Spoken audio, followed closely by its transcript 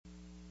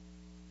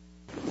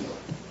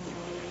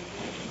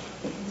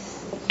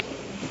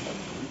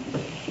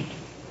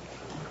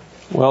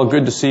Well,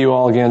 good to see you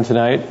all again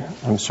tonight.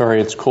 I'm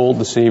sorry it's cold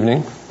this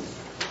evening.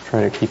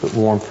 Try to keep it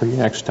warm for you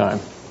next time.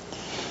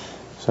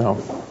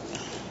 So,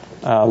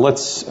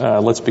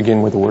 let's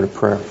begin with a word of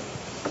prayer.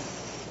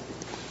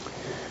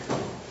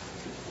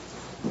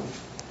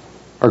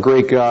 Our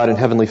great God and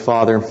Heavenly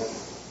Father,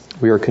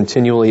 we are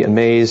continually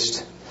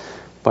amazed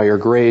by your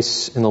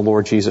grace in the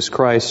Lord Jesus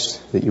Christ,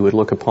 that you would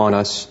look upon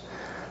us,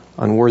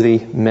 unworthy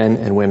men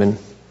and women,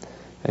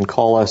 and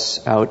call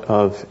us out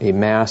of a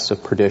mass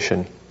of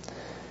perdition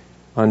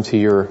unto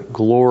your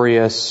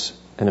glorious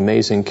and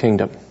amazing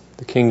kingdom,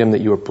 the kingdom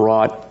that you have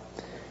brought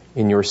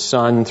in your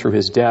Son through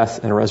his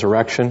death and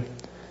resurrection,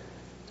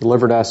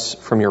 delivered us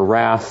from your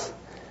wrath,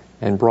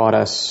 and brought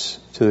us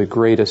to the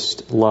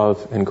greatest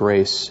love and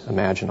grace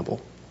imaginable.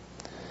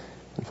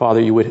 And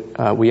Father,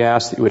 we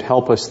ask that you would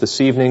help us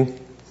this evening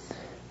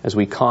as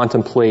we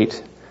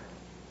contemplate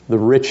the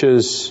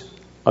riches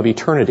of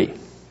eternity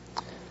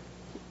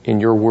in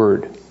your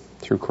word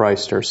through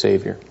Christ our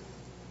Savior.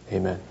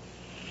 Amen.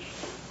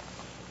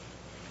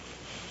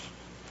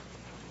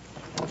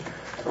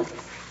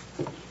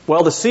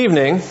 Well, this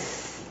evening,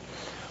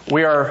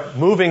 we are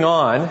moving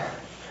on.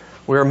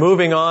 We are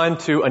moving on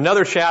to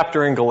another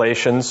chapter in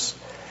Galatians,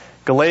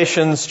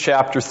 Galatians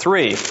chapter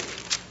 3.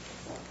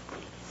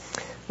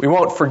 We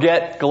won't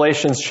forget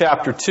Galatians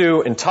chapter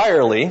 2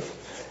 entirely,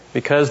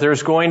 because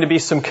there's going to be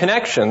some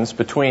connections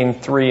between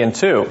 3 and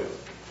 2.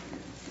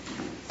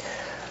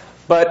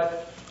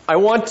 But I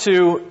want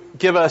to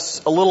give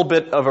us a little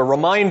bit of a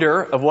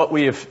reminder of what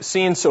we have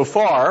seen so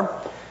far,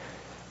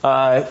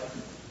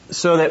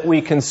 so that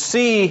we can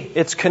see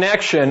its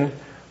connection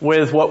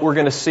with what we're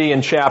going to see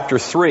in chapter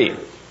 3.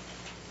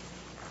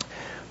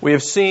 We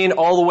have seen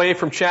all the way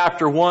from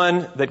chapter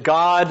 1 that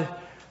God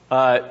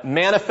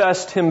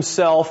manifests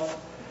himself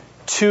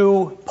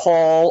to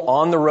Paul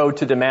on the road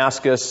to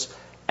Damascus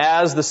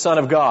as the Son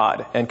of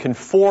God, and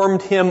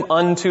conformed him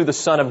unto the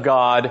Son of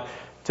God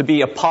to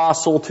be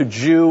apostle to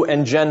Jew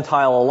and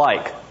Gentile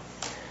alike,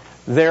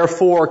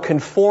 therefore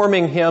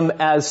conforming him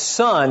as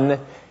Son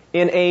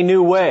in a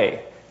new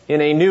way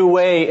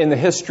in the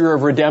history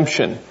of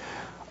redemption,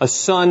 a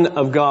Son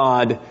of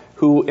God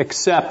who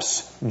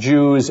accepts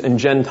Jews and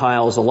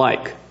Gentiles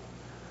alike,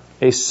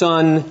 a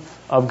Son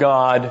of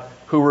God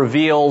who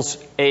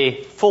reveals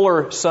a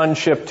fuller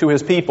sonship to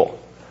his people,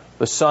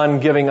 the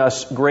Son giving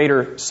us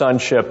greater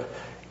sonship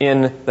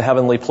in the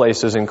heavenly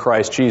places in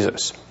Christ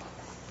Jesus.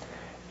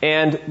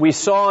 And we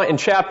saw in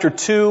chapter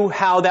 2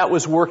 how that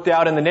was worked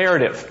out in the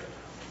narrative,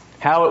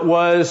 how it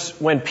was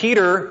when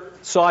Peter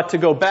sought to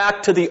go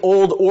back to the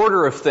old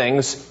order of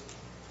things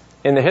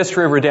in the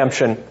history of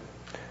redemption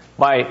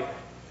by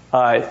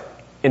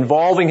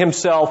involving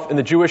himself in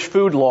the Jewish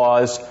food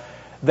laws,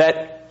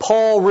 that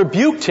Paul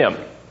rebuked him.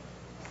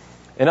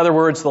 In other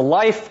words, the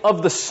life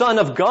of the Son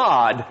of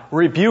God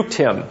rebuked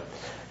him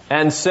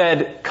and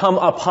said, "Come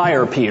up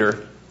higher,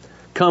 Peter.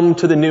 Come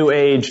to the new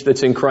age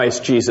that's in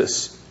Christ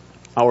Jesus,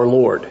 our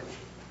Lord."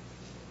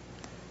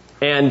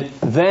 And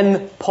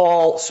then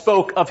Paul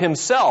spoke of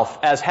himself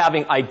as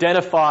having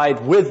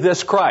identified with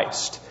this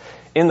Christ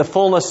in the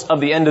fullness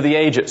of the end of the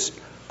ages.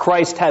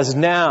 Christ has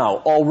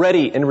now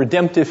already in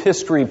redemptive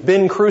history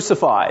been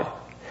crucified.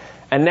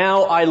 And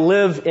now I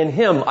live in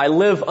him. I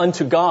live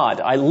unto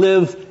God. I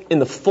live in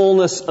the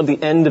fullness of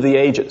the end of the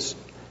ages,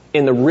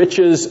 in the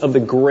riches of the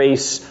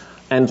grace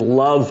and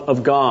love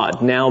of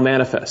God now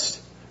manifest.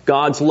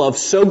 God's love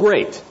so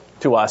great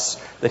to us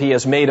that he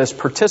has made us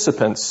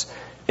participants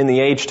in the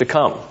age to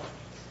come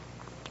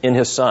in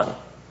his Son.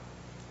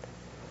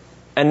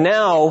 And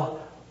now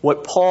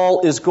what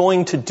Paul is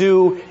going to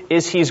do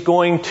is he's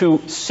going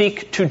to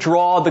seek to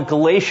draw the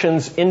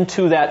Galatians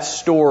into that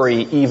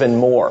story even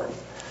more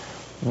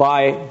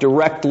by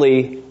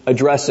directly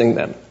addressing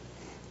them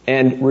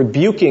and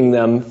rebuking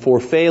them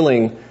for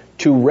failing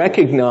to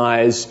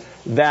recognize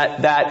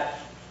that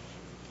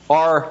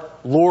our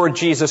Lord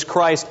Jesus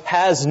Christ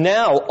has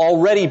now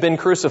already been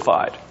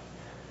crucified,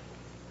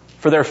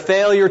 for their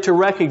failure to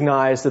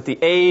recognize that the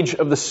age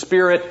of the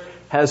Spirit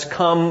has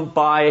come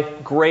by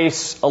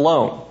grace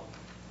alone,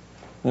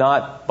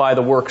 not by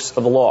the works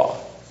of the law,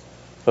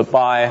 but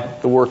by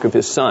the work of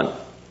his Son.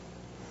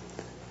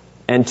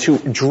 And to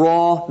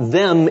draw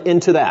them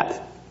into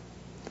that,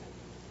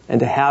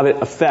 and to have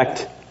it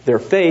affect their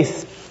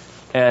faith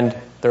and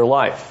their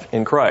life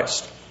in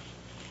Christ.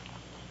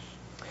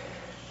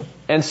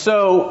 And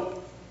so,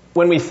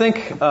 when we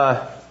think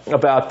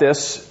about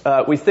this,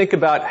 we think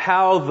about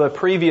how the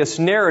previous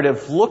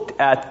narrative looked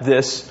at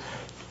this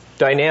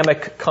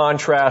dynamic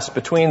contrast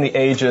between the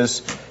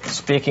ages,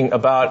 speaking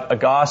about a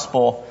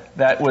gospel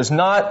that was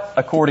not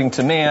according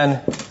to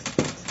man,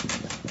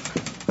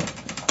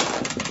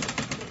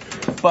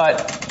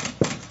 but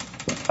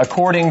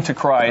according to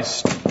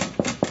Christ.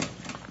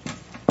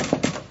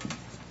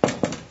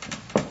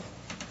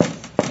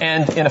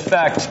 And in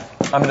effect,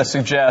 I'm going to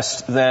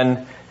suggest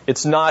then,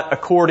 it's not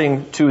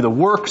according to the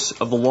works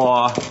of the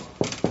law,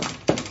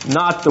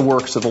 not the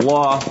works of the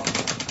law,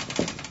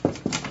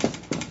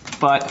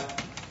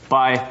 but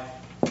by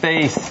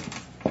faith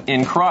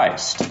in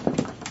Christ.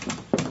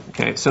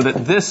 Okay, so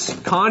that this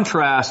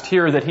contrast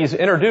here that he's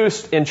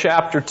introduced in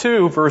chapter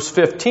 2, verse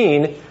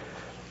 15,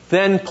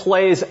 then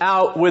plays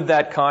out with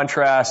that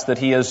contrast that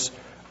he has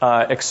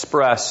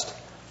expressed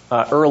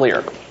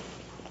earlier.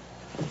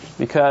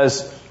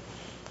 Because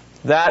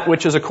that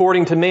which is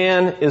according to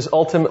man is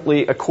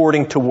ultimately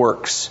according to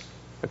works,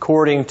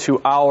 according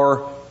to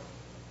our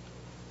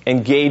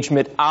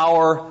engagement,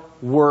 our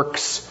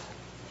works,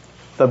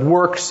 the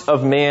works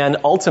of man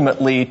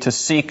ultimately to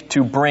seek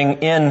to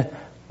bring in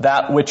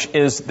that which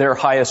is their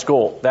highest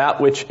goal, that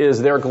which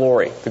is their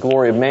glory, the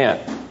glory of man.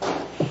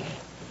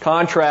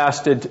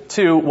 Contrasted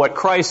to what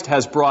Christ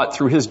has brought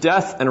through his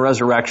death and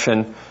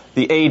resurrection,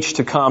 the age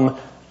to come,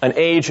 an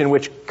age in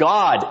which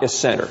God is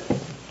center.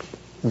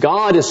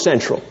 God is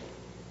central.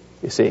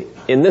 You see,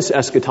 in this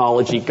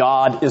eschatology,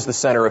 God is the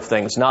center of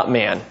things, not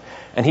man.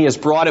 And he has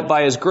brought it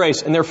by his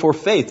grace, and therefore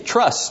faith,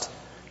 trust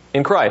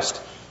in Christ,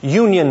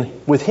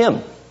 union with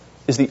him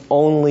is the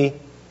only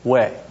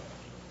way.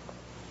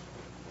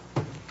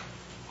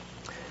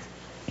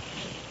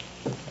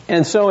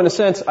 And so, in a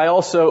sense, I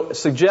also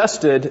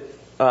suggested,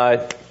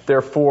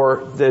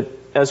 therefore, that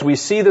as we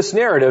see this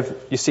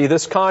narrative, you see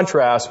this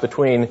contrast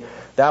between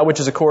that which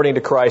is according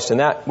to Christ and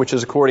that which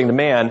is according to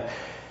man,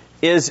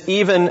 is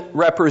even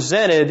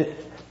represented,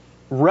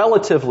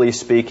 relatively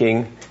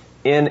speaking,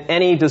 in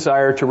any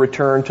desire to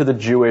return to the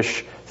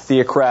Jewish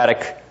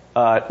theocratic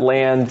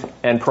land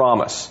and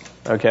promise.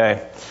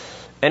 Okay?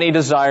 Any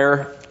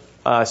desire,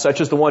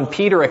 such as the one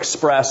Peter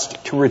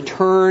expressed, to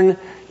return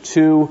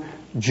to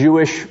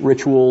Jewish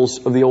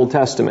rituals of the Old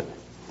Testament.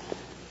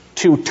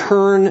 To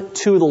turn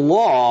to the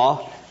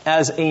law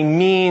as a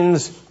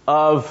means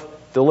of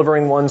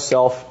delivering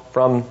oneself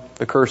from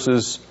the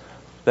curses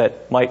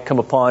that might come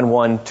upon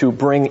one, to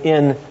bring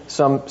in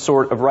some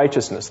sort of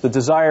righteousness. The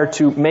desire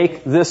to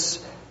make this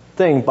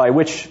thing by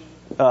which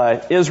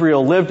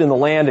Israel lived in the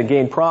land and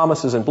gained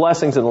promises and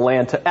blessings in the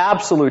land, to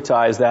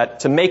absolutize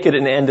that, to make it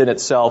an end in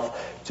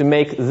itself, to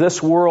make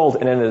this world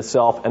an end in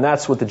itself. And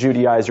that's what the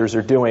Judaizers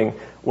are doing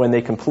when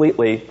they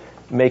completely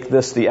make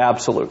this the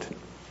absolute.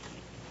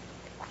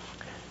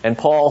 And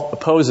Paul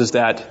opposes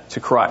that to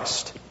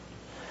Christ.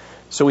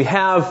 So we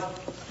have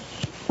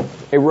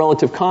a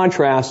relative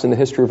contrast in the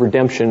history of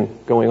redemption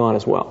going on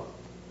as well.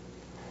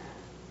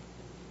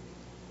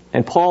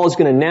 And Paul is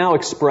going to now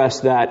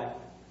express that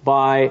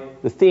by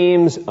the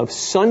themes of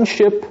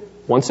sonship,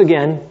 once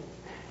again,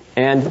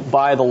 and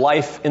by the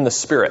life in the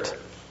Spirit.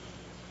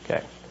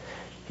 Okay.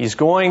 He's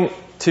going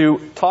to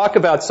talk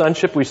about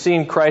sonship. We've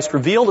seen Christ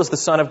revealed as the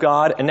Son of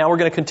God, and now we're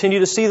going to continue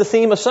to see the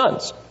theme of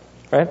sons.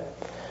 Right?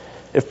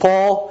 If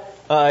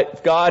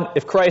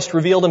Christ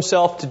revealed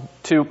himself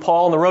to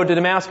Paul on the road to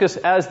Damascus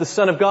as the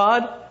Son of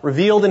God,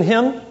 revealed in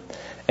him,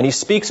 and he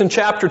speaks in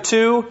chapter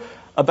 2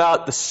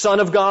 about the Son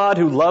of God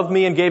who loved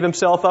me and gave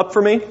himself up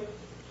for me,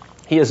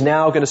 he is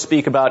now going to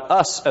speak about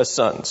us as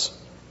sons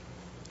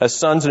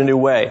in a new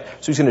way.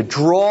 So he's going to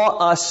draw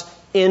us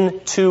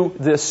into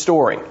this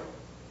story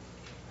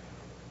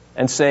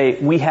and say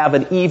we have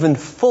an even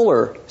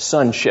fuller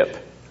sonship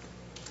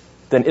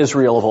than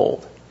Israel of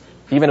old,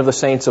 even of the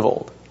saints of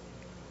old.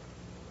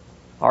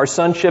 Our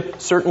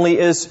sonship certainly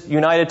is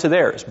united to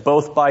theirs,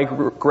 both by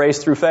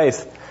grace through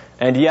faith,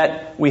 and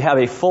yet we have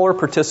a fuller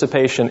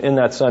participation in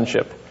that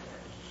sonship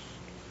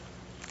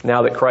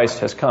now that Christ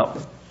has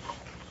come.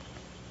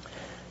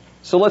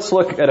 So let's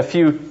look at a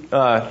few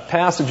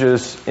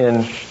passages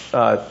in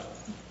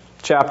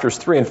chapters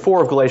 3 and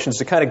 4 of Galatians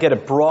to kind of get a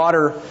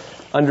broader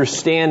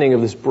understanding of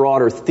this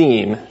broader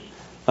theme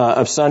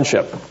of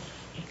sonship.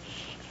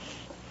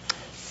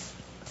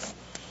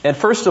 And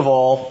first of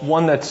all,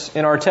 one that's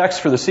in our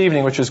text for this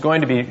evening, which is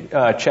going to be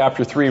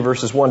chapter 3,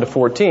 verses 1 to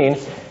 14,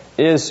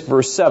 is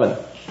verse 7.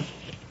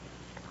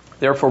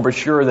 Therefore, be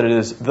sure that it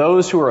is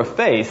those who are of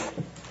faith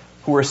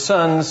who are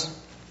sons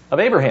of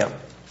Abraham.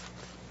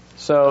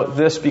 So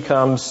this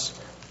becomes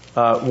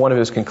one of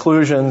his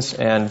conclusions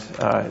and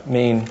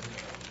main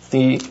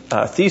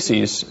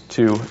theses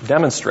to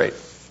demonstrate.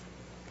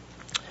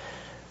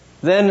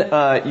 Then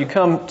you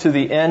come to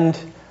the end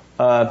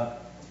of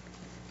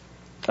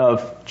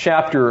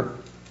chapter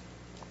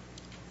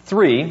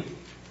 3,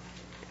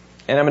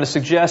 and I'm going to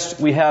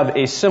suggest we have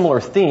a similar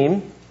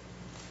theme.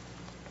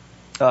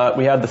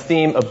 We have the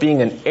theme of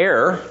being an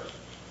heir.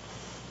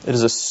 It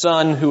is a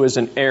son who is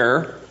an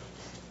heir.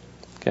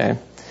 Okay.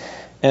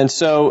 And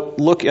so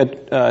look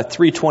at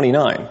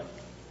 3:29.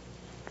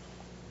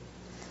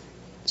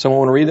 Someone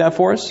want to read that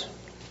for us?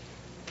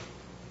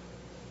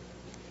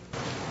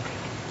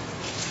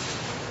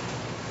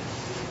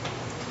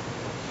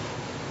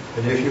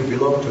 And if you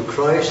belong to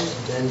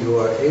Christ, then you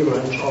are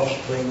Abraham's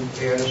offspring,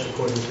 heirs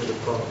according to the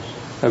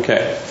promise.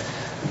 Okay.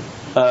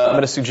 I'm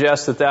going to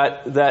suggest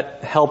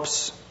that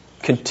helps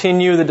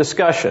continue the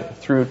discussion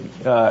through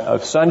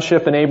of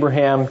sonship in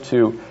Abraham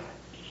to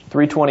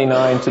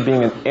 3:29 to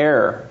being an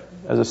heir,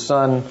 as a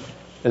son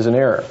is an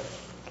heir.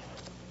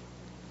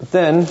 But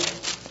then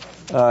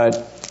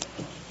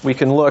we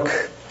can look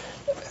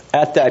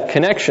at that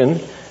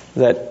connection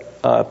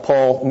that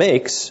Paul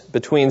makes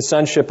between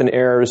sonship and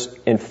heirs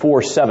in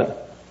 4:7.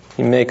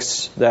 he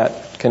makes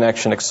that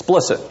connection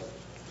explicit.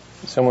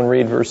 Someone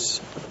read verse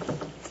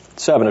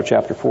 7 of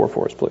chapter 4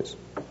 for us, please.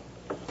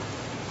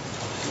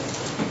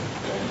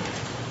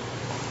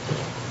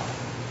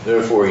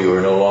 Therefore you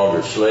are no longer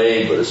a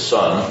slave, but a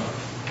son,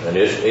 and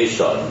if a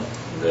son,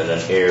 then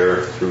an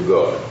heir through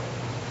God.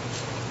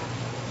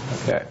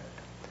 Okay.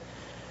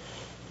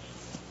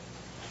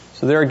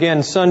 So there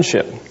again,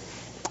 sonship.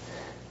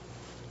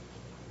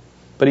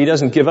 But he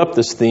doesn't give up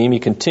this theme. He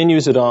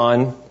continues it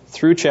on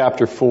through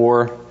chapter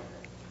 4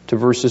 to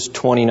verses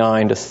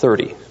 29 to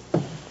 30.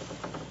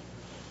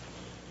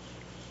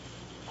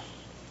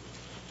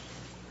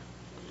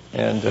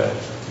 And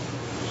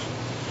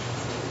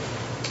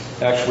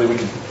actually, we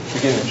can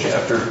begin the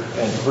chapter,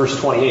 and verse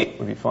 28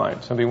 would be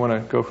fine. Somebody want to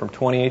go from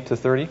 28 to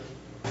 30?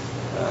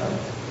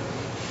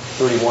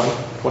 31?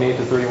 28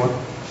 to 31?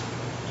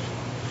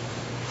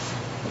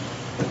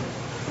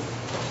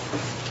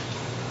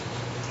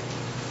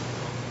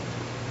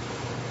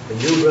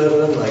 And you,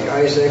 brethren, like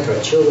Isaac,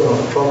 are children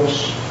of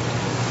promise.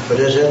 But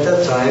as at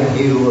that time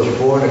he who was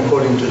born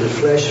according to the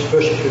flesh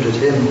persecuted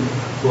him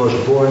who was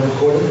born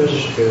according to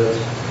the Spirit,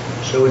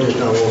 so it is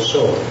now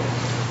also.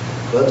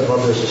 But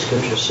what does the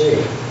Scripture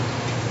say?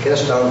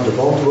 Cast out the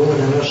bondwoman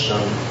and her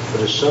son, for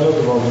the son of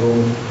the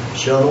bondwoman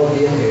shall not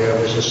be an heir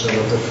as the son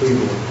of the free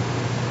woman.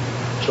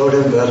 So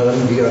then,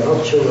 brethren, we are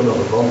not children of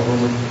the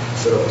bondwoman,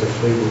 but of the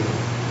free woman.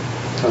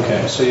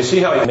 Okay, so you see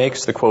how he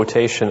makes the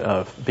quotation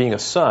of being a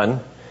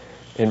son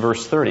in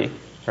verse 30,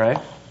 right?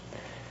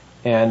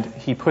 And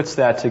he puts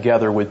that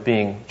together with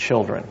being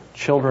children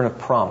of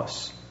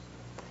promise.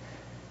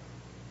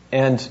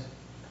 And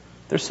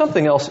there's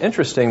something else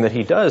interesting that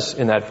he does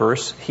in that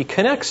verse. He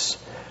connects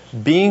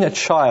being a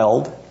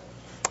child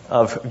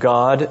of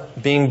God,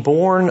 being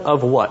born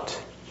of what?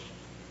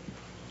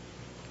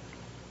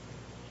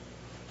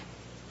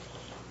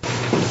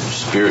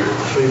 Spirit.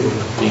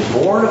 Being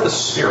born of the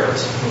Spirit.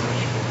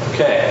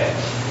 Okay.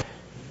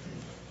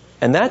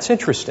 And that's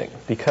interesting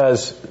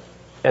because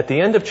at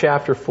the end of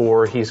chapter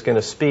 4, he's going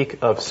to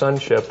speak of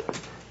sonship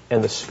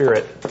and the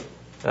Spirit.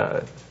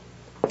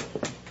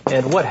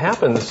 And what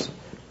happens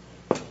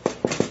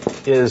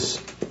is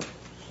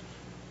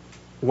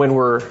when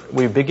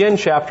we begin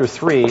chapter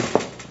 3,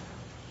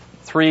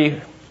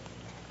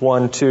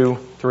 1, 2,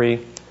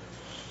 3,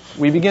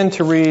 we begin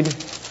to read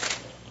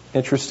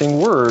interesting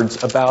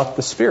words about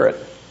the Spirit,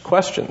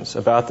 questions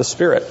about the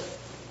Spirit.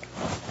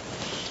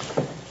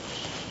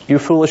 You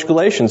foolish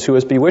Galatians, who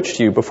has bewitched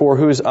you, before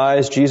whose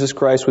eyes Jesus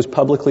Christ was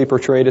publicly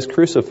portrayed as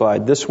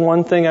crucified? This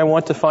one thing I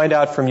want to find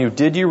out from you.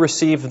 Did you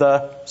receive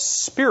the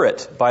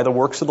Spirit by the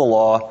works of the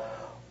law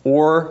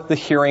or the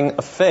hearing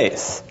of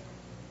faith?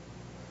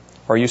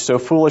 Are you so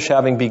foolish,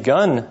 having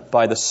begun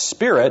by the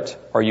Spirit,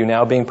 are you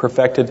now being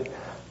perfected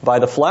by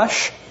the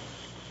flesh?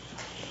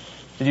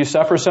 Did you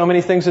suffer so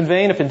many things in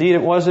vain, if indeed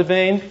it was in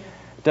vain?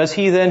 Does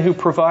he then who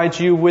provides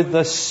you with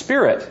the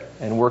Spirit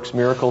and works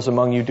miracles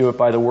among you do it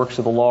by the works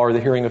of the law or the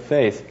hearing of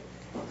faith?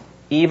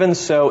 Even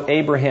so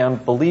Abraham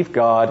believed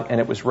God, and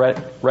it was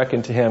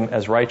reckoned to him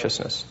as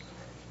righteousness.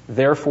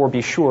 Therefore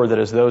be sure that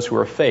as those who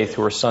are of faith,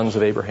 who are sons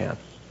of Abraham.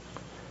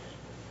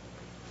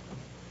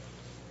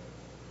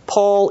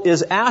 Paul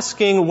is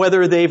asking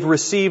whether they've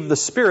received the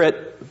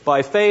Spirit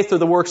by faith or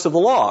the works of the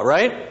law,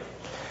 right?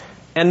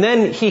 And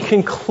then he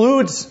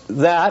concludes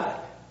that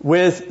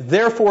with,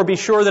 therefore be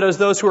sure that as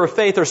those who are of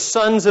faith are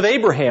sons of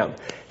Abraham.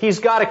 He's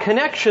got a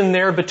connection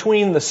there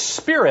between the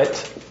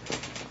Spirit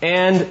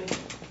and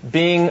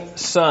being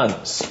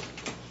sons.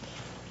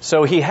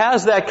 So he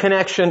has that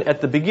connection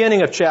at the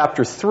beginning of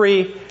chapter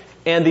 3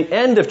 and the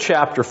end of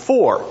chapter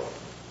 4.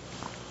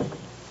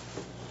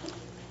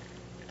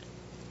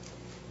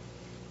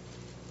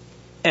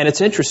 And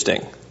it's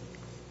interesting.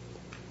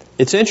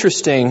 It's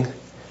interesting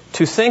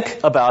to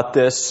think about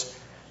this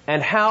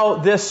and how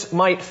this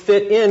might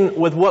fit in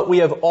with what we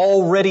have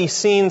already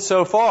seen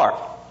so far.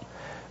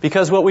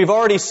 Because what we've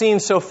already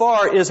seen so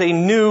far is a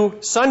new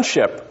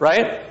sonship,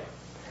 right?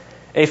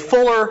 A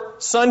fuller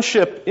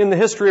sonship in the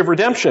history of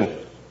redemption.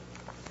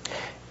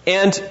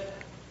 And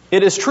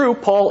it is true,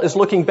 Paul is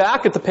looking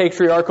back at the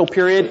patriarchal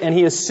period and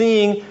he is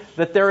seeing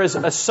that there is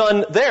a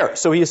son there.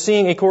 So he is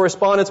seeing a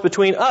correspondence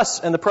between us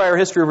and the prior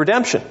history of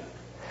redemption.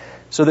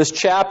 So this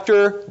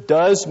chapter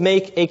does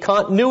make a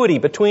continuity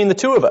between the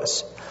two of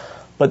us,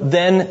 but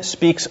then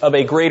speaks of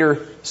a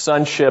greater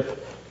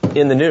sonship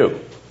in the new.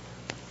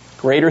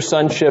 Greater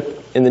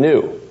sonship in the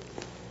new.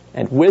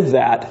 And with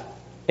that,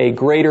 a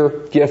greater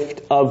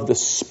gift of the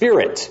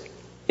Spirit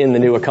in the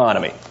new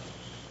economy.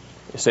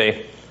 You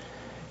see,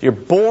 you're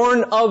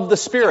born of the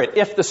Spirit.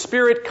 If the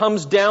Spirit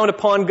comes down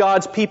upon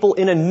God's people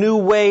in a new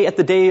way at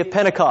the day of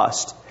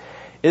Pentecost,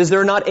 is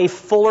there not a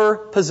fuller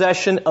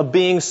possession of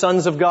being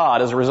sons of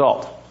God as a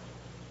result?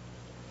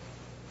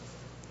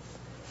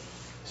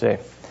 See?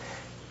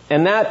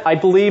 And that, I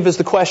believe, is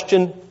the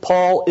question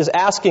Paul is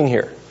asking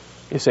here.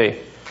 You see,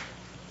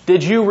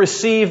 did you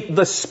receive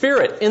the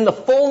Spirit in the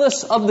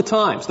fullness of the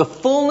times? The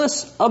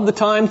fullness of the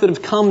times that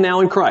have come now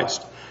in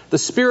Christ. The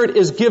Spirit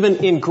is given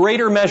in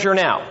greater measure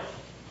now.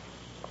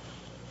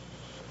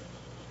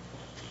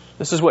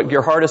 This is what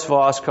Gerhardus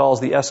Voss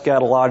calls the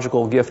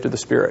eschatological gift of the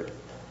Spirit.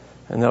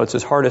 And though it's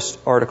his hardest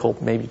article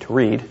maybe to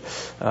read,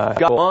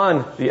 go on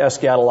the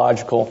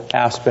eschatological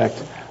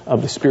aspect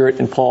of the Spirit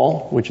in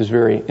Paul, which is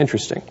very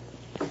interesting.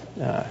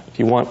 If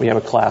you want, we have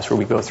a class where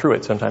we go through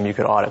it. Sometime you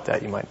could audit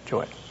that. You might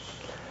enjoy it.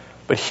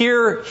 But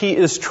here he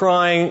is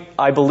trying,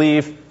 I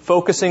believe,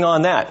 focusing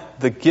on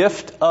that, the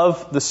gift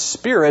of the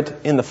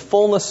Spirit in the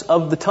fullness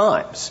of the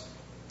times.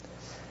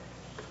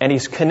 And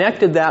he's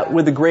connected that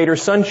with the greater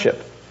sonship.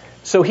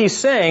 So he's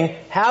saying,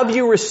 have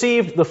you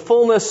received the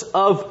fullness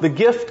of the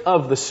gift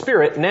of the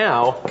Spirit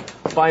now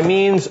by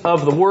means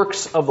of the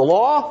works of the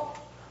law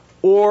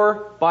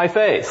or by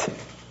faith?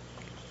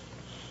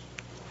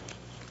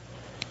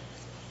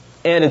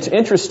 And it's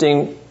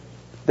interesting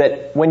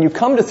that when you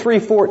come to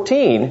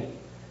 3:14,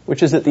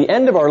 which is at the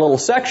end of our little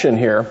section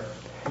here,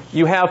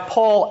 you have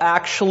Paul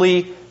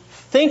actually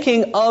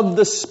thinking of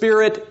the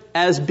Spirit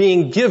as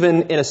being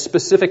given in a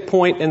specific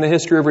point in the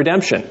history of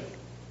redemption.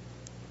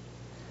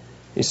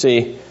 You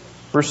see,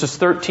 verses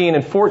 13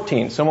 and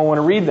 14. Someone want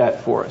to read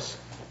that for us?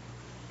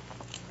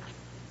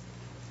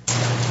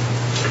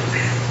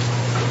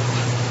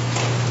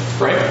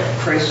 Right.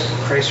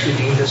 Christ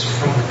redeemed us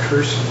from the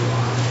curse of the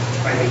law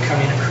by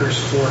becoming a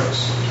curse for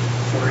us.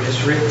 For it is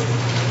written,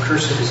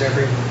 "Cursed is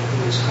everyone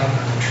who is hung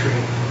on a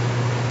tree."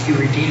 He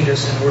redeemed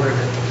us in order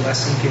that the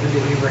blessing given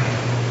to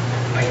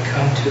Abraham might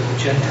come to the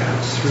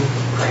Gentiles through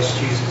Christ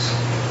Jesus,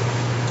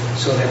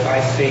 so that by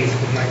faith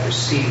we might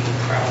receive the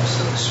promise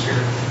of the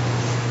Spirit.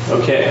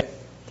 Okay.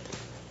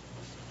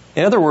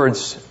 In other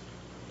words,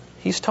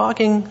 he's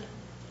talking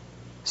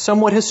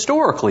somewhat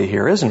historically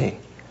here, isn't he?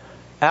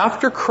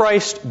 After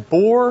Christ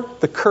bore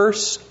the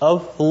curse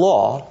of the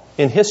law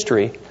in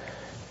history,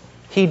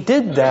 he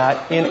did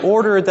that in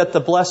order that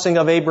the blessing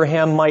of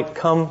Abraham might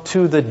come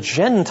to the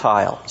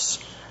Gentiles.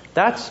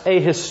 That's a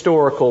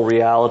historical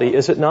reality,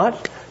 is it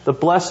not? The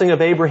blessing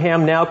of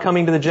Abraham now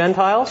coming to the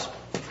Gentiles?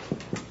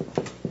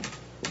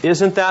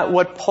 Isn't that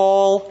what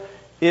Paul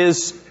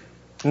is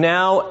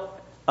now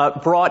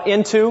brought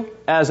into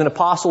as an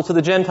apostle to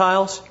the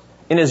Gentiles?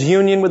 In his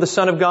union with the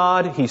Son of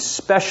God, he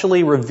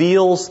specially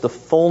reveals the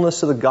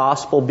fullness of the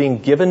gospel being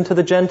given to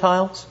the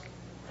Gentiles.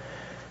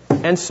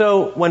 And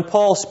so when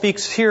Paul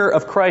speaks here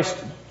of Christ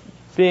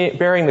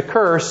bearing the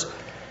curse,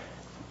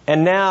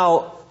 and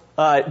now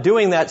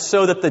doing that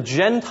so that the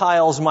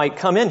Gentiles might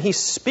come in, he's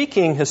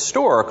speaking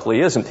historically,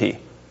 isn't he?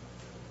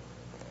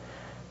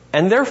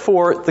 And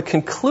therefore, the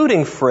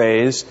concluding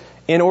phrase,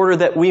 in order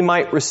that we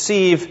might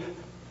receive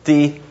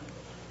the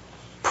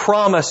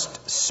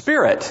promised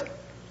Spirit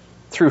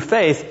through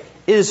faith,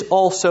 is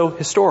also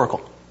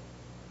historical.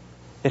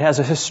 It has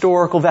a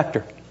historical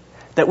vector,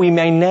 that we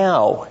may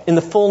now, in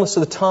the fullness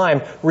of the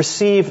time,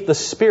 receive the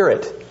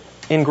Spirit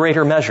in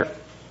greater measure.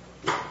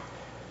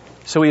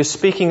 So he is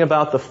speaking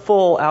about the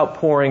full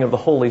outpouring of the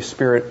Holy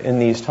Spirit in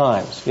these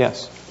times.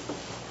 Yes?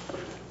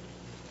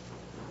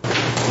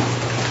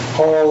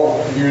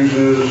 Paul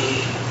uses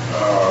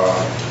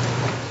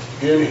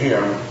in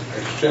him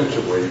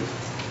extensively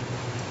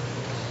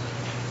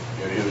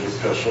in his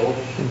epistles,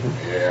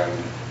 and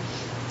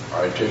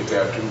I take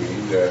that to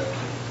mean that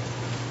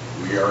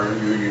we are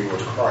in union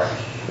with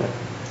Christ.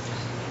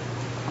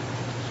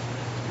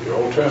 The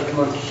Old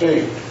Testament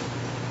saint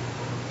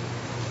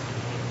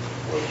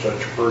was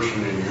such a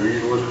person in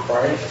union with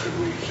Christ. Could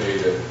we say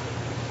that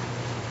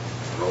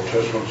an Old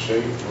Testament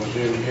saint was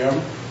in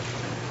him?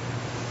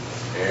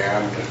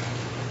 And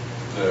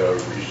the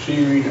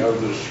receiving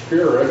of the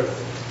Spirit,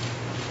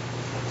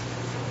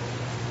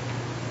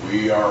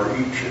 we are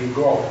each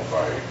engulfed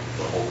by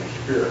the Holy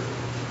Spirit.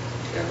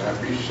 Can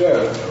that be said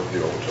of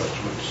the Old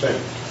Testament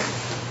saint?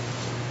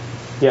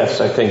 Yes,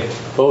 I think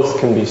both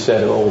can be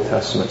said of the Old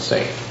Testament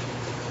saint.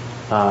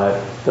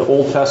 The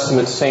Old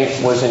Testament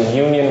saint was in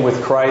union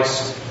with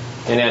Christ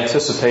in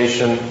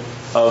anticipation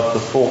of the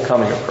full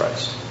coming of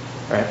Christ.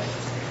 Right?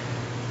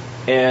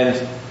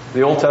 And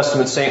the Old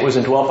Testament saint was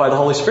indwelt by the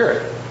Holy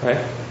Spirit.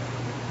 Right?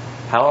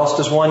 How else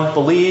does one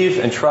believe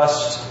and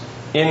trust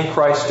in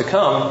Christ to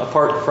come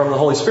apart from the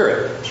Holy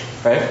Spirit?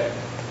 Right?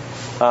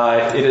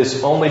 It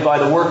is only by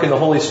the work of the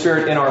Holy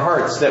Spirit in our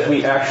hearts that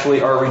we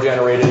actually are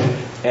regenerated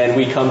and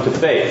we come to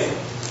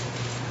faith.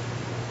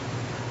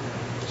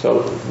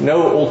 So,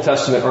 no Old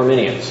Testament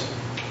Arminians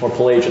or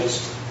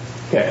Pelagians.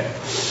 Okay.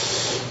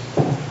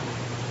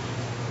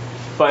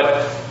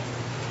 But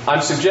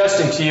I'm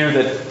suggesting to you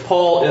that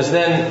Paul is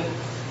then,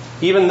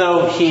 even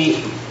though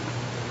he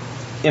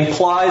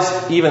implies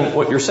even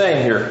what you're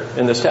saying here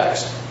in this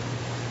text,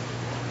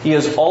 he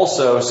is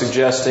also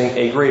suggesting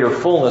a greater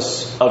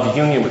fullness of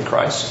union with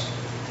Christ,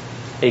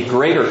 a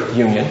greater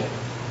union,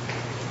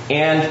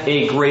 and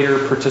a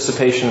greater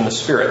participation in the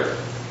Spirit.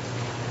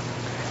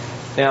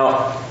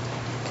 Now,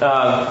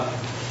 I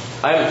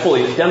haven't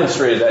fully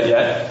demonstrated that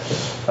yet,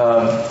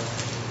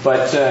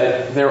 but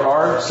there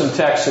are some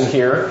texts in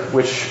here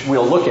which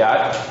we'll look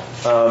at,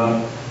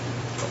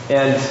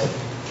 and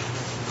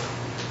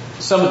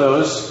some of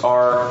those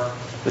are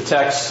the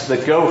texts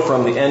that go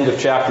from the end of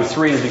chapter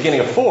 3 to the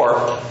beginning of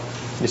 4,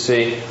 you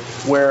see,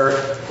 where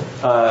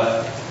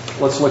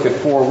let's look at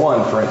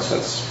 4:1, for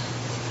instance.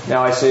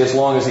 Now I say, as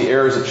long as the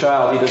heir is a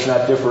child, he does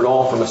not differ at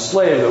all from a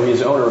slave, though he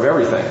is owner of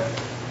everything.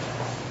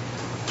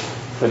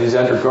 But he's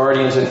under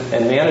guardians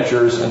and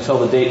managers until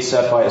the date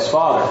set by his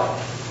father.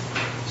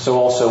 So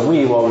also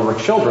we, while we were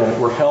children,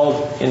 were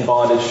held in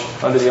bondage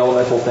under the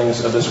elemental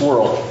things of this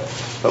world.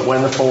 But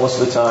when the fullness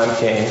of the time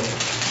came,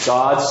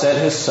 God sent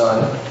His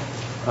Son,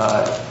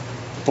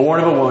 born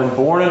of a woman,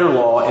 born under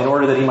law, in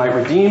order that He might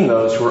redeem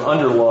those who were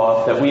under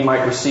law, that we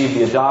might receive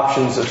the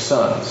adoptions of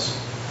sons.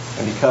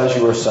 And because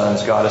you are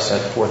sons, God has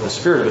sent forth the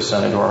Spirit of His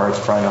Son into our hearts,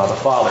 crying, Abba,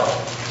 Father.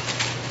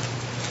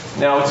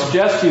 Now, I would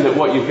suggest to you that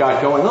what you've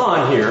got going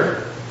on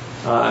here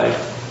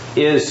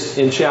is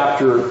in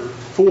chapter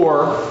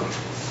 4,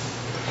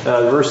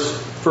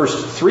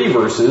 first 3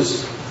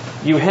 verses,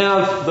 you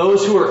have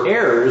those who are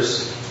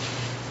heirs,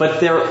 but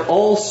they're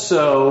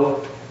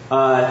also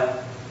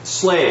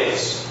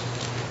slaves.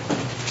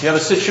 You have a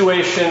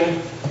situation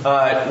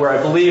where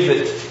I believe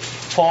that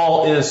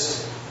Paul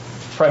is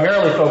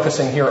primarily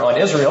focusing here on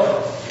Israel,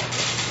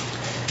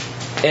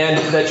 and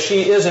that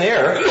she is an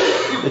heir,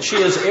 that she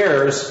is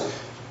heirs,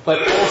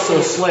 but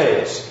also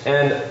slaves.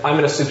 And I'm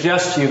going to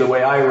suggest to you the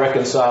way I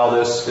reconcile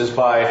this is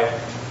by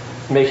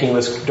making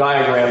this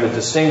diagram that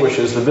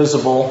distinguishes the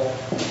visible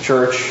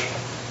church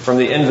from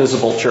the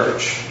invisible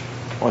church.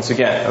 Once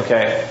again,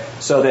 okay?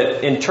 So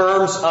that in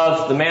terms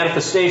of the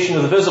manifestation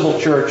of the visible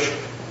church,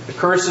 the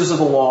curses of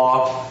the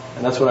law,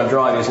 and that's what I'm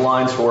drawing these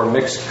lines for,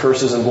 mixed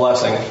curses and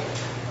blessing.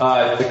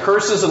 The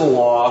curses of the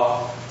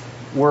law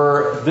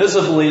were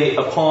visibly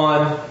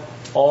upon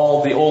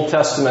all the Old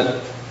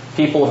Testament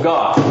people of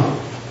God.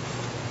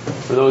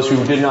 For those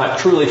who did not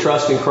truly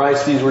trust in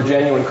Christ, these were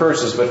genuine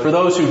curses. But for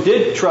those who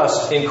did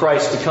trust in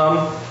Christ to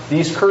come,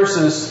 these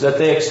curses that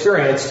they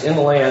experienced in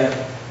the land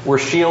were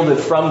shielded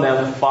from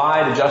them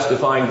by the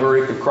justifying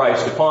verdict of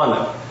Christ upon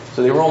them.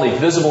 So they were only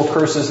visible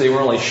curses, they were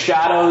only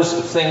shadows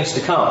of things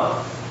to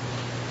come.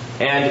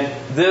 And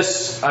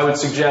this, I would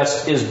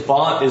suggest, is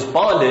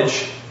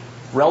bondage,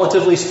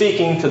 relatively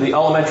speaking, to the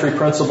elementary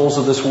principles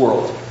of this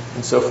world,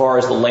 insofar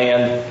as the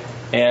land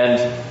and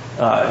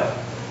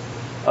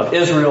of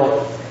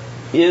Israel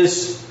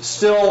is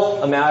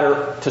still a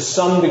matter, to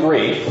some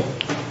degree,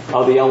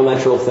 of the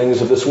elemental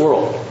things of this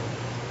world.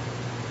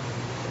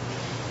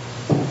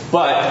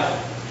 But,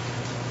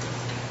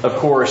 of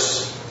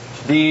course,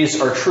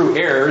 these are true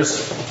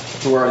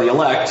heirs who are the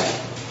elect,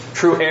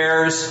 true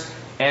heirs,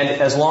 and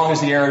as long as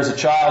the heir is a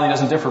child, he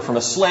doesn't differ from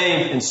a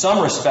slave in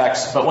some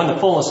respects, but when the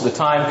fullness of the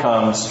time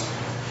comes,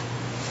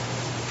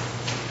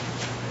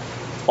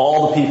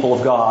 all the people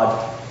of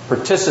God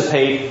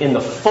participate in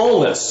the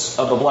fullness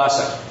of the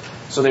blessing.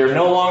 So they are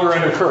no longer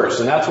under curse.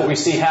 And that's what we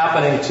see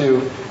happening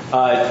to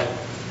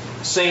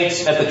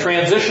saints at the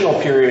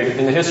transitional period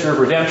in the history of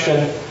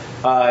redemption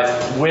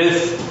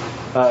with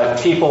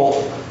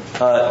people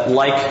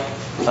like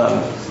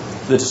the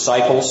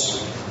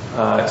disciples.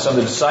 Some of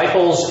the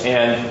disciples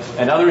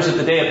and others at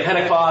the day of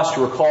Pentecost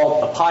who are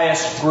called a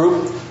pious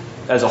group.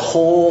 As a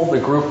whole, the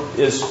group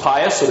is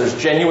pious, so there's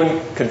genuinely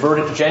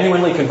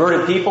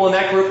converted people in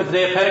that group at the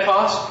day of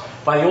Pentecost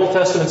by the Old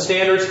Testament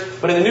standards.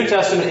 But in the New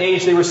Testament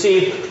age, they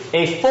received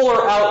a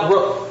fuller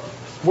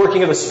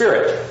outworking of the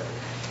Spirit.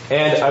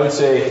 And I would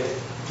say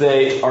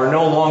they are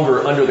no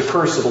longer under the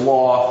curse of the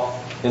law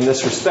in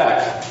this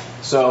respect.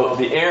 So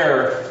the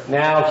heir,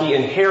 now he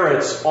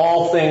inherits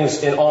all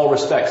things in all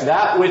respects.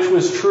 That which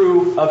was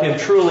true of him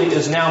truly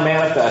is now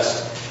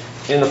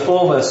manifest in the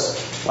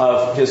fullness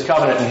of his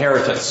covenant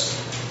inheritance.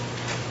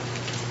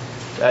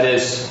 That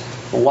is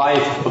the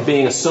life of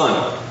being a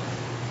son,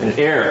 an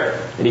heir.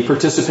 And he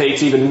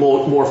participates even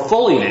more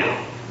fully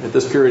now, at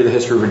this period of the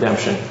history of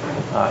redemption,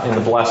 in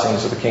the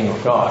blessings of the kingdom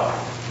of God.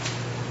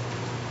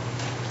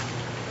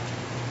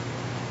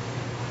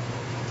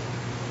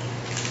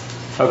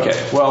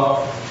 Okay,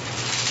 well,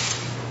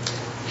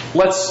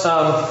 let's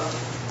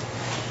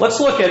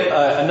look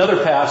at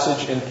another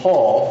passage in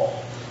Paul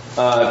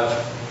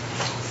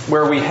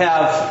where we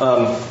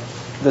have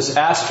this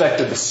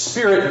aspect of the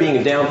Spirit being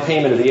a down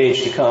payment of the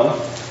age to come.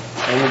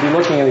 And we'll be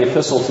looking in the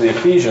Epistle to the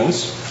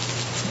Ephesians,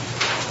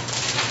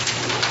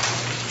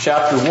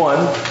 chapter 1,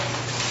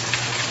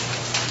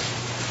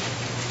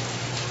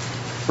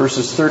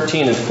 verses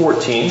 13 and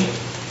 14.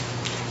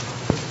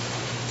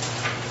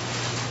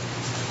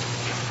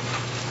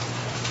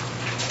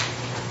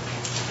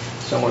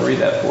 Someone read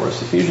that for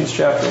us. Ephesians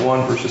chapter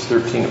 1, verses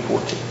 13 and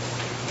 14.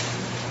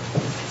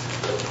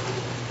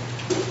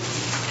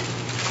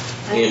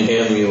 In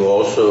him you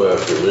also,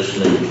 after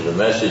listening to the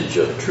message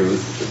of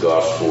truth, the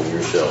gospel of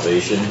your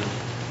salvation,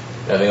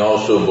 having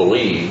also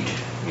believed,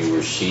 you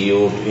were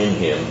sealed in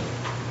him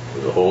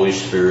with the Holy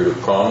Spirit of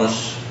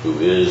promise, who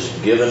is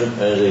given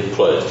as a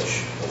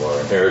pledge of our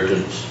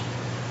inheritance,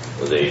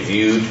 with a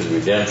view to the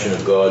redemption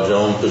of God's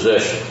own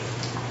possession,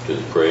 to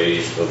the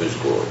praise of his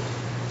glory.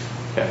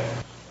 Okay.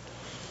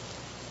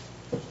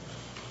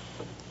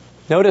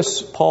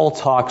 Notice Paul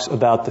talks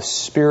about the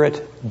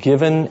Spirit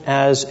given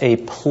as a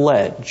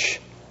pledge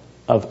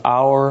of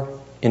our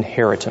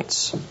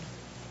inheritance.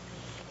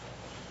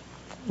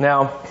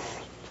 Now,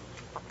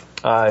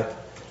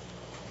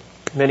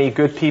 Many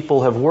good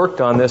people have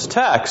worked on this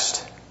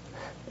text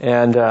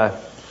and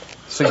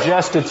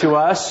suggested to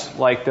us,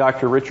 like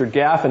Dr. Richard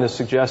Gaffin has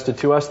suggested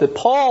to us, that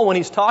Paul, when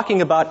he's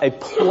talking about a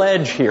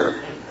pledge here,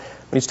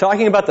 when he's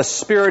talking about the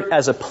Spirit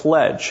as a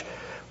pledge,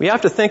 we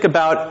have to think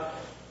about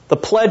the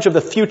pledge of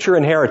the future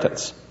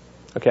inheritance.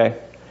 Okay?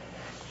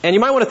 And you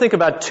might want to think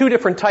about two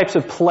different types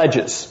of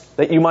pledges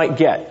that you might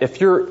get. If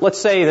you're, let's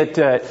say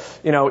that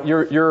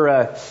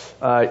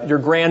your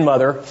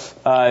grandmother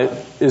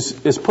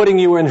is putting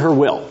you in her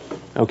will,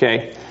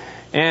 okay,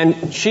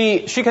 and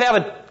she could have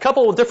a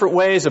couple of different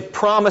ways of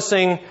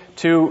promising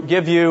to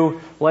give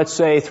you, let's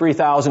say,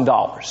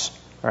 $3,000.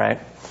 Right?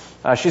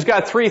 She's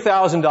got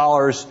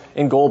 $3,000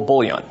 in gold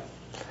bullion,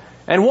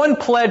 and one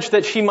pledge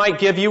that she might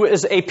give you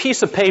is a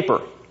piece of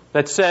paper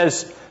that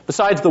says,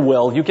 besides the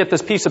will, you get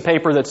this piece of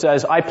paper that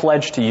says, I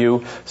pledge to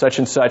you such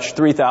and such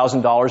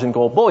 $3,000 in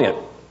gold bullion.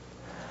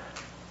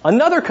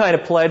 Another kind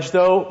of pledge,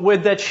 though,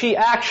 would that she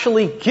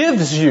actually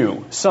gives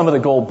you some of the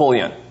gold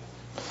bullion.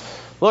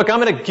 Look, I'm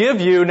going to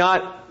give you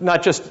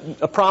not just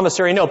a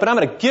promissory note, but I'm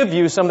going to give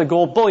you some of the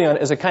gold bullion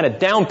as a kind of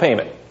down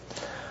payment.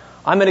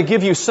 I'm going to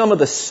give you some of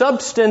the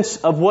substance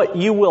of what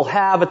you will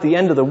have at the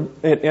end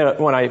of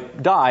when I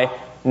die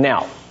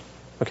now.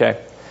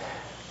 Okay?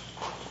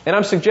 And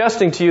I'm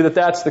suggesting to you that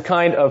that's the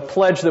kind of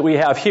pledge that we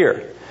have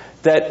here.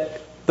 That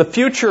the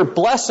future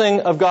blessing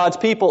of God's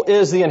people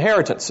is the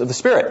inheritance of the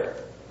Spirit.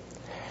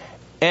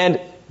 And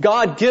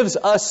God gives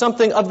us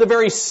something of the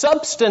very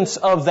substance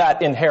of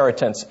that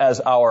inheritance as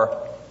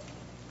our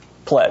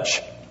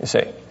pledge, you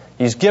see.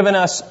 He's given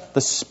us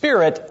the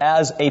Spirit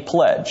as a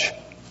pledge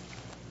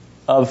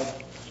of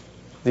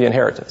the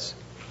inheritance.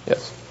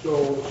 Yes?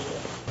 So,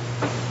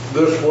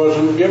 this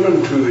wasn't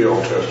given to the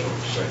Old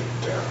Testament saint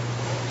then.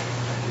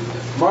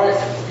 My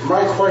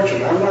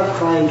question, I'm not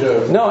trying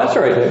to no, that's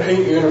all right, Dave.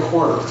 paint you in a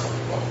corner.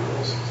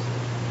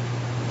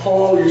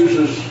 Paul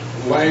uses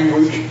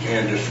language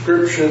and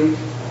description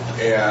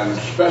and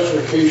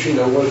specification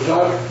that was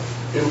not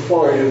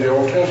employed in the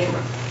Old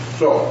Testament.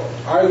 So,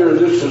 either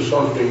this is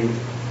something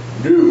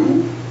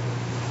new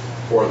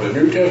for the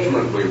New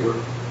Testament believer,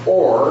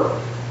 or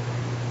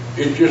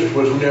it just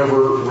was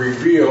never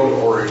revealed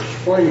or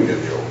explained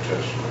in the Old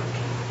Testament.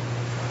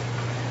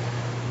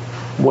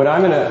 What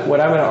I'm going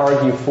to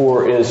argue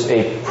for is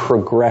a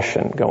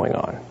progression going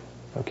on.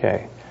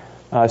 Okay,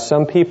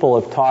 some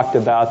people have talked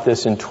about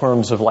this in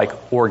terms of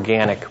like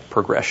organic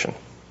progression.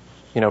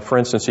 You know, for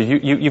instance, if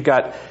you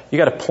got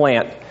a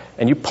plant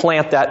and you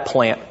plant that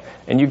plant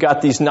and you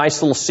got these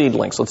nice little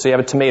seedlings. Let's say you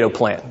have a tomato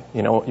plant.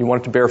 You know, you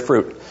want it to bear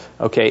fruit.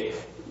 Okay,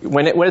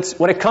 when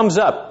it comes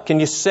up, can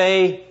you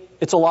say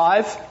it's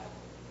alive?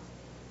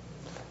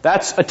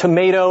 That's a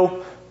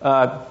tomato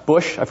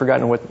bush. I've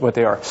forgotten what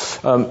they are.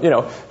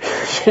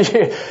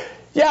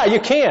 Yeah, you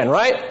can,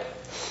 right?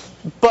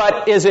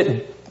 But is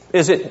it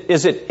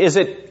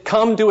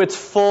come to its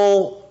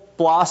full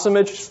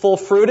blossomage, full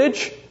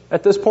fruitage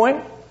at this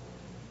point?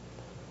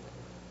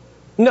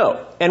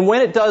 No. And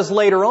when it does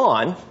later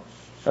on,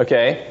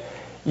 okay,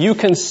 you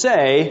can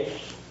say,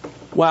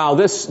 wow,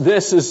 this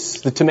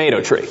is the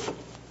tomato tree,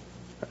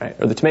 right?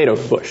 Or the tomato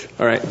bush,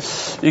 all right?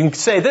 You can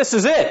say this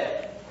is it.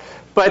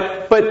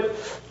 But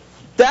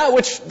that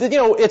which,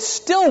 it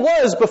still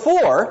was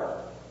before,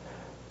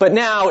 but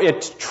now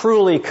it's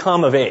truly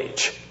come of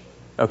age.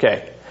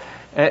 Okay?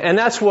 And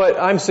that's what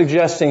I'm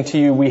suggesting to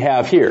you we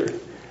have here,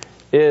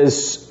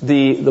 is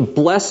the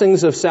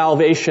blessings of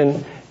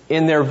salvation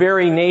in their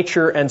very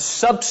nature and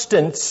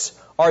substance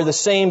are the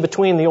same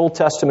between the Old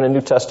Testament and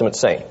New Testament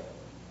saint.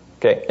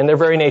 Okay? In their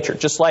very nature.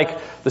 Just like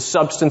the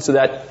substance of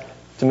that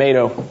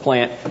tomato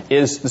plant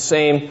is the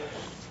same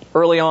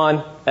early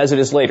on as it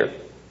is later.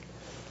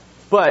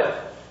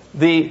 But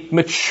the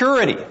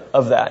maturity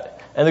of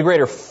that and the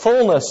greater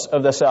fullness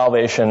of the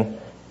salvation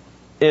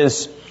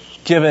is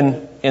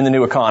given in the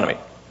new economy.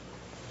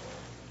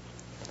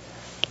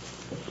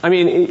 I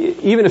mean,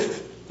 even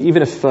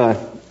if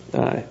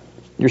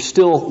you're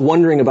still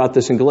wondering about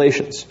this in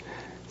Galatians,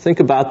 think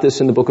about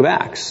this in the book of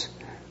Acts,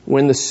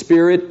 when the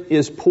Spirit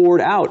is poured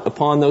out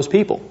upon those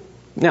people.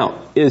 Now,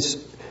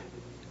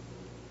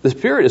 the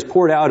Spirit is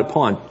poured out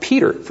upon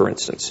Peter, for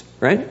instance,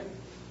 right?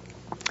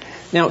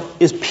 Now,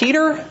 is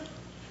Peter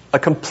a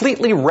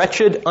completely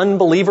wretched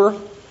unbeliever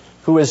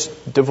who is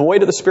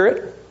devoid of the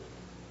Spirit?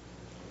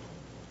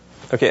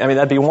 Okay, I mean,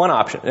 that'd be one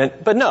option.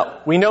 But no,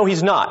 we know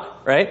he's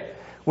not, right?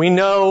 We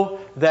know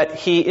that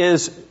he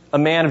is a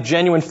man of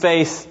genuine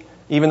faith,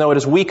 even though it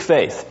is weak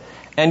faith.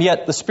 And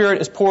yet the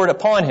Spirit is poured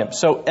upon him.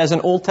 So as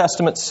an Old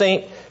Testament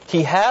saint,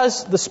 he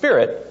has the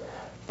Spirit,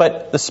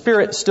 but the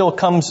Spirit still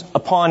comes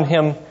upon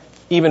him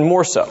even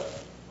more so.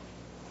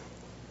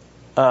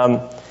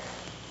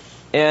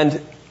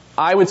 And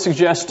I would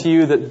suggest to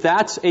you that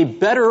that's a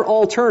better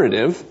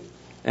alternative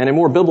and a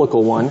more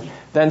biblical one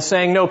than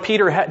saying, no,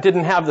 Peter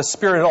didn't have the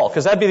Spirit at all,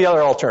 because that'd be the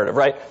other alternative,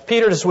 right?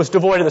 Peter just was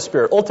devoid of the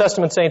Spirit. Old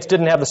Testament saints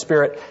didn't have the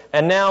Spirit,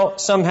 and now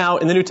somehow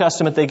in the New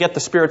Testament they get the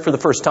Spirit for the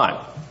first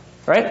time,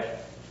 right?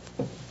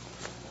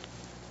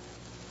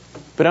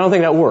 But I don't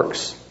think that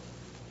works.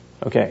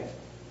 Okay.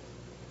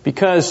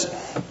 Because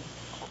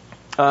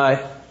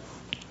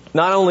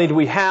not only do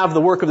we have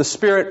the work of the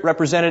Spirit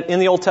represented in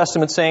the Old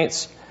Testament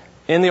saints,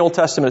 in the Old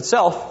Testament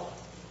itself,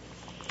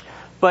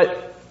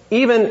 but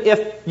even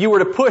if you were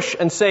to push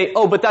and say,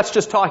 oh, but that's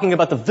just talking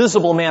about the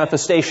visible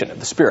manifestation of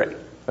the Spirit,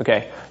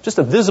 okay? Just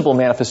a visible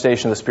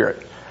manifestation of the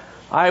Spirit.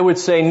 I would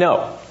say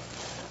no.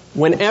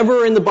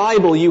 Whenever in the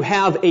Bible you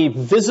have a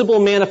visible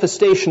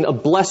manifestation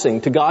of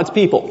blessing to God's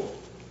people,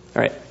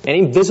 all right,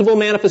 any visible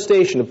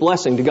manifestation of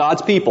blessing to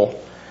God's people,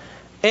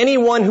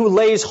 anyone who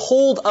lays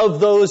hold of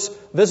those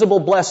visible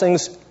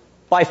blessings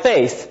by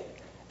faith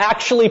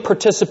actually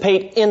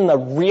participate in the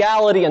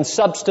reality and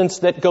substance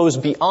that goes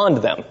beyond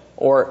them,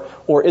 or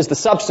is the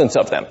substance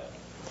of them.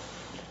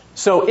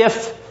 So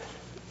if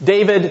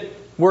David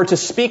were to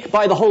speak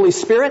by the Holy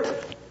Spirit,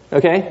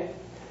 okay,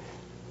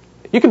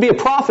 you could be a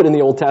prophet in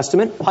the Old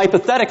Testament.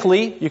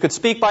 Hypothetically, you could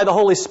speak by the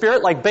Holy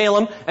Spirit like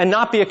Balaam and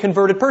not be a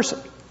converted person,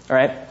 all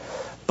right?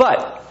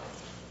 But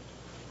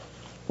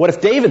what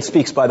if David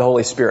speaks by the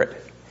Holy Spirit?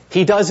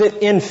 He does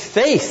it in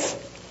faith.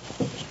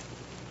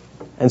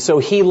 And so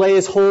he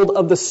lays hold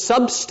of the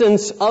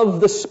substance of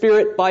the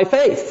Spirit by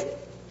faith.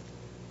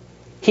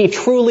 He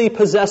truly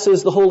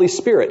possesses the Holy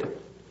Spirit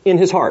in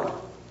his heart.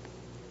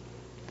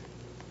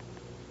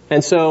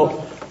 And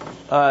so,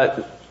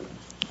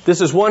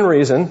 this is one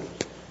reason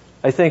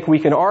I think we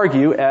can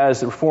argue, as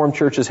the Reformed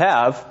churches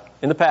have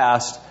in the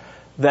past,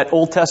 that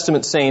Old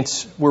Testament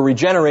saints were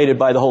regenerated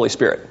by the Holy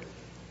Spirit.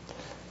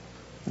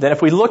 Then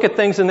if we look at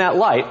things in that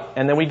light,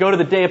 and then we go to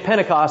the day of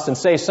Pentecost and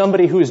say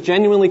somebody who is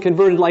genuinely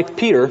converted like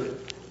Peter,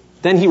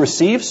 then he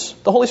receives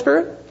the Holy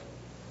Spirit?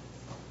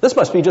 This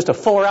must be just a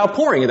fuller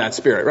outpouring of that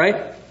Spirit,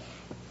 right?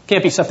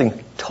 Can't be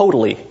something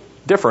totally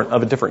different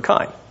of a different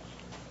kind.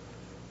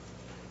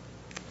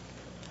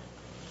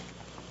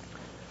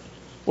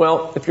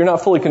 Well, if you're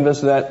not fully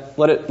convinced of that,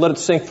 let it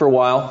sink for a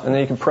while, and then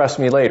you can press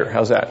me later.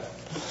 How's that?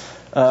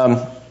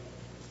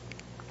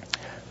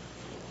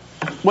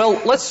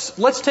 Well,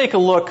 let's take a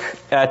look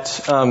at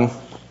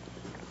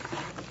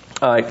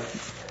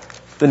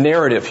the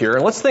narrative here,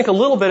 and let's think a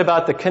little bit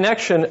about the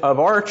connection of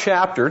our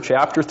chapter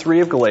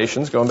 3 of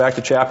Galatians, going back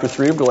to chapter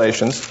 3 of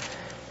Galatians,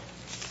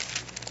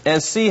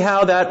 and see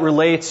how that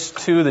relates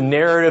to the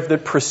narrative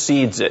that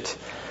precedes it.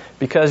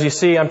 Because you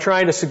see, I'm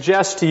trying to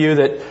suggest to you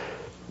that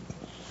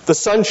the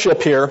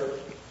sonship here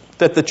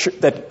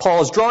that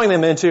Paul is drawing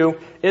them into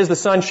is the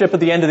sonship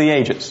at the end of the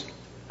ages.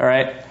 All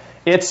right?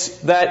 It's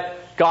that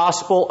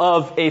gospel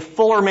of a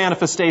fuller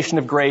manifestation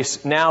of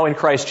grace now in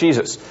Christ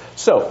Jesus.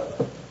 So,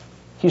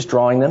 he's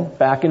drawing them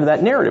back into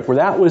that narrative where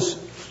that was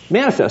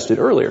manifested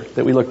earlier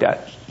that we looked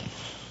at.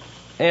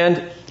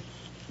 And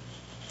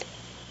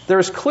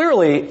there's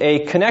clearly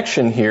a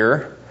connection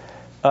here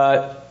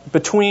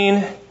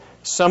between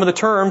some of the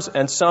terms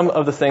and some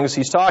of the things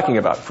he's talking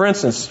about. For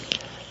instance,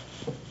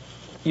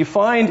 you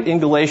find in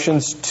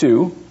Galatians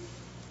 2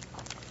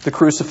 the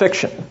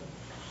crucifixion.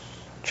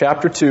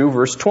 Chapter 2,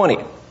 verse 20.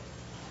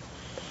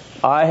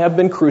 I have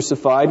been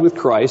crucified with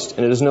Christ,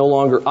 and it is no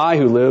longer I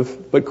who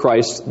live, but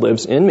Christ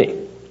lives in me.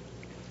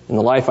 In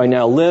the life I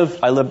now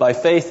live, I live by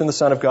faith in the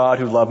Son of God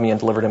who loved me and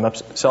delivered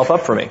himself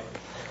up for me.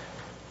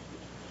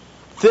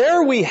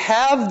 There we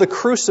have the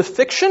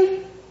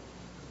crucifixion.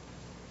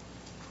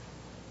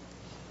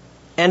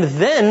 And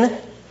then,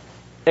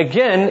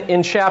 again,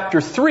 in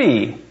chapter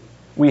 3,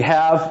 we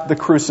have the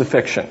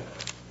crucifixion.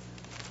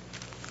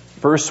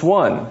 Verse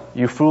 1,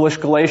 you foolish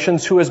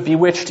Galatians, who has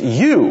bewitched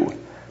you,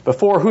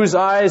 before whose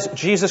eyes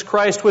Jesus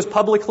Christ was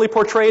publicly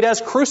portrayed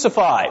as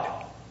crucified.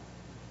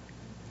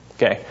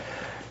 Okay,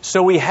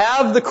 so we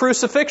have the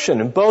crucifixion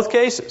in both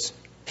cases.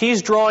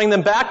 He's drawing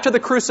them back to the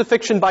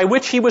crucifixion by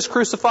which he was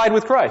crucified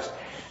with Christ.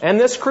 And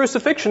this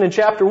crucifixion in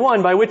chapter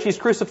 1, by which he's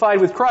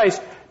crucified with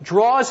Christ,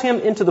 draws him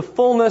into the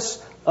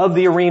fullness of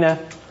the arena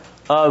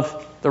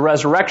of the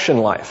resurrection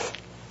life.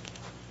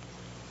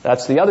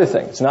 That's the other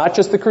thing. It's not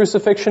just the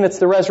crucifixion, it's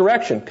the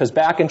resurrection. Because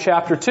back in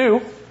chapter 2,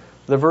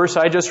 the verse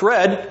I just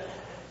read,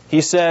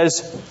 he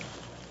says,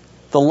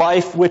 the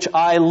life which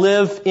I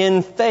live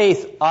in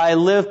faith, I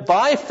live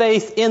by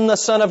faith in the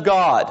Son of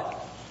God.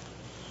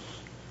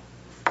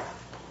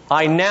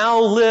 I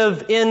now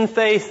live in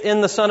faith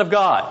in the Son of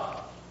God.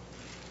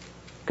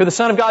 Could the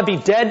Son of God be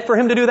dead for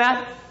him to do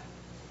that?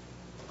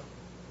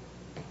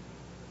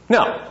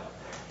 No.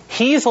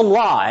 He's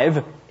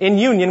alive in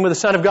union with the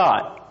Son of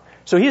God.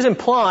 So he's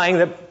implying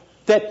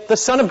that the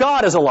Son of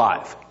God is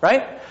alive,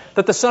 right?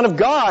 That the Son of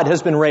God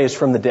has been raised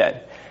from the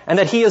dead. And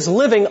that he is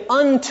living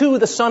unto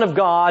the Son of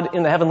God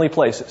in the heavenly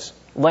places,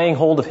 laying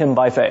hold of him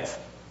by faith.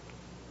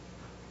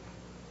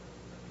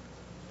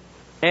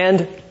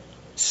 And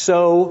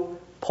so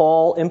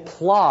Paul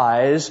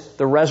implies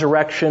the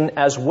resurrection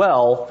as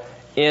well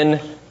in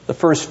the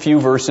first few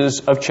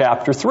verses of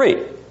chapter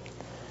 3.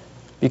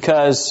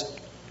 Because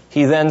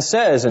he then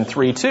says in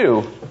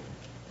 3:2,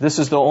 this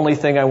is the only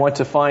thing I want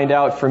to find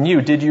out from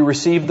you. Did you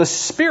receive the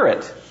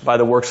Spirit by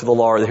the works of the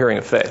law or the hearing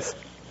of faith?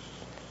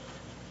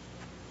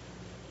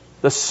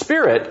 The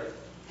Spirit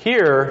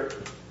here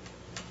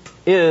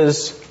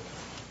is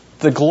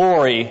the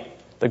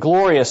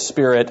glorious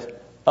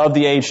Spirit of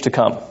the age to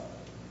come.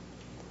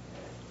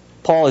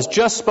 Paul has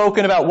just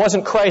spoken about,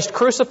 wasn't Christ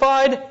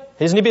crucified?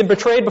 Hasn't he been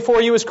betrayed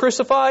before he was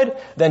crucified?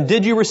 Then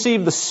did you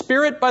receive the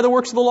Spirit by the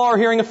works of the law or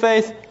hearing of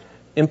faith?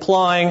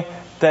 Implying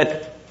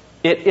that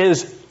it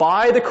is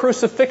by the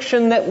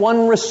crucifixion that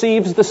one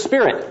receives the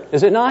Spirit,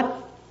 is it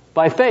not?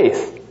 By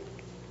faith.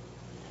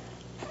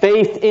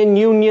 Faith in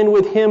union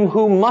with Him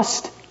who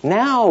must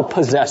now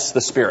possess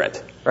the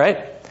Spirit,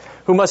 right?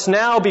 Who must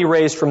now be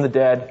raised from the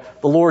dead,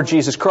 the Lord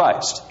Jesus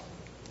Christ.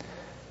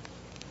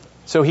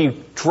 So he's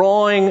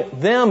drawing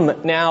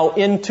them now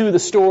into the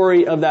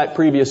story of that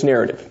previous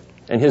narrative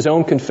and his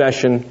own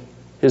confession,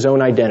 his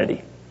own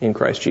identity in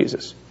Christ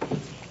Jesus.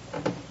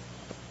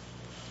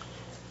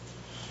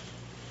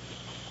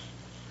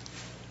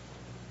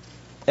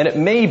 And it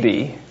may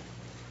be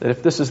that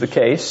if this is the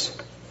case,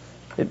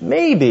 it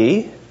may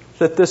be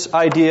that this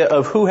idea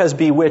of who has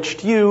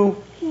bewitched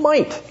you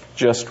might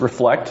just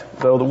reflect,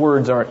 though the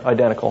words aren't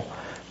identical,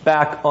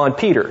 back on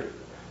Peter.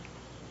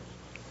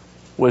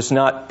 Was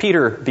not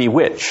Peter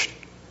bewitched,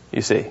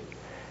 you see,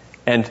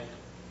 and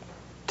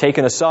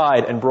taken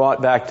aside and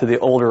brought back to the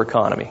older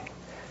economy?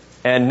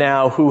 And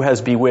now who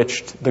has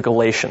bewitched the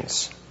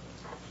Galatians?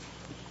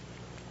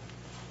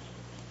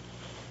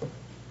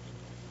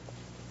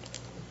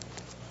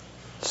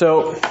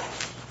 So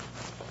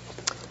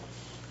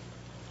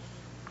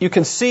you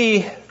can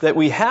see that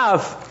we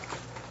have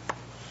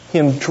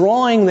him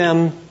drawing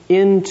them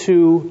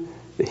into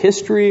the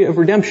history of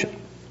redemption.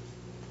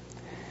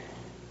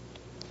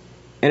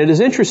 And it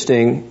is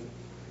interesting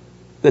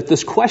that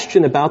this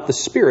question about the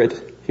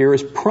Spirit here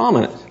is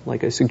prominent,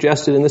 like I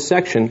suggested in this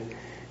section,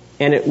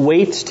 and it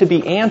waits to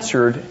be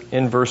answered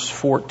in verse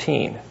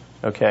 14,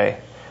 okay,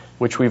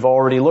 which we've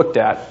already looked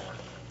at,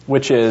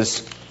 which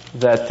is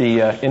that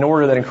in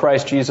order that in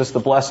Christ Jesus the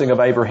blessing of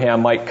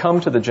Abraham might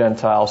come to the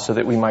Gentiles so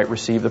that we might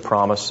receive the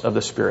promise of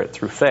the Spirit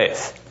through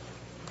faith.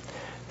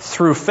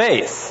 Through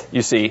faith,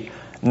 you see,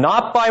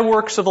 not by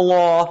works of the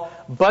law,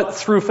 but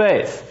through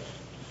faith.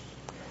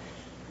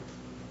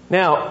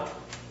 Now,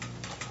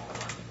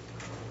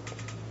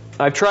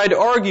 I've tried to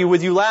argue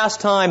with you last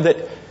time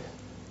that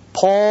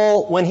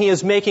Paul, when he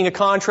is making a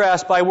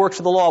contrast by works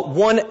of the law,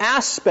 one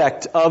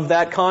aspect of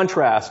that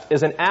contrast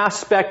is an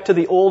aspect to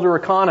the older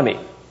economy.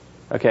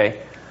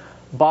 Okay?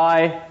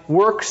 By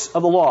works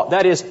of the law.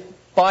 That is,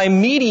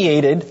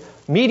 mediated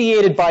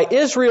by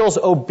Israel's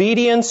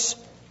obedience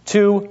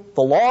to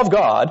the law of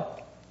God,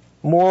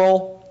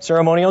 moral,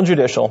 ceremonial, and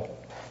judicial,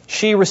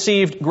 she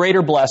received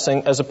greater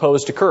blessing as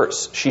opposed to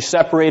curse. She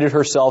separated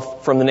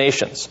herself from the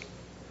nations.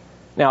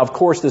 Now, of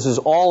course, this is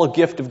all a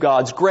gift of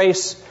God's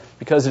grace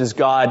because it is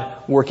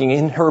God working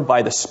in her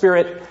by the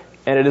Spirit,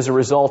 and it is a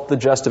result of the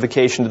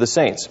justification to the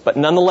saints. But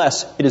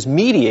nonetheless, it is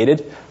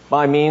mediated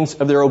by means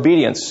of their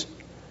obedience.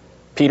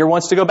 Peter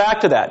wants to go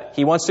back to that.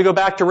 He wants to go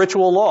back to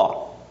ritual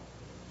law,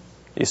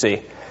 you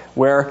see,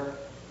 where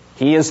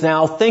he is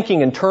now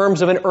thinking in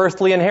terms of an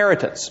earthly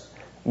inheritance,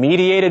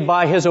 mediated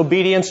by his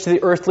obedience to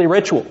the earthly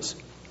rituals,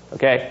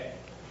 okay,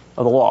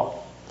 of the law.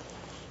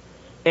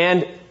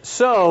 And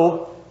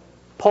so,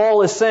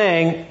 Paul is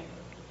saying,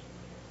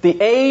 the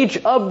age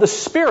of the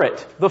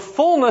Spirit, the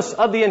fullness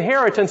of the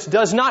inheritance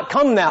does not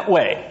come that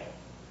way.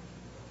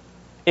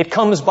 It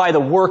comes by the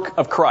work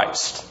of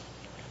Christ.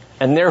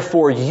 And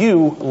therefore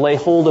you lay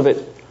hold of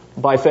it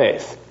by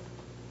faith.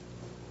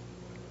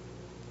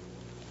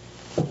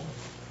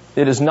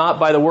 It is not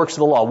by the works of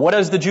the law. What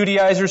has the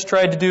Judaizers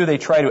tried to do? They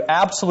try to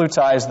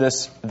absolutize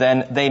this,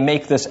 then they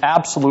make this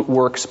absolute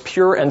works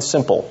pure and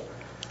simple.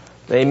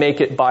 They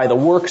make it by the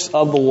works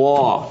of the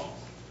law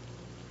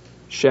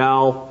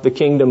shall the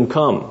kingdom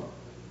come.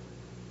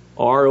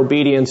 Our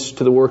obedience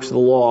to the works of the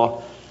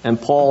law. And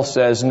Paul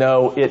says,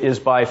 no, it is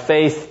by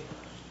faith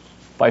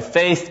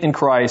in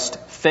Christ,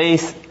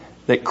 faith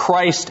that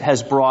Christ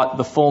has brought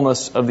the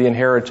fullness of the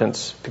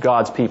inheritance to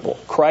God's people.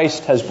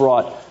 Christ has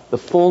brought the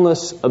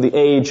fullness of the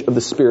age of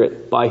the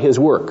Spirit by His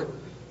work.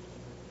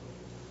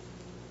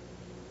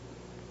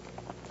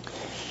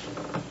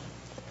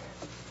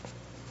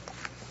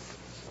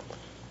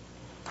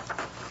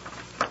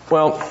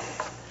 Well,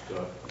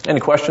 any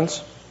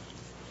questions?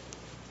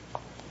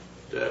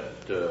 That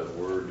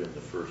word in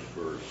the first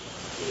verse,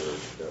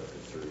 chapter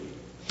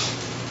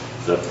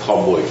 3, the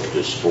public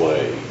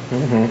display.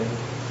 Mm-hmm.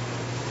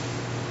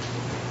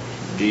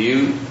 Do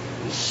you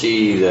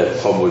see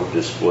that public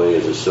display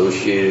as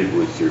associated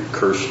with your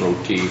curse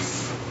motif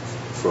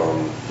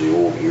from the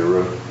old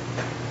era?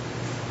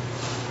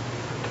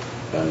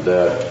 And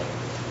that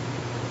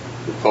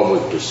the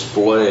public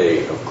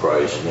display of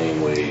Christ,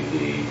 namely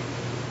the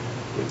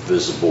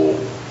visible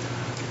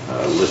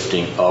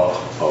lifting up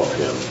of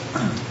Him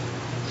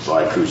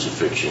by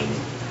crucifixion,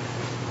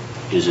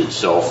 is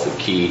itself the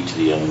key to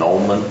the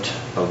annulment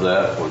of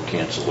that or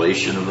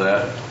cancellation of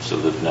that, so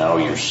that now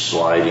you're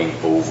sliding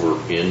over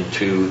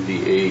into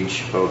the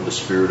age of the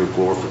Spirit of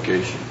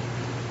glorification?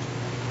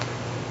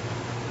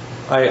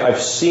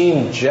 I've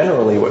seen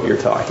generally what you're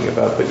talking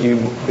about, but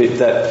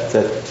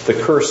that the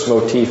curse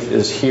motif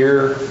is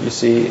here, you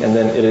see, and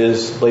then it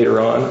is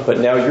later on. But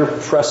now you're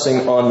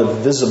pressing on the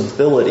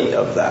visibility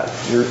of that.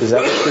 Is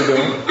that what you're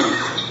doing?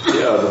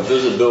 Yeah, the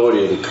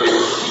visibility of the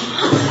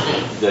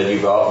curse that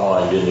you've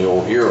outlined in the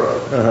old era.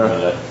 I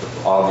mean, that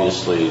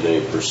obviously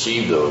they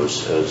perceive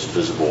those as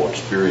visible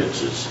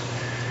experiences.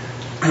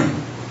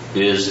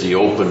 Is the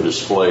open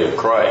display of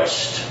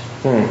Christ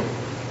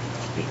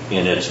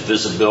in its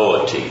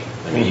visibility.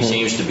 I mean, he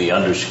seems to be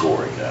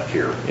underscoring that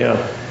here.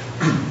 Yeah.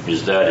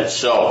 Is that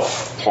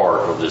itself part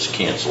of this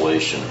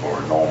cancellation or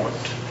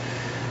annulment?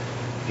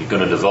 He's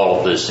going to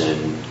develop this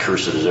in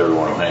Cursed is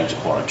everyone who hangs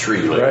upon a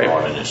tree later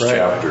on in this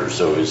chapter.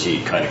 So is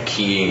he kind of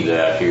keying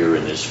that here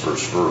in this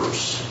first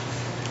verse?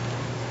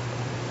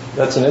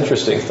 That's an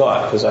interesting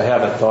thought, because I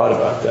haven't thought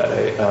about that.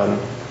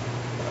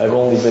 I've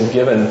only been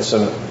given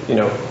some,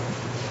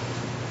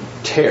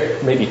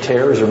 maybe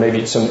tears or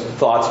maybe some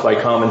thoughts by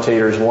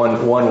commentators.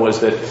 One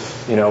was that,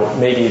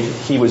 maybe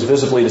he was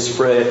visibly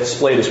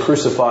displayed as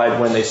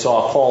crucified when they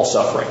saw Paul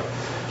suffering.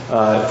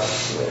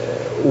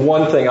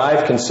 One thing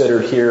I've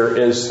considered here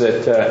is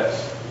that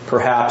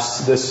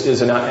perhaps this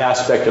is an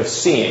aspect of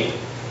seeing,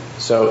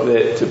 so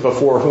that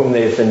before whom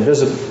they've been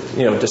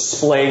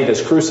displayed as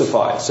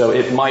crucified. So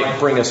it might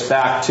bring us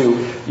back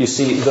to, you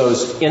see,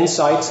 those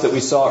insights that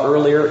we saw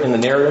earlier in the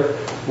narrative,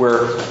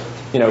 where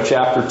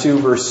chapter 2,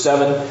 verse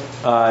 7,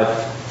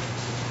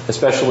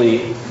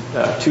 especially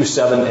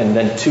 2:7 and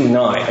then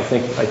 2:9. I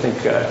think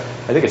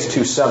it's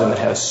 2:7 that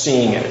has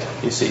seeing in it.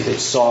 You see, they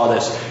saw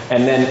this,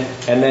 and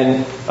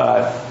then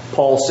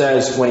Paul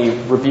says when he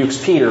rebukes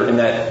Peter, in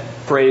that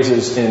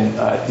phrases in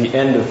the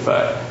end of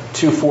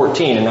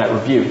 2:14 in that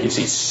rebuke, you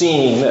see,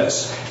 seeing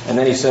this, and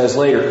then he says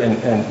later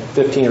in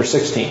 15 or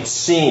 16,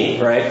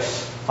 seeing, right?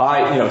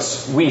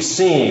 We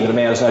seeing that a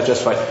man is not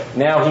justified.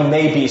 Now he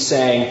may be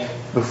saying,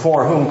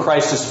 before whom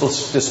Christ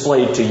is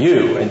displayed to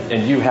you,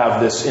 and you have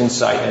this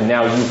insight, and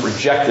now you've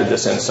rejected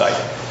this insight.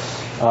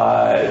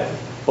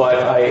 But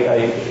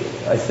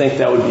I think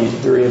that would be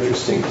very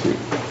interesting to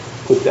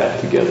put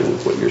that together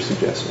with what you're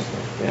suggesting.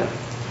 Yeah.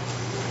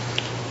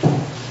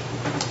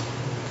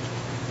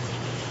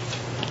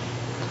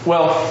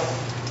 Well,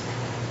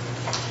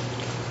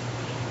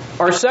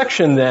 our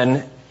section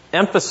then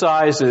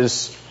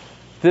emphasizes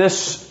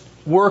this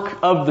work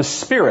of the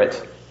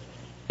Spirit.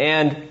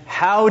 And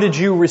how did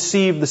you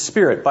receive the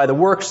Spirit? By the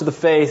works of the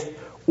faith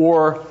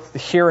or the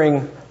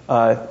hearing,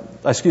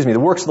 the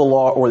works of the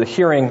law or the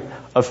hearing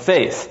of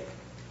faith.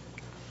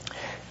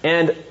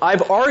 And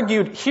I'm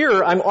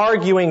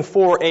arguing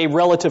for a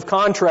relative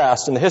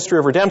contrast in the history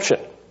of redemption.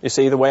 You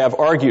see, the way I've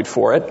argued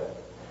for it.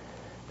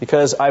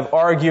 Because I've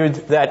argued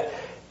that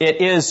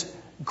it is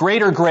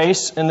greater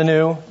grace in the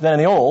new than in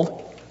the old.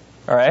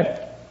 All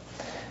right?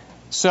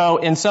 So,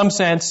 in some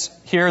sense,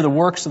 here the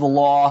works of the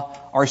law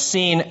are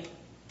seen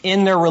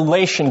in their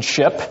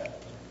relationship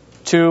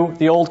to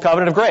the old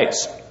covenant of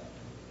grace.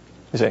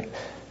 You see,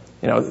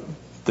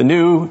 the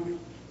new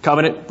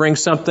covenant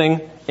brings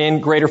something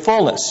in greater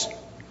fullness.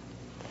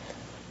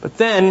 But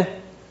then,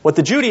 what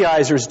the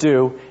Judaizers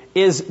do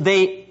is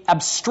they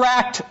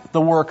abstract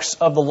the works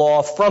of the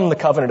law from the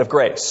covenant of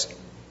grace.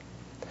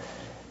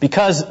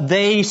 Because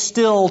they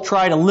still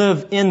try to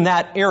live in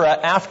that era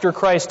after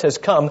Christ has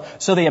come,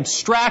 so they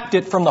abstract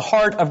it from the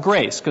heart of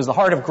grace, because the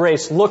heart of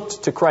grace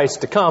looked to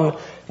Christ to come.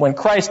 When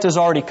Christ has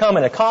already come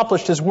and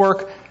accomplished His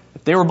work,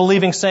 if they were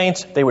believing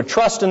saints, they would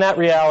trust in that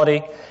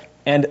reality,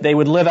 and they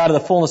would live out of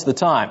the fullness of the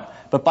time.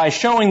 But by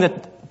showing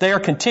that they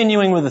are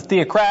continuing with a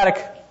theocratic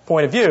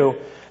point of view,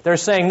 they're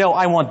saying, no,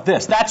 I want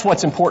this. That's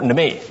what's important to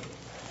me,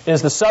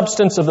 is the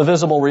substance of the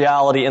visible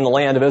reality in the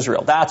land of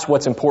Israel. That's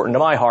what's important to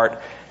my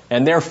heart.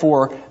 And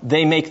therefore,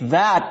 they make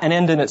that an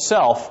end in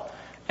itself,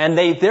 and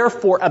they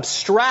therefore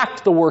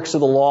abstract the works of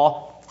the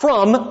law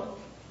from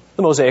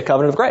the Mosaic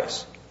covenant of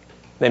grace.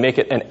 They make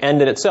it an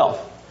end in itself.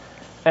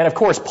 And of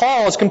course,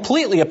 Paul is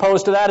completely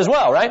opposed to that as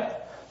well, right?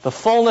 The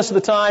fullness of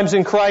the times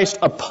in Christ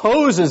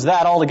opposes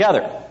that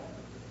altogether.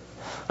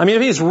 I mean,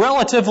 if he's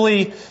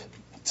relatively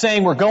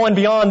saying we're going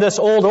beyond this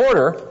old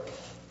order,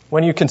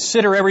 when you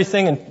consider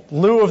everything in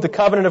lieu of the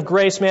covenant of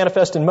grace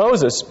manifest in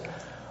Moses,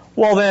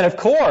 well then, of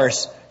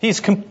course,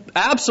 he's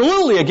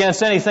absolutely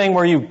against anything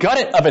where you gut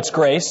it of its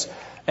grace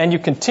and you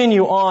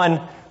continue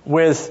on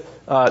with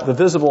the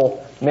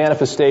visible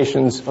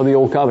manifestations of the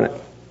Old Covenant.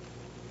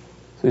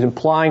 So he's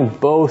implying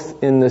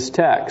both in this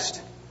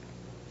text.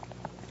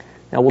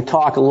 Now we'll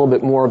talk a little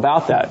bit more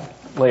about that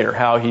later,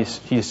 how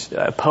he's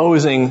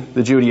opposing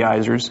the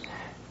Judaizers.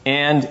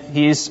 And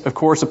he's, of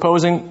course,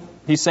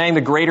 he's saying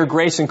the greater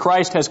grace in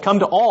Christ has come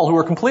to all who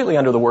are completely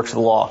under the works of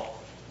the law.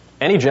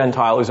 Any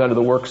Gentile who's under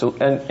the works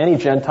of, and any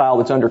Gentile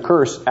that's under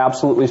curse,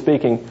 absolutely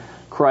speaking,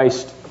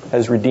 Christ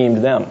has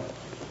redeemed them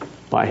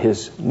by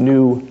His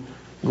new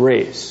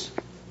grace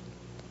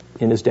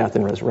in His death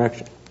and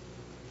resurrection.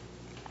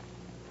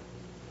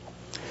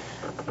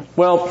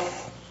 Well,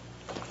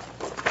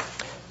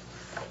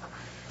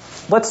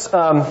 let's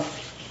look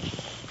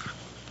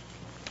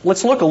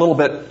a little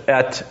bit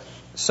at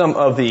some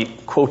of the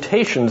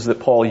quotations that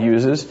Paul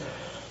uses.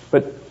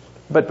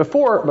 But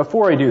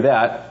before I do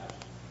that,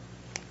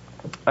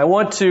 I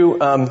want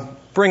to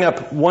bring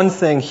up one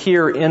thing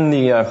here in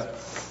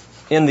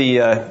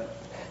the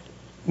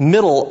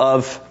middle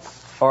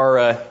of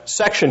our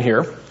section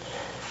here.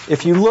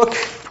 If you look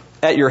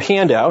at your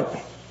handout,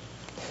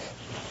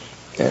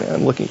 and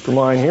I'm looking for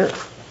mine here.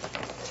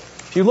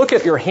 If you look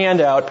at your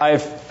handout,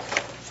 I've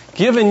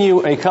given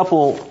you a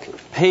couple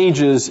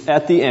pages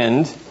at the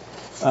end,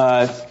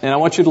 and I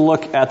want you to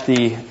look at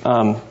the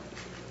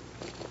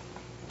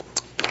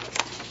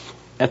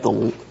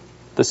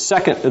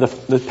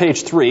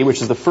page 3,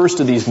 which is the first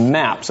of these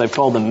maps. I've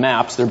called them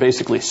maps. They're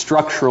basically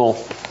structural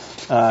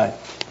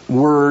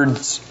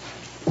words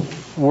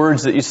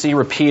that you see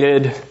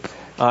repeated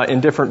in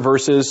different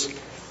verses.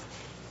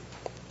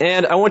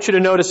 And I want you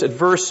to notice at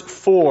verse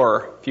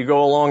 4, if you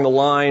go along the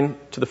line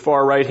to the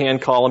far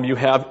right-hand column, you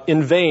have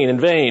in vain, in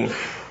vain.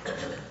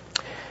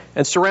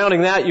 And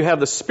surrounding that, you have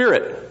the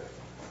Spirit.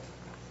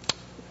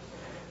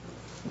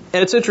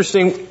 And it's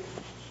interesting,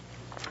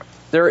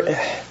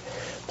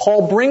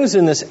 Paul brings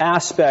in this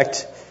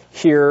aspect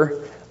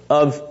here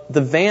of the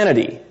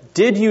vanity.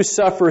 Did you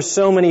suffer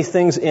so many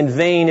things in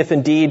vain, if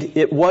indeed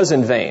it was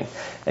in vain?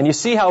 And you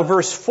see how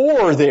verse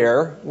 4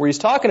 there, where he's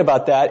talking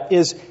about that,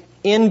 is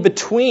in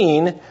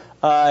between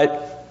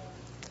a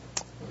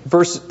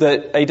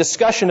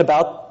discussion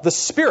about the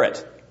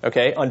Spirit.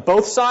 Okay, on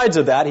both sides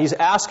of that, he's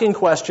asking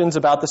questions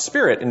about the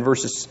Spirit in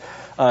verses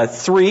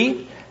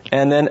 3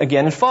 and then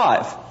again in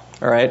 5.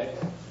 All right,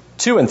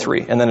 2 and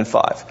 3 and then in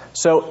 5.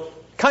 So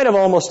kind of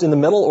almost in the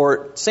middle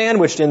or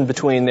sandwiched in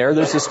between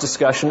there's this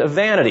discussion of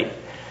vanity.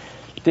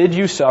 Did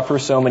you suffer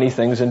so many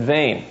things in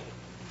vain?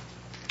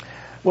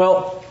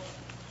 Well,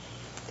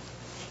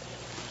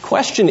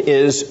 question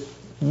is,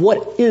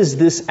 what is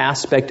this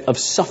aspect of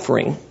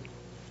suffering,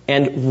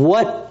 and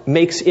what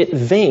makes it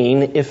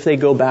vain if they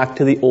go back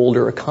to the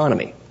older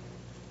economy?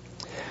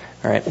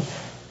 All right.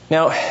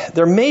 Now,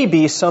 there may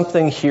be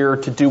something here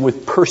to do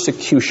with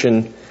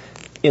persecution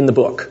in the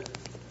book.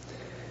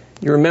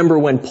 You remember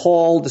when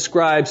Paul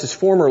describes his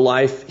former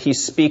life, he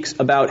speaks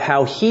about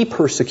how he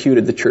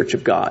persecuted the church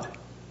of God.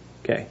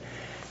 Okay.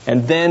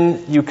 And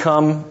then you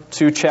come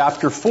to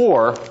chapter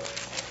 4,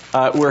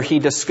 where he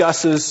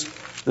discusses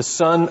the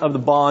son of the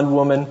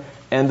bondwoman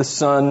and the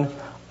son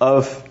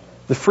of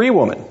the free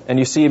woman. And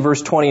you see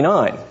verse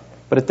 29.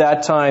 But at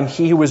that time,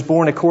 he who was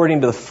born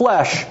according to the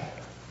flesh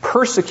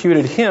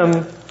persecuted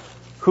him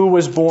who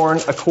was born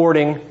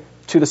according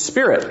to the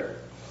Spirit.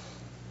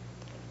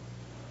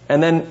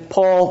 And then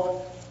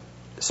Paul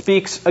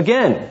speaks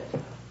again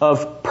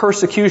of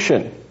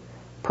persecution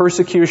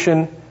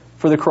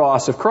for the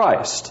cross of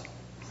Christ.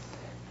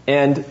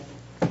 And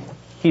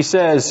he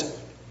says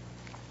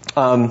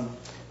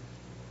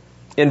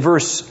in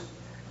verse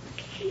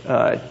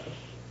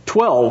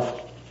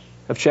 12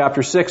 of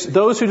chapter 6,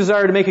 those who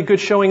desire to make a good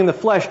showing in the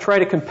flesh try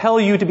to compel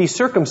you to be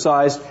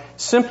circumcised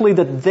simply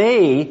that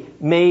they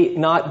may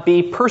not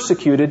be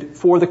persecuted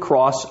for the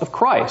cross of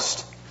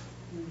Christ.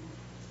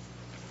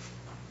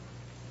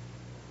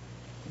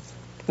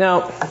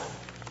 Now,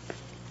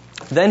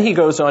 then he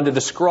goes on to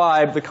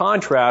describe the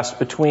contrast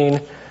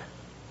between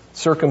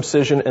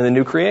circumcision and the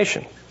new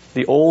creation,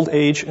 the old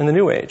age and the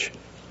new age.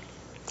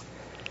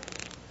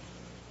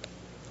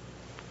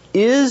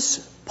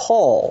 Is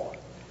Paul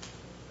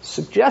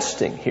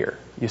suggesting here,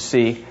 you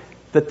see,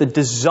 that the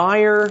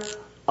desire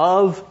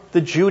of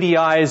the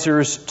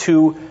Judaizers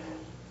to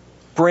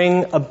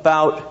bring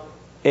about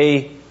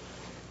a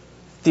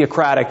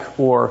theocratic,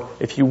 or,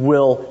 if you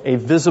will, a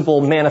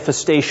visible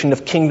manifestation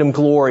of kingdom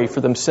glory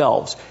for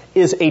themselves,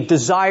 is a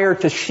desire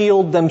to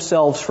shield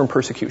themselves from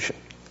persecution?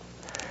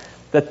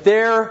 That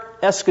their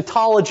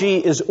eschatology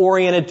is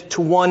oriented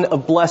to one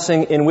of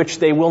blessing in which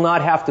they will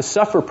not have to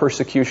suffer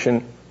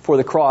persecution for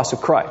the cross of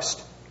Christ.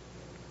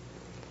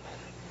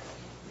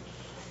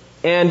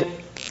 And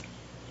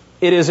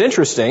it is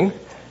interesting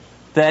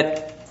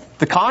that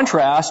the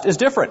contrast is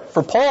different.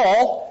 For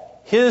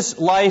Paul, his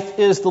life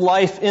is the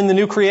life in the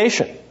new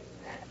creation.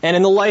 And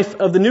in the life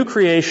of the new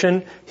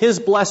creation, his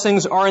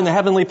blessings are in the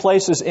heavenly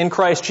places in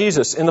Christ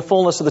Jesus, in the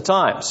fullness of the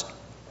times.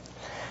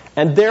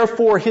 And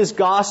therefore, his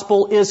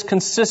gospel is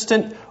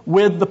consistent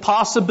with the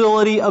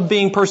possibility of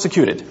being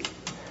persecuted.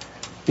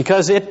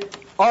 Because it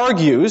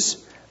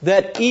argues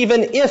that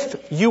even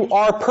if you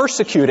are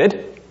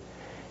persecuted,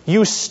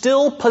 you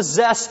still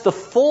possess the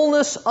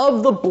fullness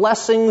of the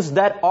blessings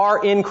that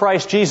are in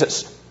Christ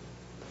Jesus.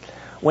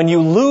 When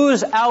you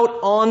lose out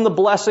on the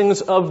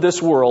blessings of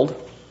this world,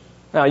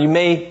 now you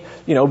may,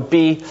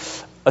 be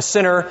a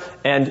sinner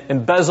and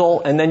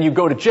embezzle and then you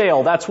go to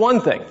jail. That's one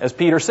thing. As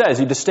Peter says,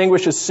 he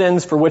distinguishes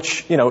sins for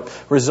which,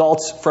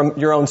 results from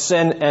your own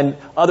sin and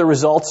other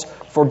results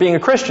for being a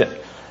Christian.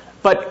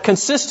 But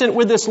consistent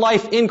with this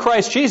life in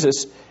Christ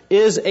Jesus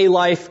is a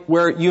life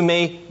where you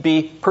may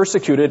be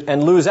persecuted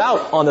and lose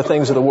out on the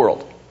things of the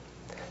world.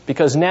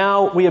 Because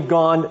now we have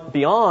gone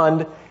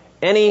beyond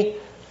any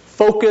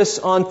focus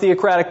on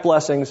theocratic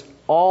blessings.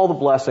 All the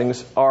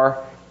blessings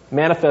are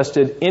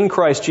manifested in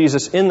Christ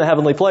Jesus in the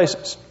heavenly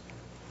places.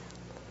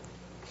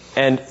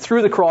 And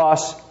through the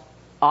cross,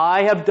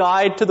 I have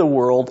died to the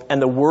world,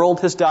 and the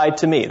world has died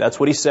to me. That's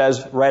what he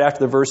says right after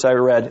the verse I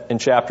read in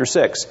chapter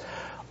 6.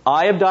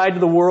 I have died to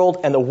the world,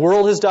 and the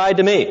world has died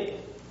to me.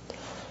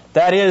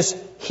 That is,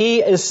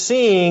 he is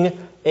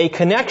seeing a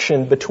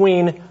connection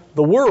between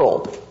the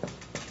world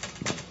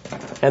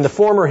and the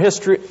former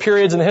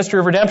periods in the history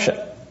of redemption.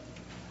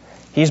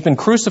 He's been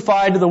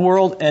crucified to the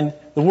world, and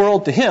the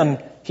world to him,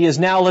 he is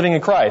now living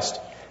in Christ.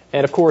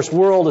 And of course,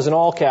 world is in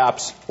all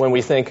caps when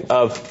we think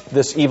of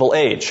this evil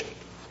age.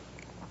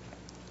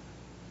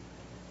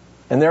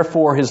 And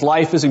therefore, his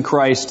life is in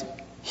Christ.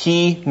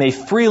 He may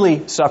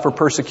freely suffer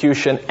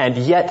persecution and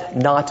yet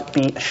not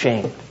be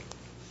ashamed.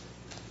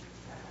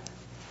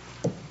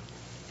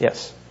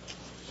 Yes?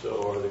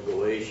 So are the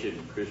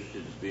Galatian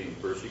Christians being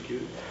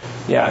persecuted?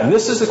 Yeah, and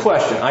this is the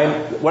question.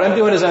 What I'm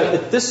doing is,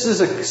 this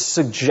is a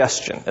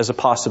suggestion as a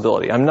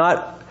possibility. I'm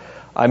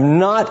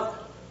not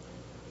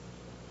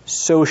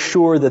so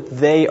sure that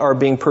they are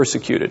being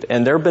persecuted.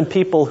 And there have been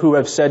people who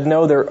have said,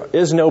 no, there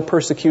is no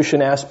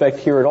persecution aspect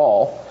here at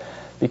all,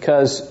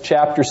 because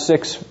chapter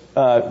 6,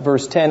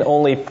 verse 10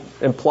 only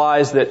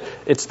implies that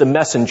it's the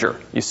messenger,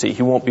 you see.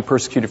 He won't be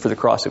persecuted for the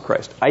cross of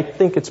Christ. I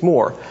think it's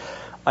more.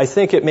 I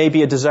think it may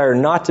be a desire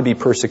not to be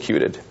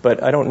persecuted,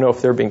 but I don't know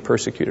if they're being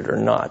persecuted or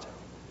not.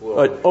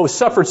 Well,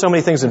 suffered so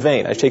many things in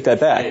vain. I take that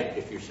back.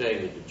 If you're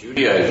saying that the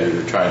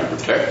Judaizers are trying to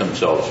protect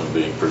themselves from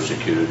being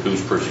persecuted,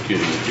 who's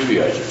persecuting the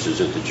Judaizers? Is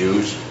it the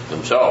Jews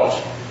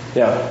themselves?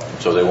 Yeah.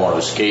 So they want to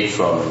escape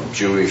from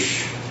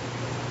Jewish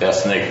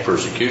ethnic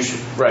persecution.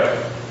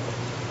 Right.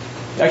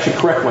 Actually,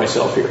 correct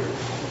myself here.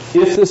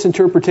 If this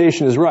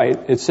interpretation is right,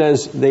 it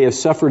says they have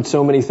suffered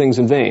so many things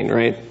in vain,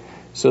 right?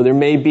 So there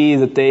may be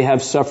that they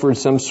have suffered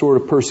some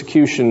sort of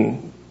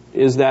persecution.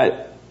 Is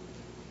that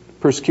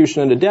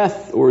persecution unto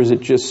death, or is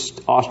it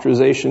just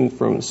ostracization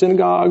from the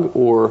synagogue,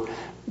 or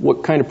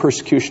what kind of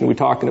persecution are we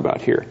talking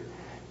about here?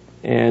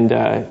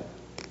 And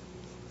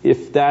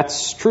if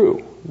that's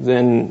true,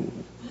 then,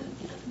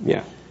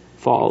 yeah,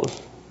 follows,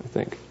 I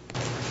think.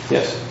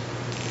 Yes?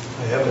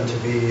 I happen to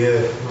be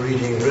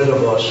reading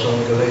Ridderbos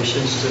on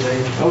Galatians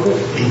today. Oh,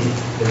 good.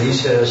 And he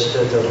says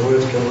that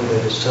word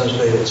that is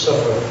translated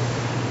suffer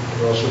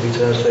can also be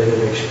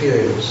translated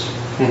experience.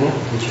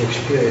 Mm-hmm. Did you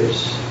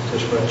experience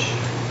this much?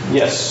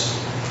 Yes.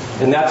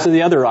 And that's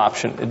the other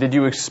option. Did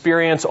you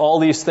experience all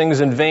these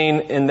things in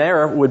vain? In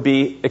there would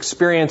be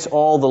experience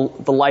all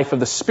the life of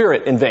the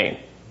Spirit in vain.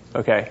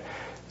 Okay.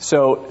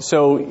 So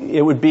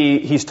it would be,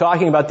 he's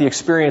talking about the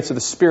experience of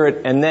the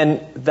Spirit, and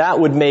then that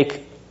would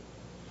make,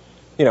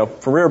 from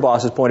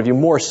Ridderbos's point of view,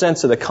 more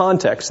sense of the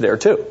context there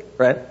too,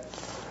 right?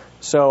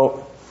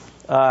 So,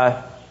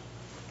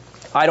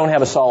 I don't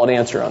have a solid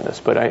answer on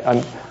this, but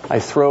I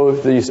throw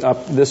things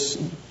up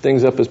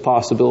as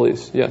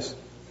possibilities. Yes?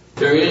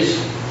 There is,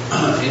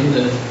 in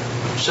the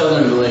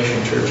Southern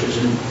Galatian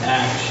churches in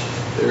Acts,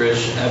 there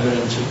is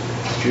evidence of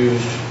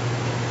Jews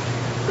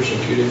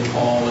persecuting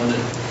Paul in the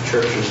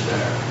churches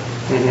there.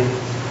 Mm-hmm.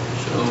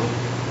 So,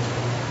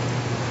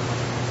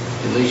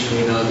 at least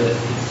we know that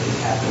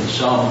it happened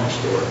some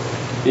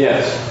historically.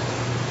 Yes.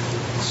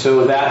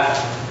 So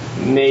that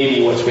may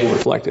be what's being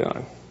reflected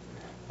on.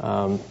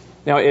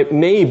 Now, it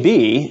may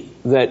be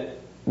that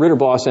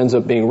Ridderbos ends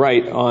up being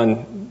right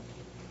on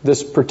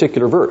this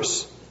particular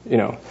verse,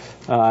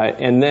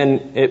 and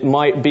then it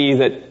might be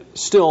that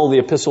still the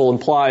epistle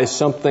implies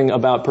something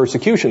about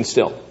persecution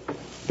still,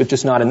 but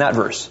just not in that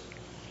verse.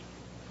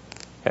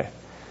 Okay.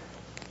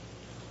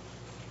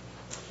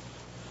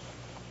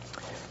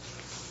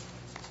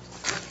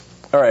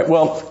 All right,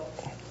 well,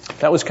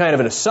 that was kind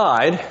of an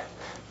aside.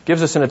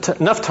 Gives us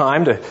enough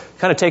time to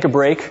kind of take a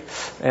break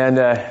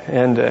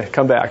and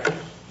come back.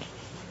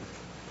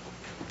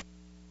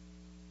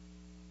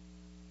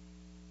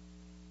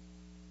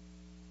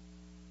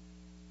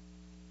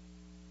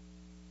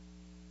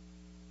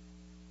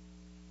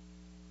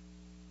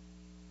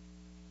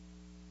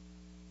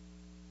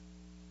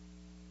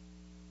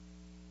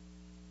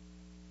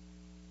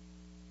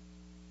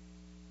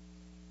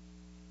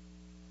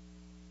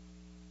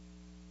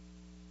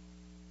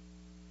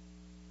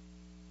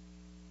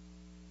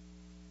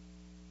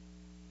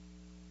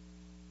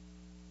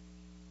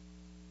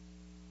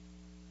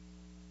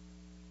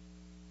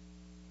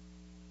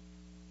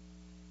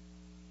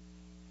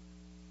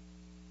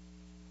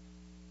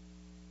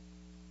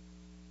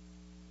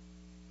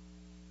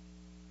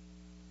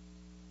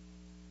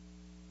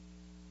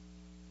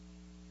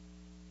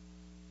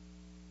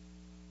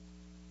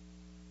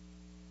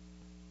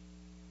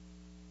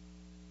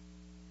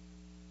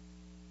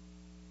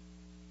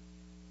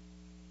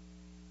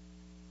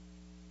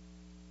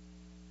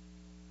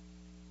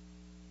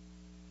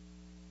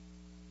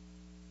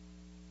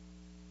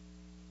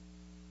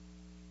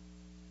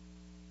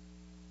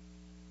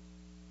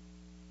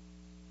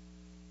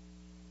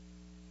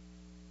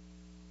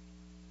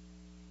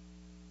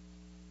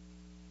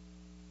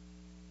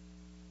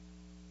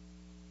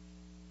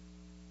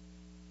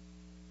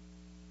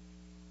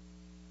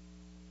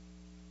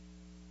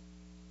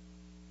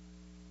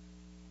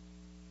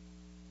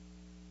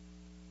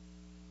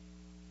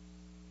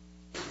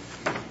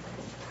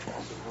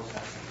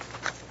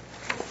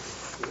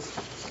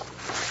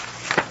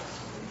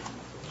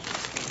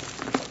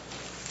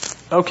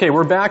 Okay,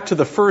 we're back to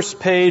the first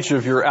page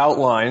of your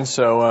outline,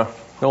 so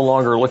no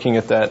longer looking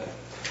at that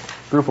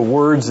group of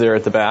words there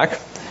at the back.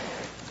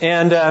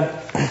 And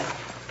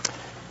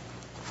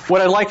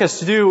what I'd like us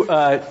to do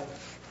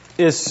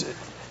is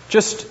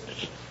just,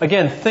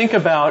 again, think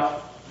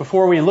about,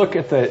 before we look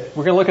at we're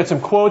going to look at some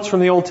quotes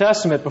from the Old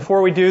Testament.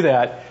 Before we do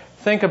that,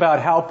 think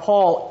about how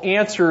Paul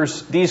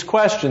answers these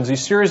questions,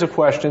 these series of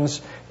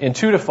questions in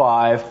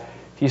 2-5.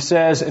 He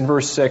says in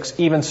verse 6,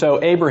 even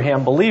so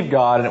Abraham believed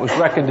God, and it was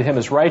reckoned to him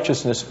as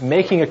righteousness,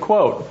 making a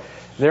quote,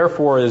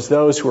 therefore it is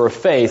those who are of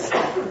faith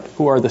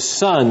who are the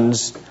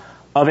sons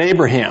of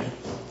Abraham.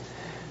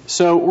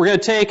 So we're going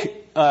to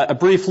take a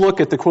brief look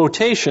at the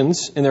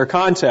quotations in their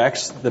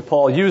context that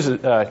Paul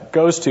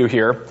goes to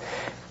here.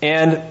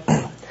 And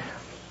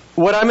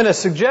what I'm going to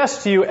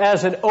suggest to you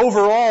as an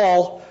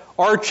overall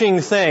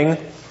arching thing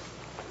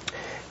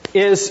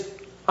is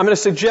I'm going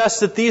to suggest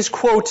that these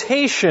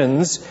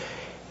quotations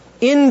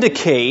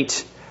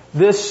indicate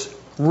this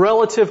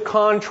relative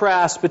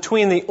contrast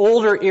between the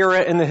older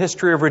era in the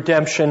history of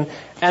redemption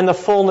and the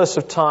fullness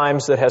of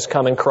times that has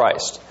come in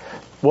Christ.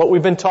 What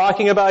we've been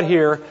talking about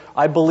here,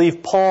 I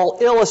believe Paul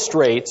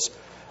illustrates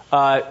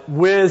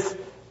with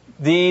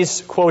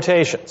these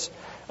quotations.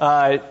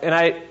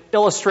 And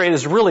illustrate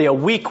is really a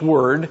weak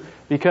word,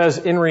 because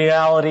in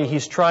reality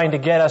he's trying to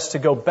get us to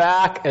go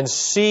back and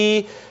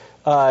see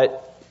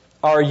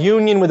our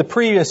union with the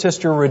previous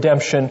history of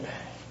redemption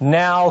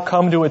now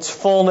come to its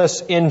fullness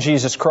in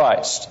Jesus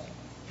Christ.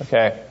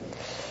 Okay?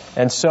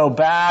 And so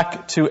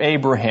back to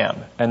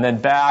Abraham, and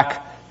then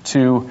back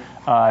to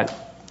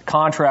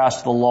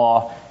contrast the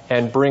law,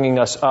 and bringing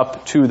us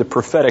up to the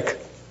prophetic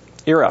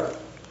era.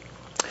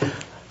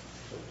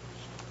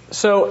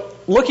 So,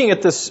 looking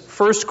at this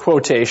first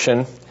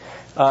quotation,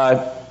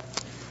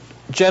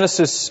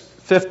 Genesis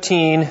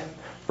 15,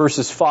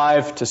 verses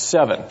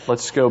 5-7.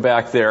 Let's go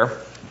back there.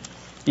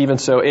 Even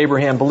so,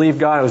 Abraham believed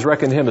God, and it was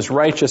reckoned to him as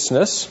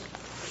righteousness.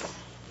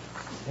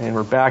 And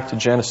we're back to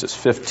Genesis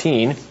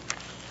 15,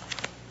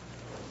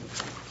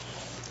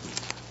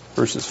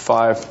 verses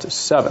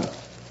 5-7.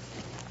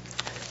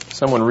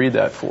 Someone read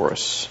that for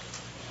us.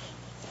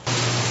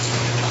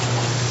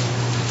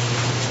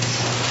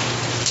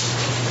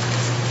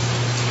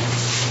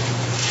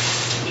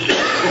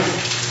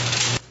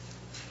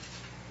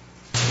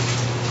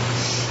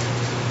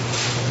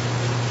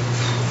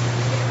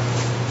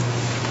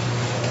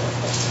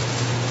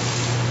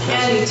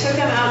 And he took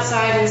him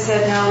outside and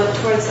said, now look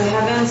towards the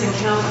heavens and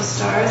count the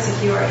stars,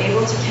 if you are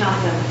able to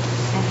count them.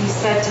 And he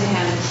said to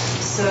him,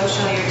 so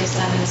shall your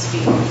descendants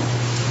be.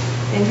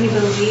 Then he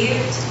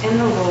believed in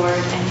the Lord,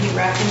 and he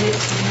reckoned it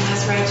to him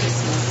as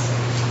righteousness.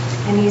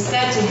 And he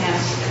said to him,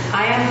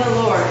 I am the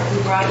Lord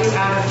who brought you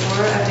out of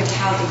Ur of the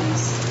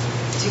Chaldees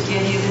to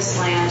give you this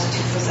land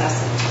to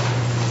possess it.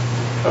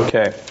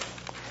 Okay.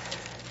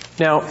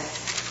 Now,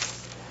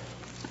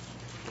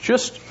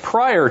 just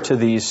prior to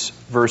these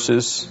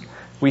verses,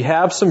 we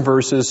have some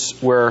verses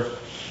where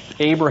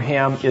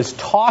Abraham is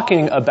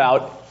talking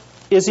about,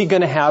 is he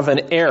going to have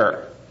an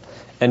heir?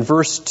 And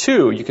verse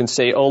 2, you can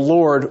say, O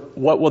Lord,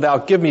 what wilt thou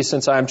give me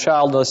since I am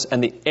childless,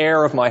 and the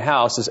heir of my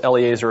house is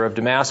Eliezer of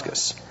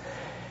Damascus?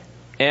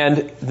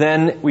 And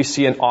then we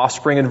see an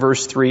offspring in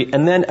verse 3.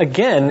 And then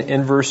again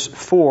in verse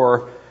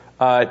 4,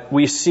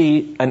 we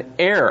see an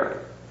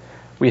heir.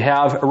 We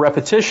have a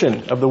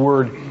repetition of the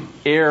word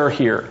heir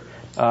here,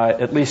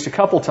 at least a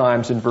couple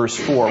times in verse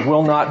 4.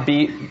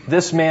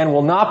 This man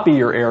will not be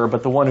your heir,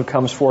 but the one who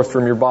comes forth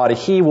from your body,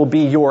 he will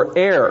be your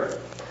heir.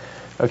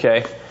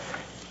 Okay?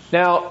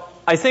 Now,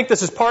 I think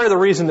this is part of the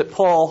reason that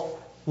Paul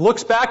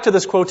looks back to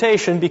this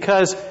quotation,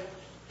 because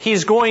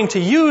he's going to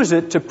use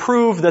it to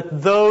prove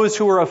that those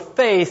who are of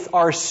faith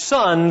are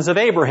sons of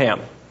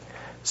Abraham.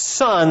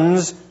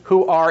 Sons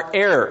who are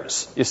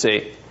heirs, you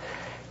see.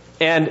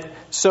 And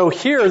so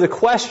here the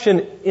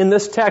question in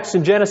this text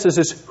in Genesis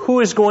is, who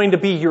is going to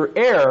be your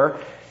heir?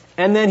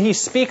 And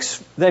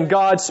then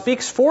God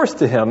speaks forth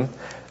to him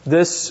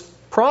this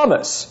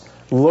promise.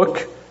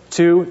 Look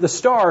to the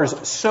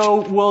stars,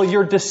 so will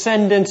your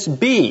descendants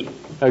be.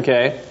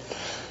 Okay?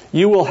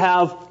 You will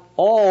have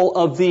all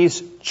of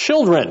these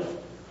children,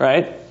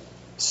 right?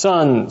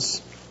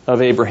 Sons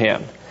of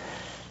Abraham.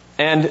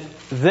 And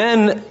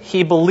then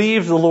he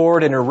believed the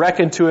Lord, and it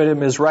reckoned to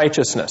him as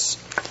righteousness.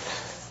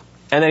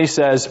 And then he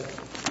says,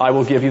 I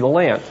will give you the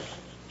land.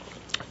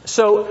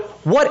 So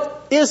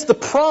what is the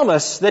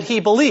promise that he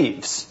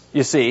believes,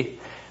 you see,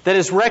 that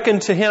is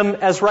reckoned to him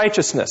as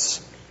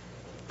righteousness?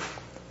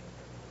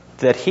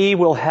 That he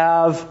will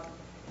have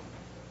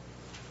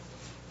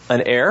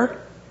an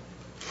heir?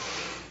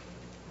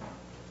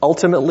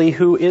 Ultimately,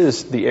 who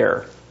is the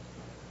heir?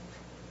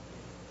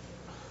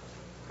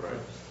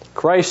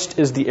 Christ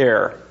is the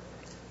heir.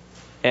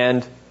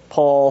 And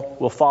Paul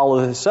will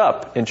follow this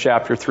up in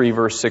chapter 3,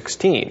 verse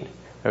 16,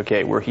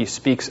 okay, where he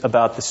speaks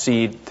about the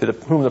seed to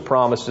whom the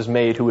promise is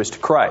made, who is to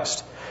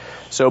Christ.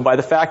 So by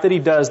the fact that he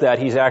does that,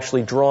 he's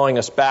actually drawing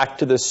us back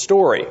to this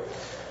story.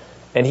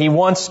 And he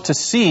wants us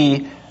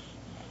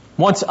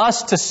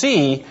to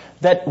see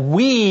that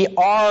we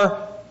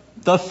are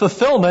the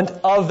fulfillment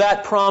of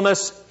that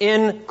promise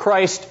in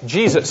Christ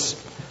Jesus,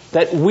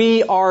 that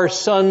we are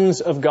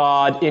sons of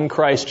God in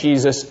Christ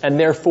Jesus and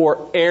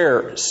therefore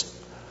heirs.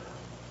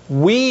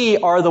 We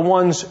are the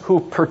ones who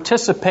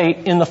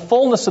participate in the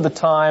fullness of the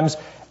times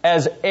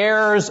as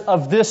heirs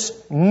of this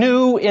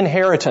new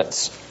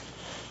inheritance.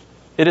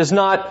 It is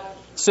not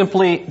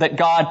simply that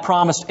God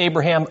promised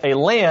Abraham a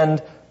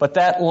land, but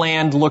that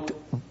land looked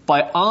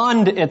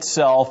beyond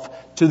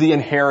itself to the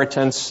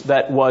inheritance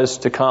that was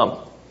to come.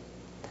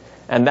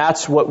 And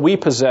that's what we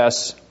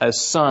possess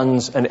as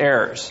sons and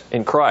heirs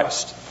in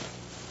Christ.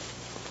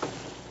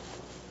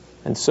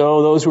 And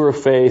so those who are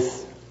of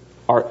faith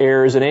are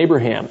heirs in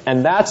Abraham.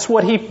 And that's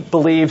what he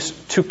believes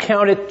to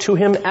count it to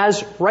him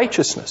as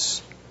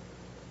righteousness.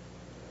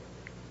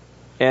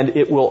 And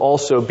it will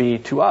also be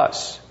to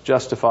us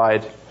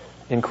justified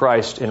in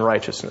Christ in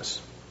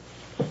righteousness.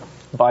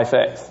 By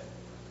faith,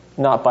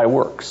 not by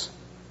works.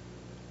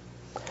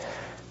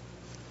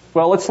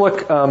 Well, let's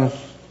look...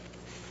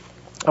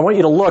 I want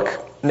you to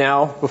look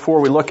now, before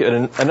we look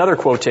at another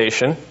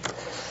quotation,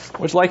 I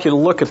would like you to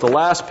look at the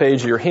last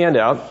page of your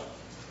handout.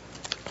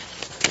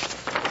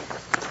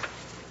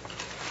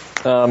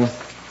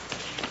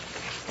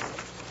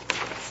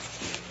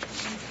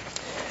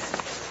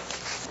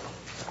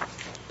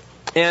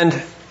 And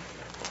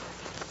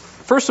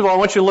first of all, I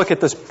want you to look at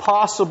this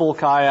possible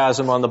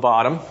chiasm on the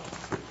bottom.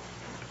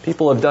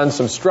 People have done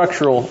some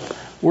structural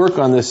work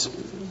on this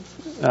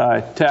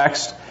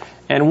text.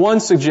 And one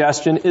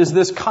suggestion is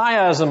this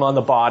chiasm on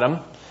the bottom,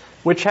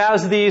 which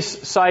has these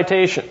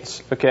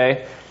citations,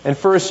 okay? And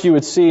first you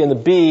would see in the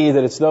B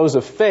that it's those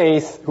of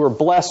faith who are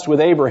blessed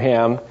with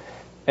Abraham,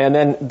 and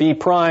then B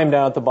prime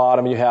down at the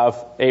bottom you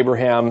have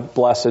Abraham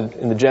blessed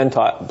in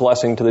the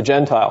blessing to the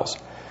Gentiles.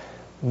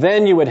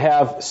 Then you would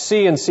have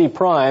C and C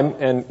prime,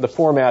 and the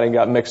formatting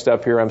got mixed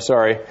up here, I'm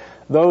sorry.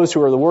 Those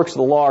who are the works of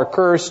the law are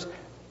cursed.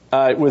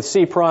 With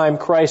C prime,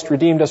 Christ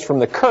redeemed us from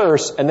the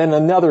curse, and then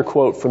another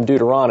quote from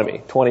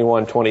Deuteronomy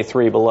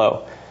 21:23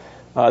 below.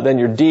 Then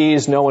your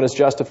D's, no one is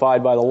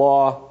justified by the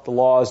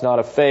law is not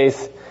of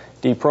faith,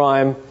 D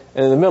prime.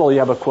 And in the middle you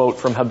have a quote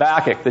from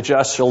Habakkuk, the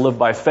just shall live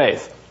by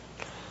faith.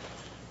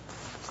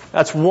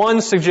 That's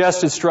one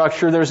suggested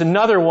structure. There's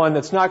another one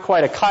that's not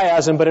quite a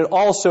chiasm, but it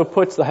also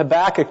puts the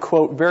Habakkuk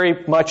quote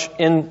very much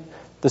in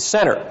the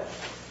center.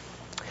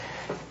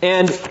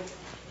 And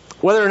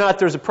whether or not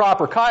there's a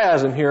proper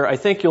chiasm here, I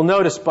think you'll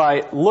notice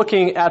by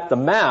looking at the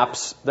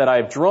maps that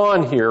I've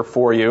drawn here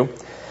for you.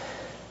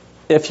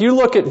 If you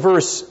look at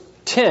verse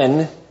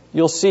 10,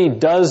 you'll see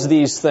does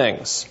these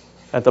things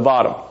at the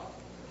bottom.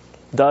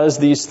 Does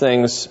these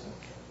things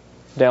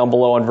down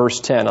below on verse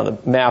 10 on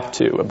the map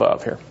 2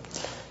 above here.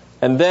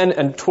 And then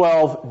in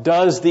 12,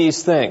 does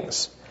these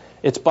things.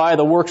 It's by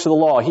the works of the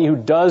law. He who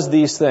does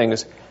these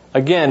things.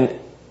 Again,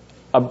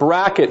 a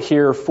bracket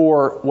here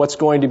for what's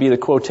going to be the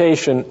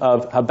quotation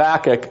of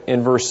Habakkuk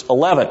in verse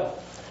 11,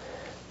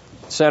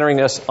 centering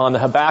us on the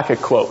Habakkuk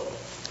quote.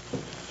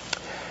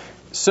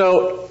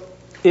 So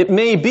it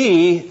may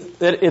be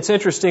that it's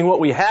interesting what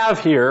we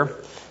have here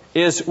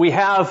is we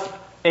have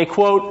a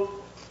quote,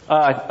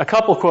 a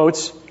couple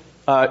quotes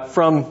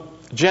from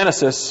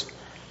Genesis,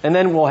 and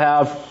then we'll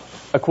have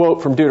a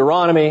quote from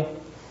Deuteronomy,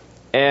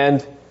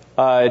 and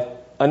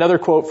another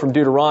quote from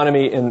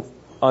Deuteronomy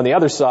on the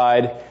other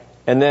side,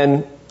 and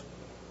then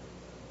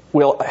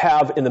we'll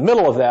have in the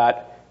middle of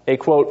that a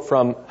quote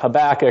from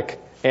Habakkuk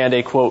and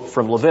a quote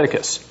from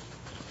Leviticus.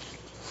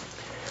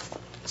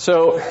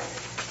 So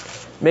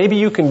maybe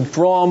you can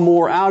draw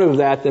more out of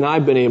that than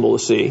I've been able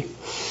to see.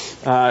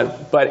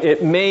 But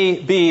it may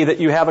be that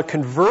you have a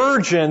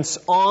convergence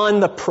on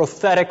the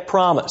prophetic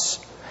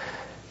promise.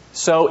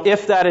 So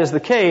if that is the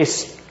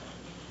case,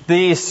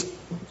 these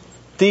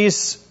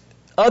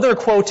other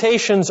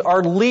quotations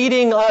are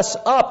leading us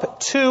up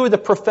to the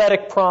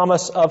prophetic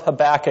promise of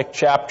Habakkuk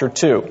chapter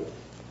 2,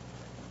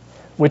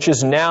 which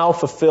is now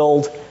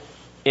fulfilled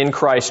in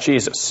Christ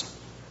Jesus.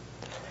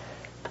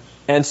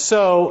 And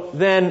so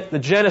then the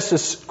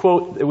Genesis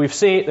quote that we've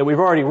seen, that we've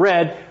already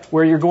read,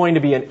 where you're going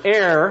to be an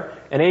heir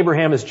and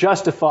Abraham is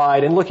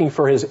justified in looking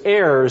for his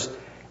heirs,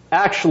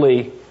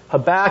 actually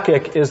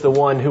Habakkuk is the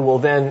one who will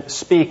then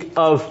speak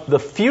of the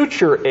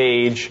future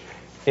age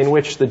in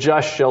which the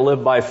just shall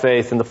live by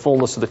faith in the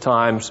fullness of the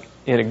times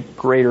in a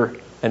greater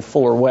and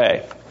fuller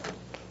way,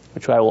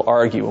 which I will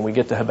argue when we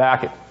get to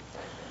Habakkuk.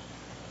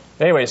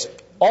 Anyways,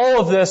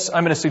 all of this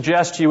I'm going to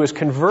suggest to you is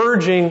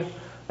converging,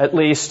 at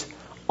least,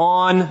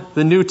 on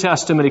the New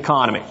Testament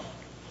economy.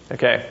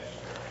 Okay?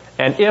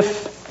 And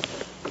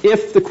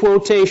if the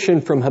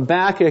quotation from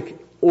Habakkuk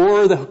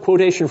or the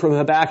quotation from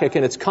Habakkuk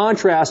and its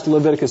contrast to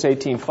Leviticus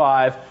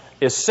 18:5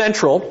 is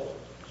central,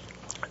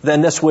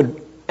 then this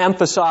would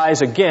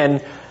emphasize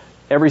again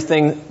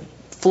everything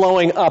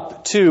flowing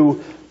up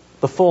to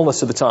the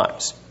fullness of the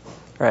times.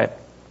 Right?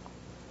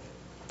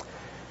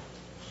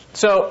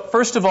 So,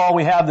 first of all,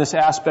 we have this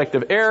aspect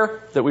of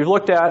heir that we've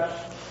looked at.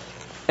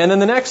 And then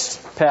the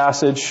next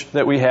passage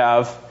that we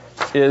have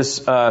is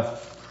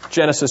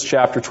Genesis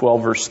chapter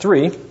 12, verse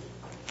 3.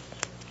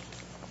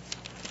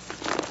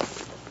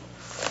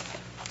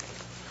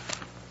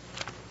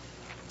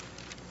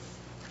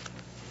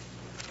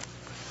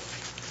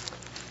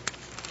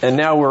 And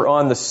now we're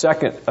on the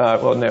second,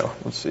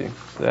 let's see.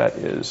 That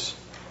is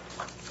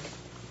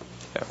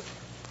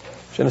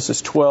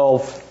Genesis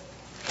 12,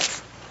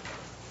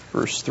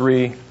 verse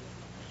 3.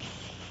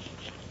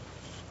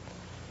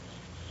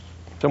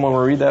 Someone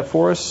will read that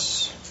for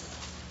us?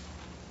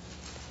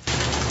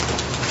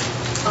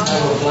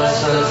 I will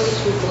bless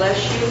those who bless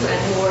you,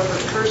 and whoever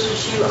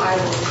curses you, I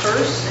will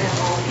curse, and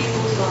all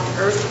peoples on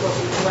earth will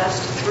be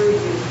blessed through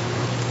you.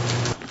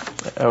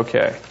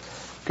 Okay,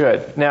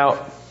 good.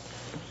 Now,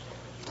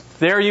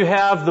 there you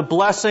have the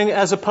blessing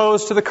as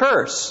opposed to the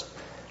curse.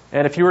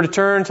 And if you were to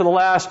turn to the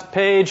last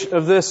page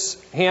of this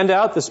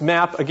handout, this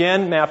map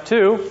again, map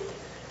 2,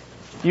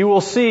 you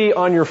will see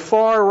on your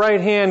far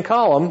right-hand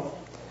column,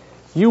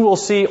 you will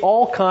see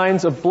all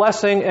kinds of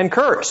blessing and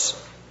curse.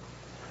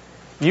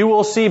 You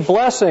will see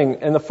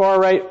blessing in the far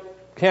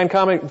right-hand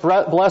column,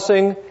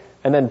 blessing,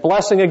 and then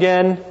blessing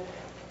again.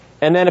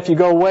 And then if you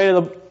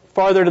go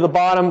farther to the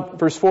bottom,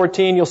 verse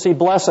 14, you'll see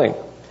blessing.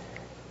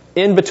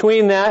 In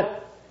between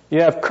that,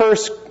 you have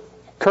curse,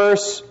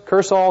 curse,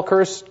 curse all,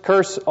 curse,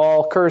 curse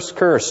all, curse,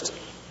 cursed.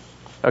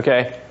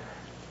 Okay?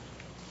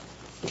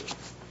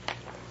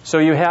 So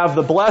you have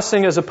the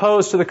blessing as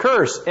opposed to the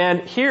curse.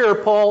 And here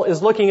Paul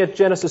is looking at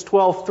Genesis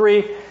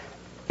 12:3,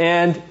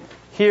 and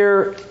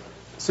here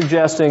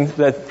suggesting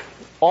that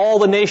all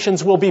the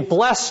nations will be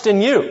blessed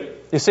in you.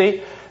 You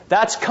see?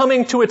 That's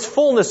coming to its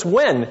fullness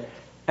when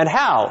and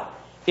how?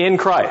 In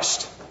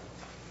Christ.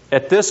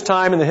 At this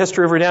time in the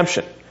history of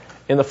redemption,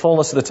 in the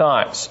fullness of the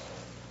times.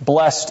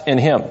 Blessed in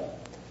Him.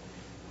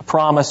 A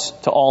promise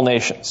to all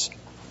nations.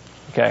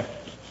 Okay?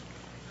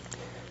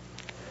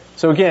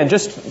 So again,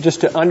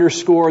 just to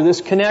underscore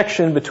this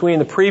connection between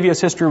the previous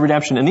history of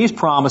redemption and these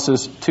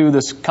promises to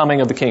this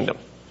coming of the kingdom.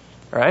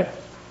 All right?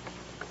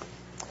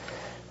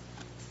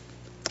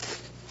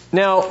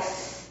 Now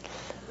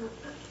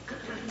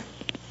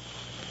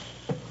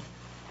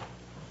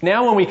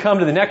when we come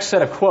to the next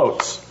set of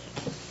quotes,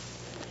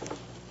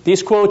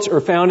 these quotes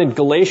are found in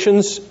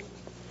Galatians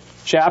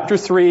chapter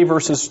 3,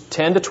 verses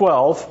 10 to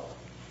 12.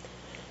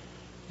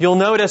 You'll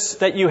notice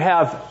that you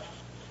have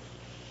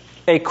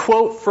a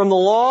quote from the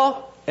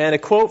law and a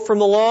quote from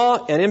the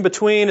law, and in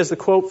between is the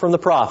quote from the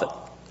prophet,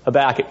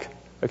 Habakkuk.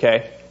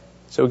 Okay?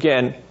 So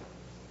again,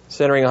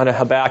 centering on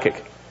Habakkuk.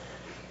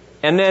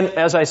 And then,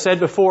 as I said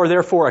before,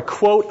 therefore, a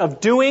quote of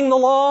doing the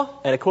law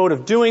and a quote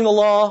of doing the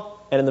law,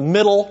 and in the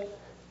middle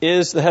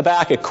is the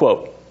Habakkuk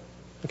quote.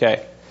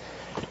 Okay?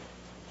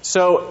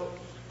 So,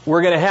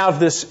 we're going to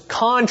have this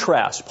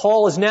contrast.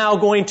 Paul is now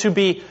going to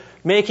be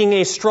making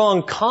a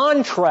strong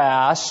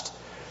contrast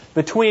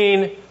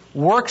between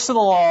works of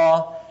the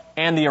law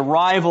and the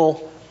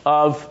arrival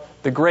of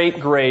the great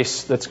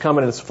grace that's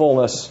coming in its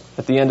fullness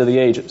at the end of the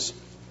ages.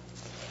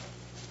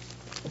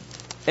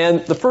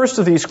 And the first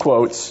of these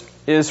quotes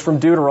is from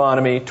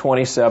Deuteronomy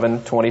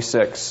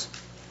 27:26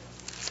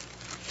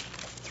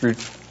 through,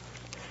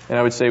 and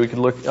I would say we could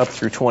look up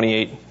through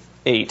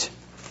 28:8,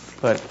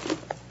 but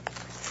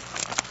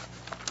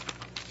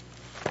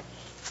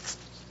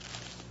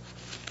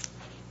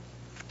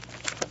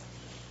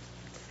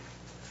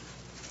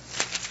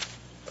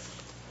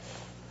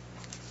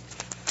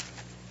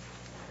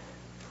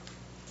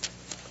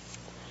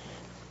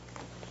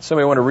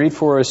somebody want to read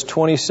for us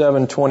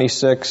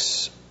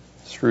 27:26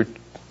 through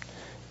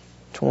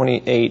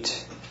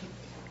 28:8.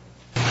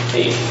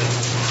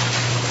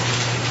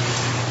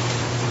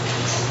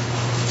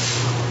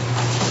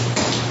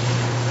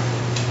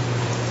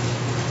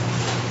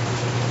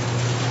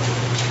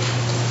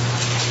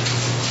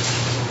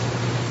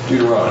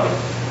 Deuteronomy.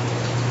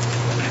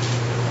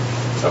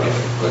 Okay,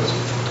 please.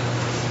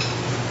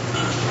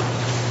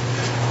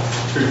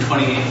 Through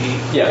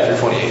 28:8. Yeah,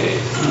 through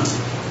 28:8.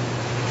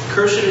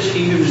 Cursed is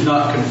he who does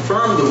not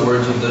confirm the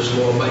words of this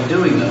law by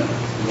doing them.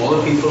 And all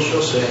the people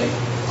shall say,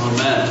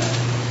 Amen.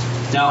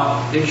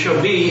 Now it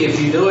shall be, if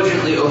you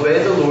diligently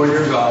obey the Lord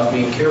your God,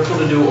 being careful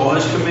to do all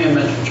His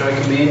commandments, which I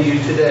command you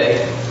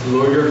today, the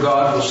Lord your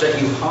God will set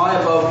you high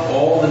above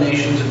all the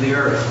nations of the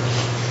earth.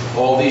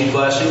 All these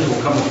blessings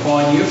will come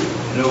upon you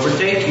and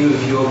overtake you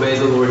if you obey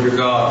the Lord your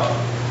God.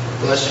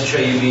 Blessed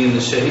shall you be in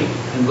the city,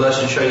 and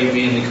blessed shall you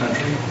be in the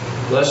country.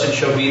 Blessed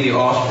shall be the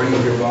offspring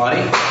of your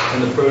body,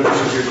 and the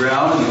produce of your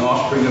ground, and the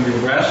offspring of your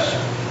breasts,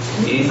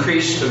 and the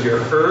increase of your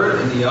herd,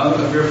 and the young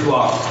of your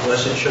flock.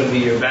 Blessed shall be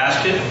your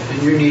basket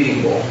and your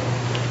kneading bowl.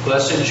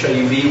 Blessed shall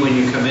you be when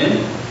you come in,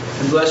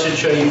 and blessed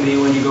shall you be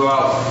when you go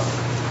out.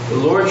 The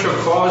Lord shall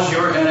cause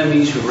your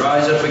enemies who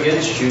rise up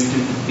against you to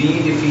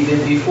be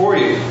defeated before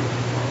you.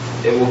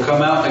 They will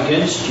come out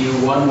against you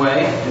one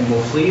way, and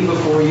will flee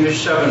before you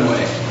 7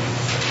 ways.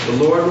 The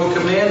Lord will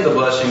command the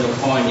blessing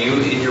upon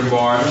you in your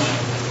barns,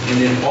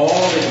 and in all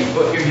that you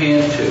put your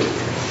hand to.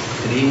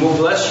 And He will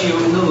bless you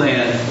in the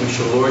land which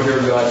the Lord your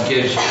God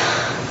gives you.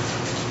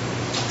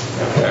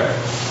 Okay.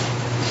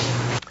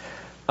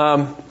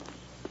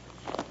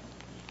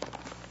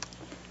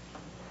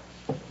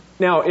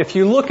 Now, if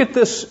you look at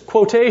this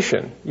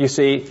quotation, you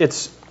see,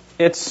 it's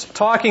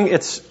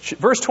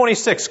verse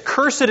 26,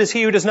 cursed is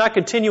he who does not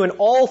continue in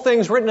all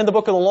things written in the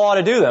book of the law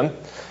to do them.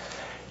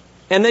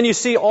 And then you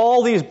see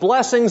all these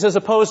blessings as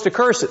opposed to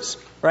curses,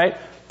 right?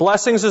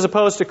 Blessings as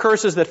opposed to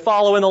curses that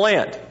follow in the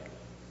land,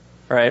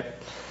 right?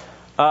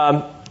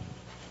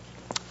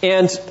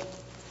 And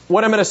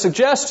what I'm going to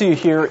suggest to you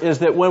here is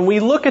that when we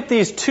look at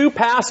these two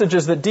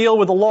passages that deal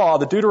with the law,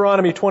 the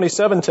Deuteronomy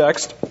 27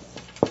 text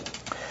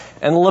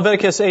and the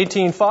Leviticus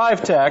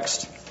 18:5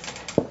 text,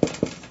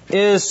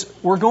 is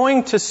we're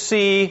going to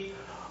see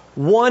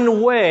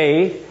one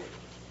way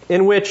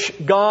in which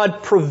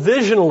God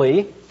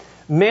provisionally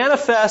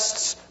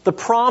manifests the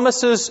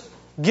promises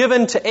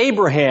given to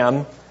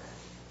Abraham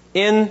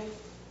in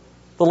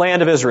the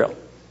land of Israel.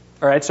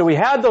 All right, so we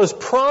had those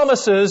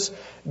promises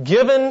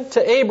given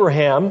to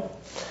Abraham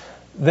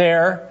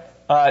there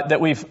that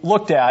we've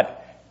looked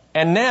at,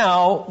 and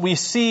now we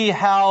see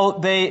how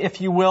they,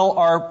 if you will,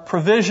 are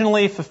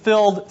provisionally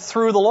fulfilled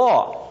through the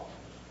law.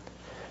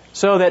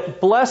 So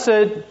that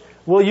blessed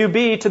will you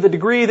be to the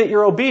degree that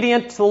you're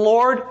obedient to the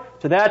Lord,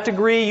 to that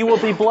degree you will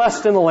be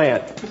blessed in the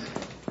land.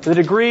 To the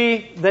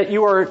degree that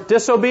you are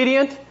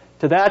disobedient,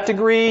 to that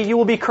degree you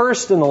will be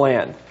cursed in the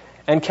land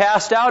and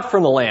cast out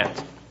from the land.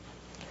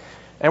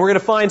 And we're going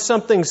to find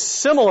something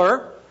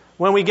similar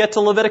when we get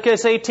to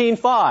Leviticus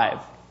 18:5.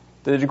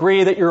 To the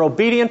degree that you're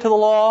obedient to the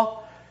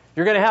law,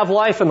 you're going to have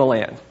life in the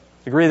land. To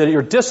the degree that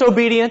you're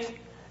disobedient,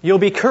 you'll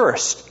be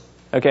cursed.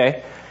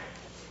 Okay?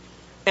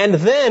 And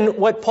then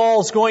what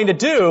Paul's going to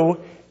do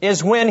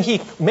is when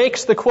he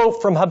makes the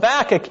quote from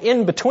Habakkuk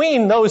in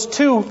between those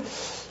two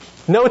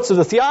notes of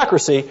the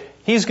theocracy,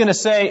 he's going to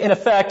say, in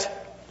effect,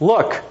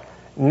 look,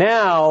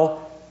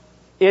 now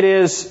it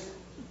is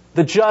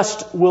the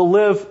just will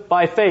live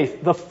by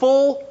faith. The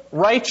full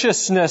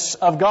righteousness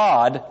of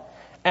God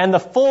and the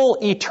full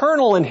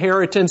eternal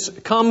inheritance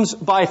comes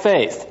by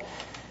faith.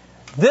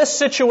 This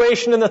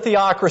situation in the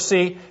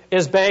theocracy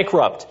is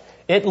bankrupt.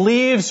 It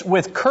leaves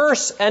with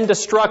curse and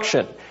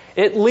destruction.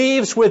 It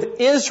leaves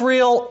with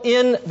Israel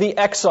in the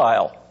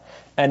exile.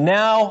 And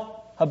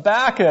now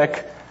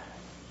Habakkuk,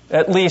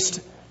 at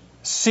least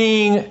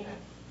seeing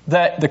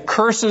that the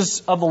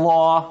curses of the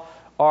law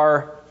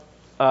are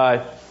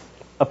a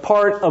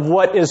part of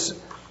what is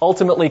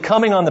ultimately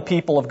coming on the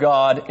people of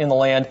God in the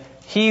land,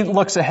 he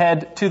looks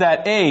ahead to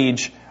that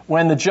age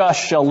when the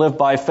just shall live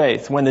by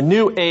faith, when the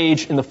new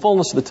age in the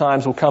fullness of the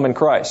times will come in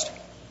Christ.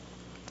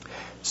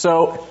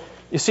 So,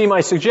 you see,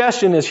 my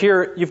suggestion is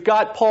here, you've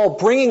got Paul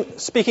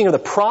speaking of the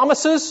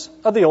promises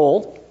of the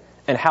old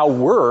and how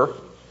we're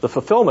the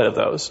fulfillment of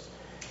those,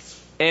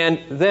 and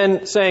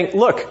then saying,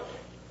 look,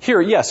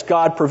 here, yes,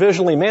 God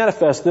provisionally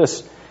manifests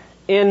this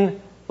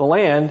in the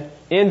land,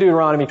 in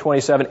Deuteronomy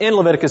 27, in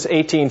Leviticus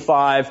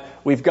 18:5.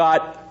 We've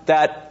got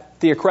that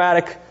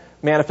theocratic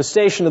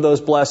manifestation of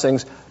those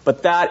blessings,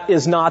 but that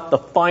is not the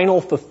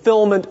final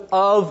fulfillment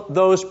of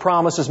those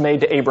promises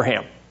made to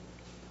Abraham.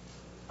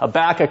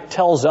 Habakkuk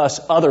tells us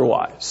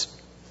otherwise.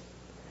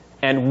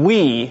 And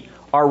we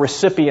are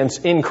recipients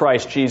in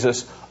Christ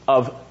Jesus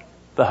of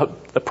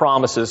the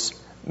promises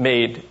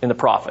made in the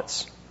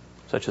prophets,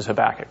 such as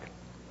Habakkuk.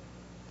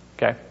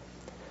 Okay?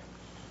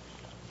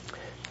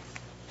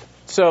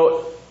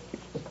 So,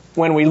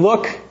 when we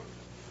look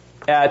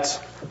at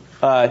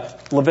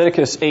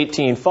Leviticus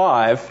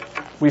 18:5,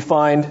 we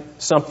find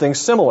something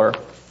similar.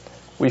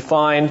 We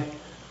find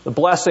the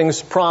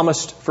blessings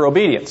promised for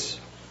obedience.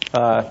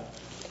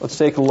 Let's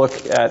take a look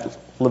at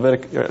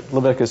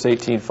Leviticus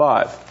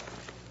 18:5.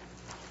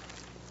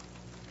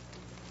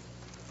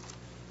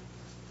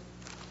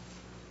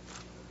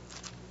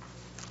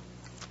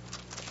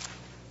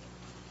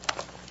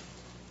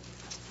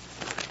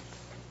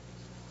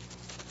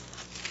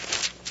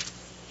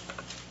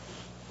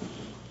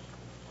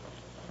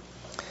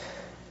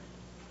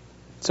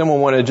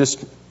 Someone want to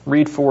just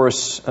read for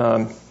us,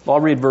 I'll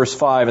read verse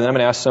 5, and then I'm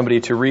going to ask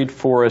somebody to read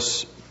for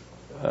us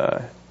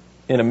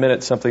in a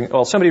minute something.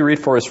 Well, somebody read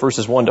for us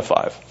verses 1 to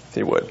 5, if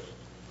you would.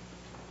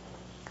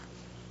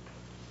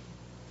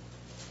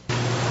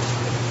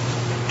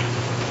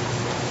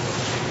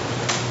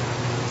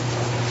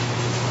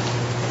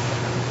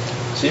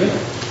 Stephen?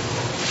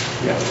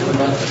 Yeah.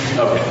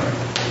 Okay.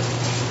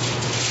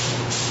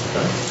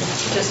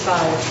 Just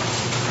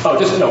 5. Oh,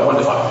 just, no, 1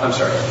 to 5. I'm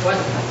sorry. 1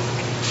 to 5.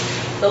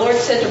 The Lord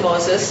said to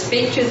Moses,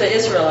 "Speak to the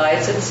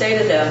Israelites and say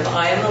to them,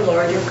 I am the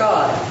Lord your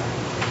God.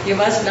 You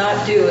must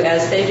not do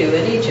as they do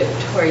in Egypt,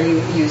 where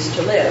you used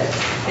to live.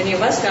 And you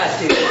must not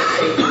do as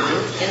they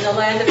do in the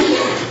land of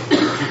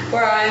Canaan,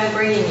 where I am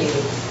bringing you.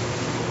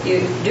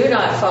 You do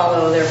not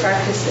follow their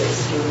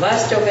practices. You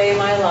must obey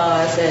my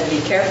laws and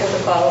be careful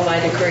to follow my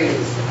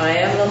decrees. I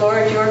am the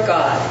Lord your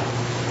God.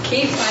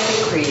 Keep my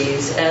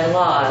decrees and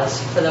laws,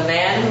 for the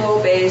man who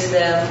obeys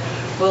them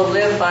will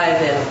live by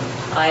them.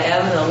 I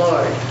am the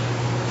Lord."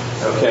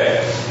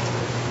 Okay.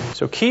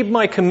 So keep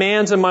my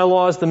commands and my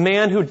laws. The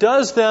man who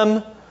does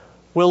them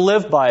will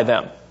live by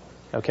them.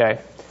 Okay.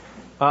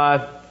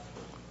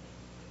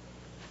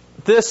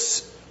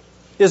 This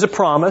is a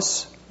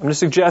promise, I'm going to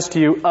suggest to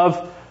you,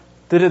 of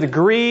the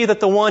degree that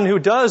the one who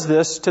does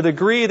this, to the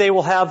degree they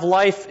will have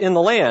life in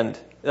the land.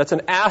 That's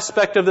an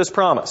aspect of this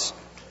promise.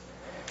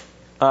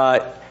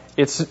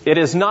 It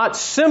is not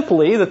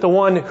simply that the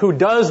one who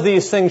does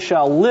these things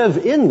shall live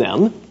in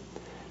them.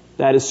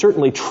 That is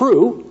certainly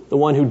true. The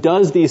one who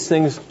does these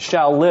things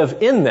shall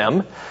live in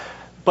them.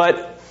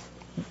 But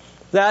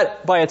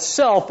that by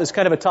itself is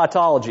kind of a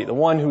tautology. The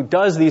one who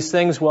does these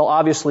things, well,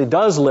 obviously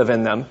does live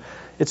in them.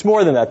 It's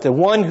more than that. The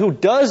one who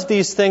does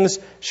these things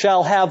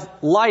shall have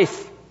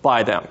life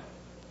by them.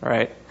 All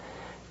right?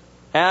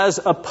 As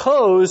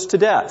opposed to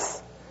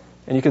death.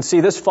 And you can see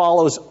this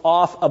follows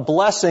off a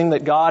blessing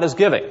that God is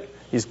giving.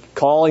 He's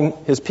calling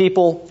his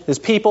people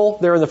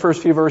there in the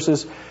first few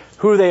verses,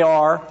 who they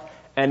are,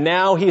 and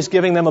now he's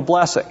giving them a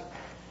blessing.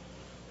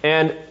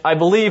 And I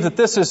believe that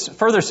this is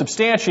further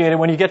substantiated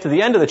when you get to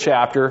the end of the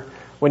chapter,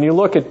 when you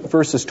look at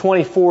verses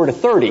 24 to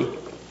 30,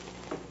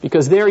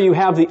 because there you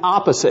have the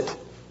opposite.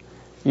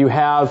 You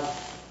have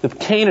the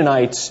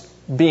Canaanites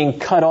being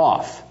cut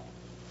off,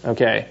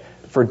 okay,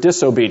 for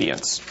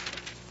disobedience.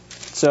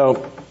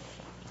 So,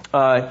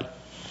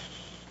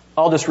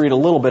 I'll just read a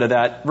little bit of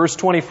that. Verse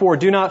 24,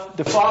 do not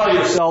defile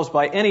yourselves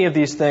by any of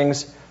these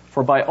things,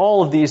 for by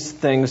all of these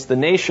things the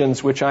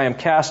nations which I am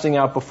casting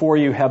out before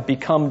you have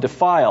become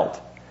defiled.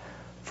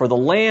 For the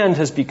land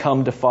has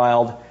become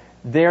defiled,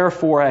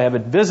 therefore I have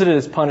visited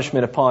its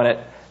punishment upon it,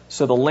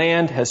 so the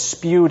land has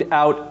spewed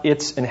out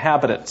its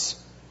inhabitants.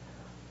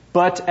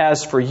 But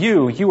as for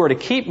you, you are to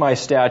keep my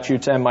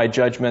statutes and my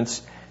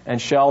judgments,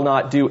 and shall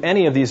not do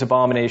any of these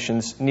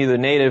abominations, neither the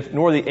native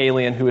nor the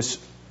alien who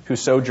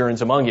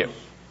sojourns among you.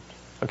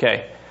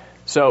 Okay,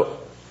 so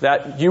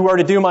that you are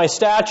to do my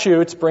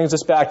statutes brings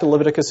us back to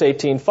Leviticus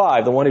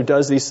 18:5. The one who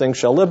does these things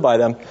shall live by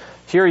them.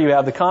 Here you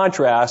have the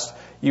contrast.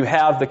 You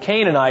have the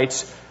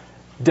Canaanites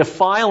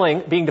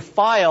being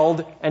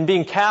defiled and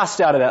being cast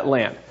out of that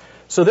land.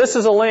 So this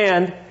is a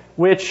land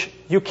which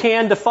you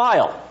can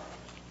defile.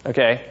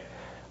 Okay,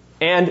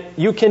 and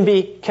you can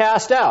be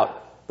cast out.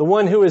 The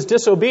one who is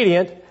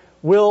disobedient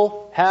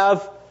will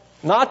have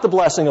not the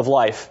blessing of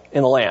life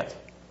in the land,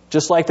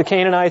 just like the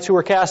Canaanites who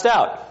were cast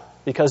out,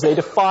 because they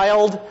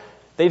defiled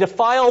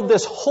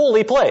this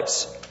holy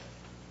place.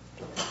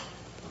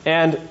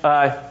 And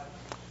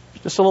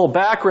just a little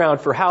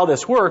background for how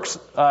this works.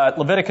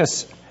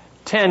 Leviticus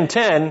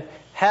 10:10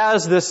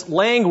 has this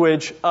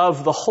language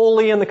of the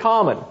holy and the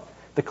common,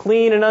 the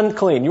clean and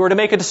unclean. You are to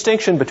make a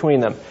distinction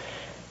between them.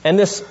 And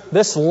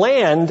this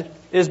land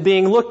is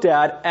being looked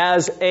at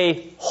as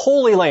a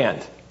holy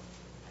land,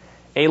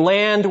 a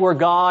land where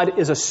God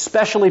is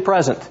especially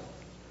present.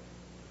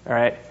 All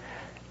right?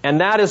 And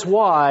that is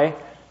why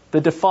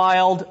the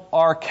defiled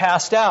are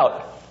cast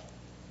out,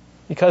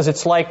 because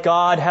it's like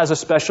God has a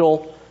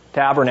special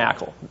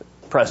tabernacle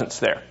presence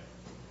there.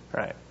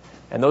 Right?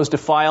 And those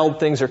defiled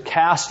things are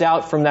cast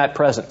out from that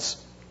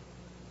presence.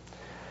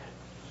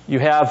 You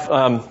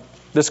have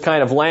this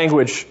kind of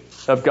language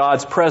of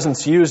God's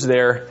presence used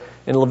there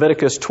in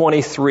Leviticus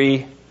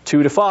 23,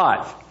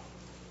 2-5.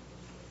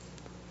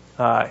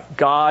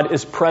 God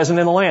is present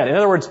in the land. In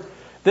other words,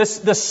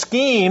 the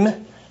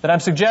scheme that I'm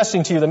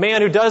suggesting to you, the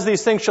man who does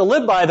these things shall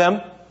live by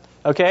them,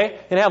 okay,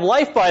 and have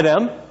life by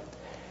them.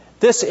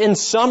 This, in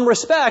some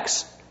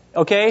respects,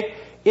 okay,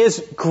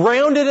 is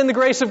grounded in the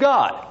grace of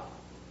God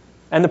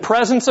and the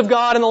presence of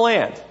God in the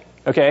land,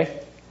 okay?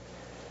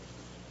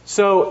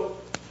 So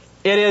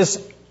it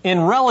is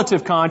in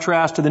relative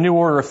contrast to the new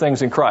order of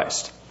things in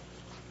Christ.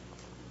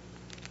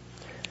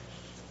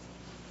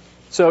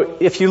 So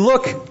if you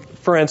look,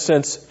 for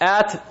instance,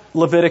 at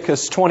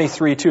Leviticus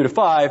 23,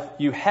 2-5,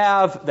 you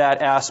have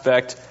that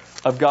aspect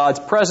of God's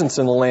presence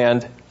in the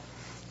land.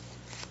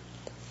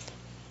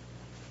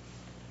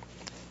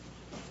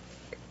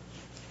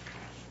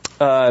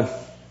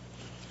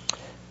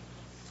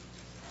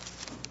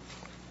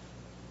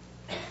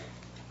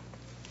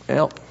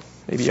 Well,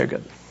 maybe you're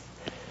good.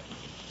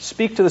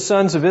 Speak to the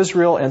sons of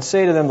Israel and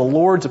say to them, the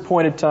Lord's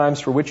appointed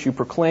times for which you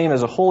proclaim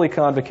as a holy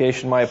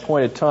convocation my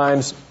appointed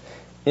times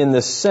in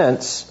this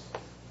sense.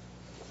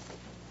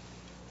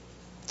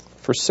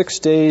 For 6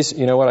 days,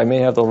 you know what, I may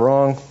have the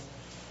wrong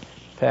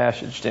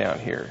passage down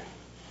here.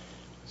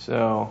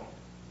 So,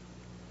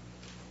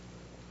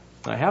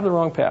 I have the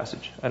wrong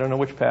passage. I don't know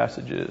which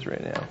passage it is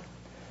right now.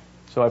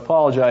 So I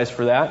apologize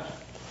for that.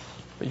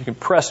 But you can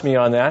press me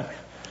on that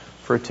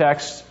for a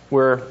text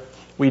where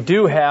we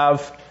do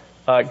have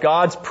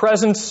God's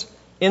presence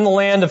in the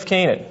land of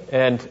Canaan.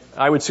 And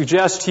I would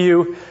suggest to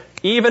you,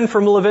 even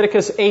from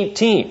Leviticus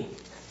 18,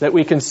 that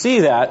we can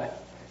see that,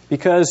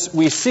 because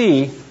we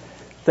see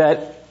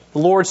that the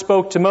Lord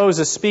spoke to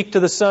Moses, speak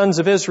to the sons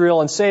of Israel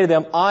and say to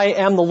them, I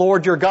am the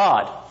Lord your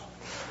God.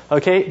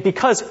 Okay?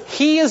 Because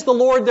He is the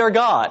Lord their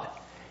God.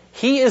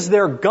 He is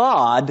their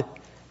God,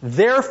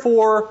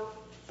 therefore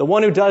the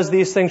one who does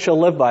these things shall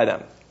live by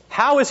them.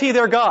 How is He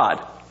their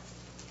God?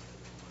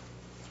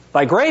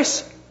 By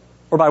grace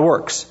or by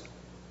works?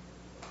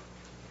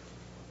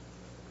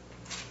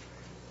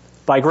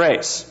 By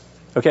grace.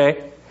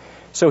 Okay?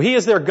 So He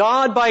is their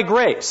God by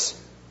grace.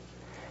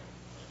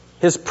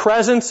 His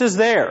presence is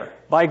there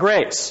by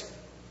grace.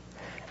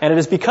 And it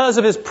is because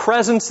of His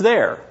presence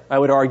there, I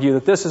would argue,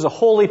 that this is a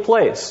holy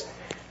place.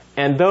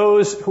 And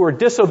those who are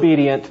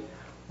disobedient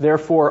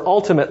therefore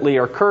ultimately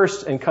are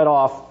cursed and cut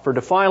off for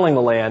defiling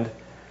the land.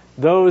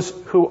 Those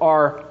who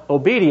are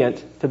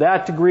obedient, to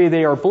that degree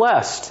they are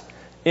blessed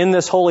in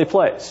this holy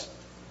place.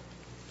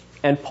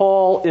 And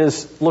Paul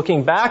is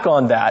looking back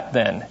on that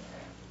then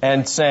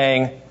and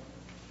saying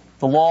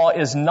the law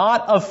is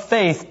not of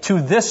faith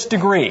to this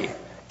degree,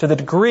 to the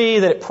degree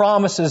that it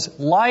promises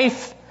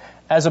life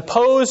as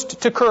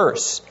opposed to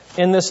curse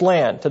in this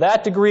land. To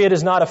that degree it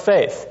is not of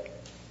faith.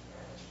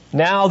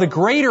 Now the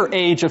greater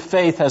age of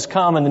faith has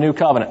come in the new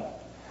covenant.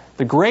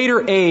 The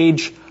greater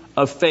age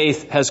of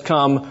faith has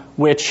come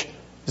which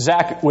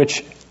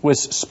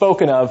was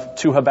spoken of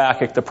to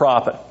Habakkuk the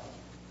prophet.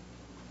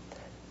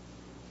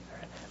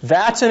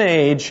 That's an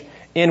age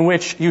in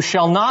which you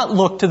shall not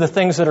look to the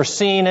things that are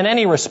seen in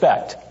any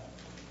respect.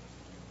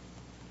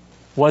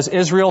 Was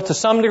Israel to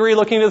some degree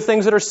looking to the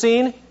things that are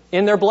seen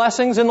in their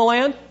blessings in the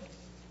land?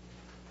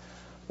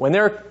 When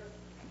they're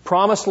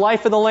promised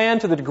life in the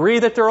land to the degree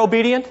that they're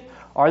obedient,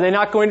 are they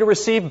not going to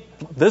receive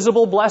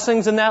visible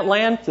blessings in that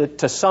land that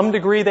to some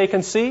degree they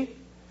can see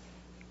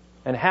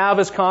and have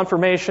as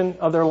confirmation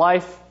of their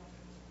life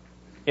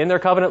in their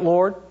covenant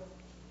Lord?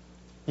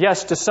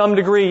 Yes, to some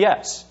degree,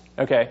 yes.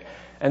 Okay.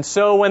 And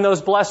so when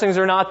those blessings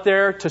are not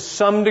there, to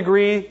some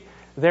degree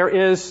there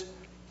is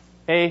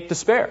a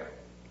despair.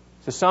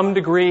 To some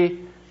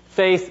degree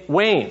faith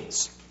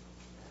wanes,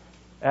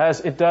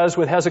 as it does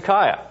with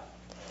Hezekiah.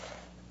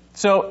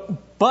 So,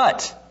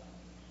 but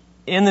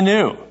in the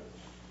new,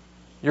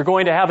 you're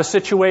going to have a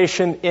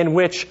situation in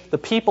which the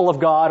people of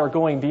God are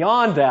going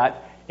beyond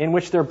that, in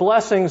which their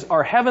blessings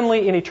are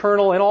heavenly and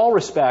eternal in all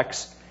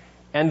respects,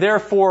 and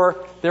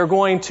therefore they're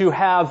going to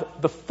have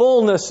the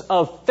fullness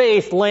of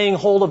faith laying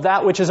hold of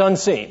that which is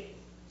unseen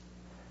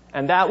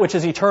and that which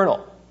is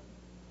eternal.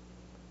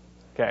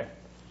 Okay.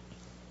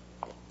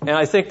 And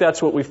I think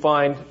that's what we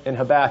find in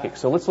Habakkuk.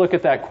 So let's look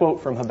at that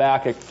quote from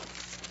Habakkuk,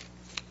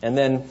 and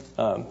then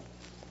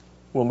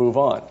we'll move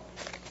on.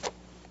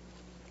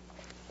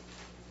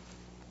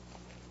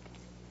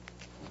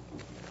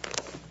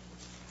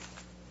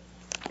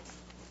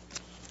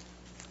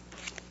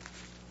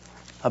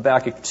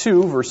 Habakkuk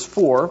 2, verse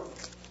 4.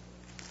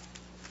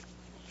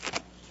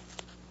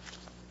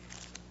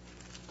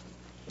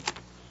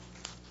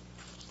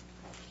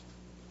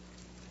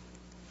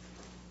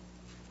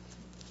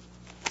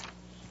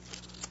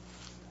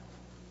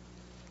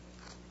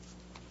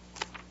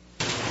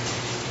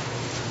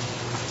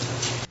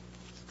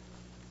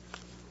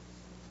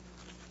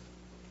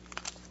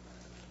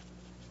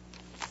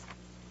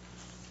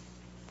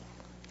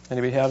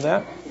 Anybody have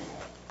that?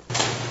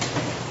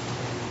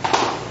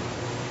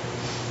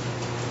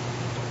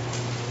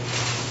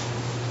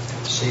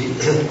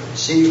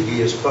 See,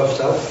 he is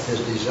puffed up, his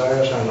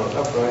desires are not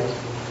upright,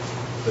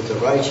 but the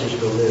righteous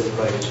will live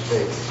by his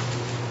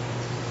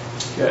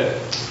faith.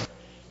 Good.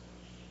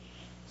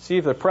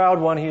 See, the proud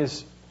one, he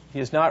is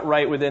not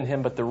right within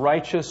him, but the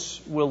righteous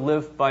will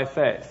live by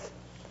faith.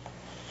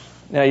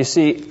 Now you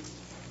see,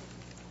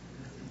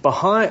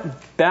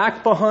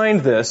 back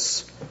behind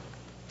this,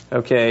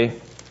 okay,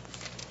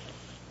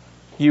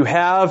 you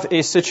have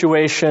a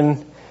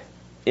situation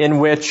in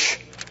which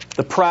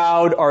the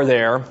proud are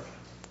there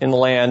in the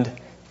land,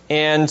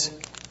 and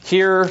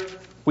here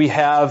we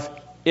have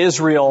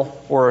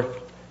Israel, or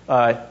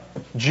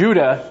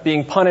Judah,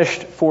 being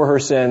punished for her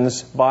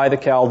sins by the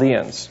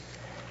Chaldeans.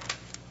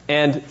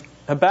 And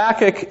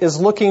Habakkuk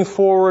is looking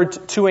forward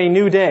to a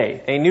new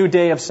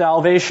day of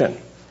salvation.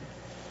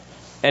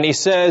 And he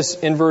says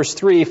in verse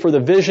 3, "For the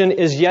vision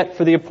is yet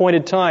for the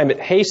appointed time. It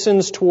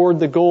hastens toward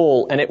the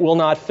goal, and it will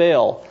not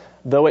fail.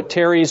 Though it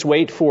tarries,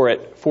 wait for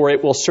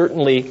it will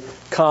certainly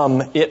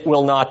come. It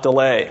will not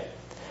delay."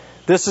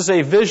 This is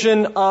a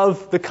vision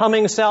of the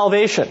coming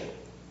salvation,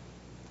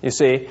 you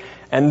see.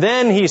 And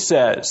then he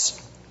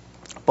says,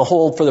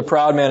 "Behold, for the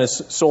proud man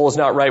his soul is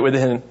not right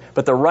within him,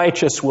 but the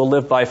righteous will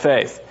live by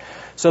faith."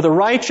 So the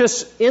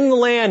righteous in the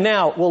land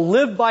now will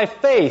live by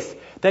faith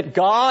that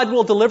God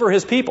will deliver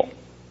his people,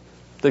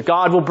 that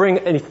God will bring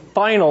a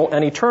final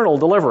and eternal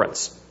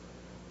deliverance.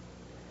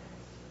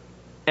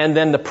 And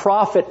then the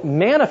prophet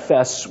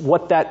manifests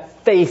what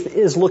that faith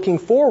is looking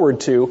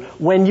forward to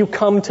when you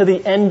come to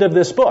the end of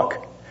this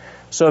book.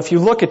 So if you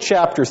look at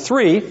chapter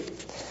 3,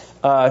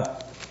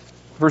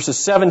 verses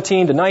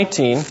 17 to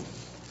 19,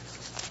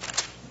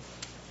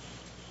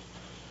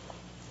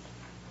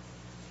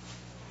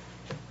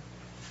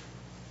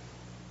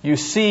 you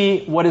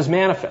see what is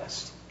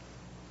manifest.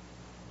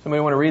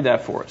 Somebody want to read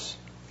that for us?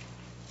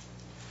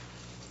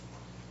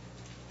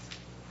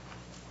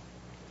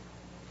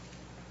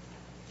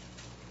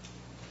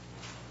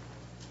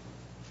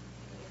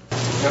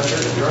 Yes,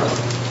 sir. You're on.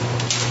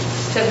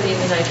 17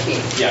 to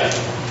 19. Yeah.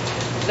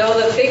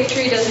 Though the fig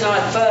tree does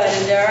not bud,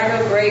 and there are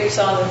no grapes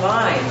on the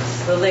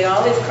vines, though the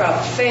olive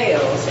crop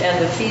fails, and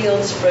the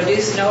fields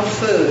produce no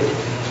food,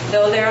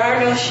 though there are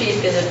no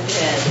sheep in the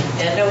pen,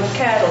 and no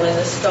cattle in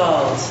the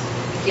stalls,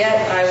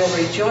 yet I will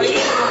rejoice.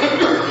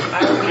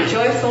 I will be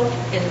joyful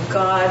in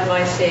God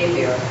my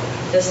Savior.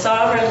 The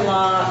sovereign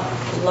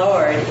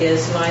Lord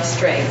is my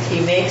strength. He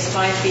makes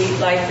my feet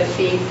like the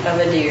feet of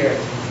a deer.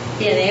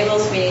 He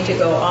enables me to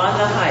go on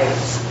the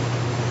heights.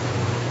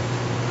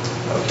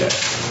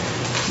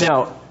 Okay.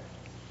 Now,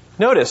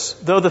 notice,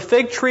 though the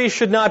fig tree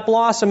should not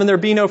blossom and there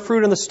be no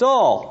fruit in the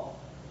stall,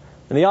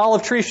 and the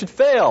olive tree should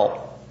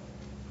fail,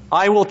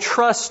 I will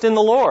trust in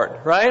the Lord,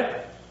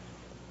 right?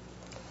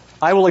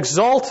 I will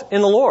exalt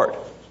in the Lord.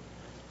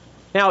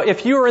 Now,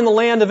 if you are in the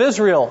land of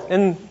Israel,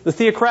 in the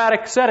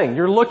theocratic setting,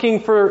 you're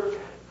looking for,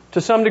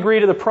 to some degree,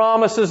 to the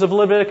promises of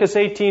Leviticus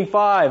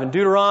 18:5 and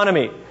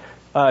Deuteronomy,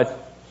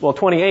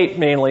 28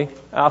 mainly,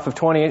 off of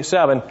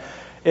 28:7.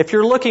 If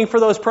you're looking for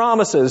those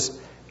promises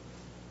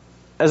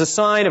as a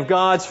sign of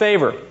God's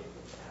favor,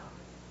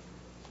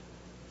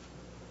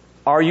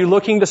 are you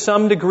looking to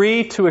some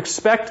degree to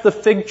expect the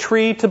fig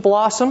tree to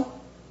blossom?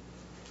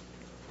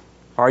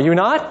 Are you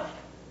not?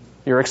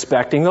 You're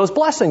expecting those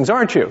blessings,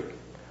 aren't you?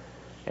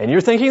 And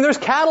you're thinking there's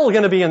cattle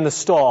going to be in the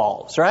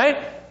stalls, right?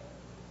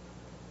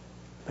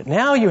 But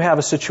now you have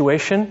a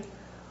situation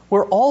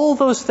where all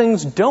those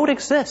things don't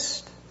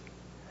exist.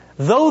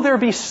 Though there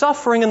be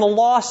suffering and the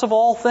loss of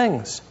all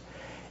things,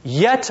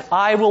 yet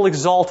I will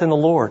exalt in the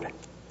Lord.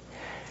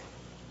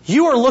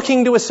 You are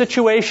looking to a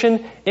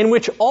situation in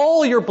which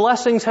all your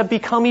blessings have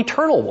become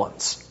eternal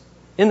ones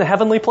in the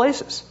heavenly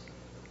places.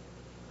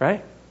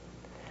 Right?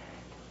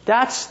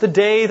 That's the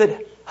day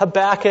that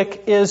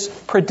Habakkuk is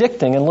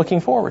predicting and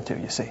looking forward to,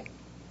 you see.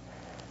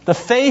 The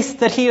faith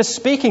that he is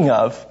speaking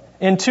of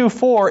in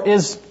 2:4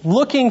 is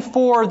looking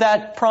for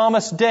that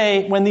promised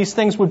day when these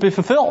things would be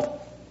fulfilled.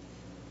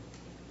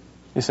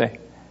 You see.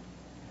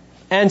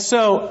 And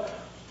so,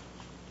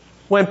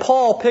 when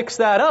Paul picks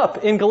that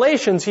up in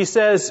Galatians, he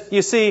says,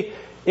 you see,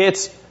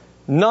 it's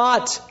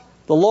not,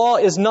 the law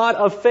is not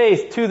of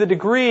faith to the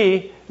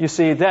degree, you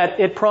see, that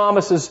it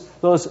promises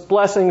those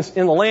blessings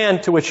in the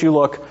land to which you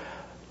look,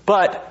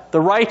 but the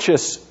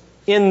righteous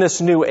in this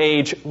new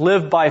age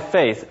live by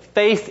faith.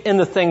 Faith in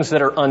the things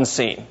that are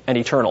unseen and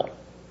eternal.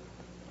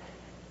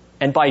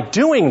 And by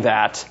doing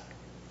that,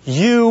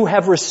 you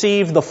have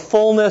received the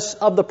fullness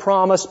of the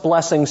promised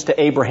blessings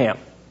to Abraham.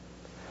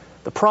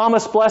 The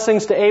promised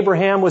blessings to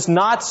Abraham was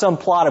not some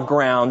plot of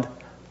ground,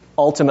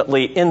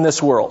 ultimately, in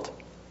this world.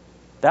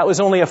 That was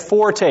only a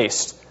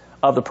foretaste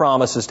of the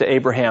promises to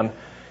Abraham.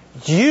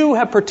 You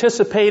have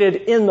participated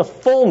in the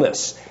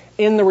fullness,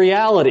 in the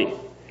reality.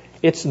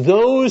 It's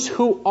those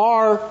who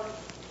are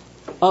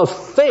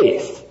of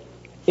faith,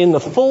 in the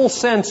full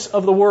sense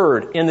of the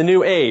word, in the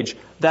new age,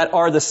 that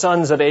are the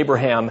sons of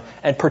Abraham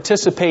and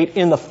participate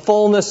in the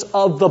fullness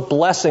of the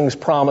blessings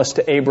promised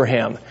to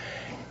Abraham.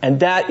 And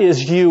that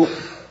is you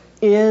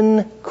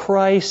in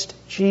Christ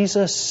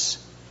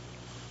Jesus,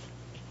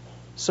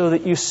 so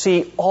that you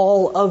see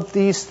all of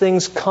these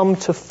things come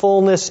to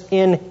fullness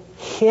in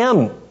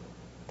Him.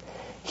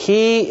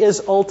 He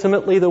is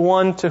ultimately the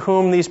one to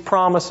whom these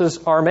promises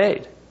are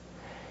made.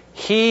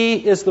 He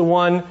is the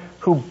one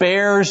who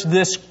bears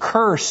this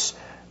curse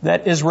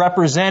that is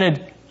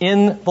represented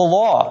in the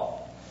law,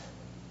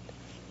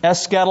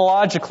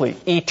 eschatologically,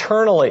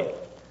 eternally,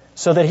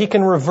 so that He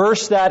can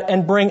reverse that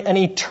and bring an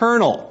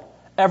eternal,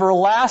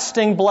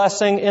 everlasting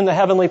blessing in the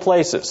heavenly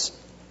places.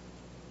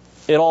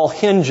 It all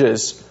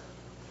hinges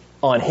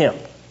on Him.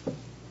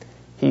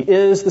 He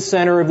is the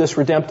center of this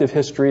redemptive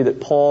history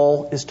that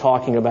Paul is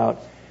talking about.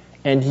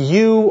 And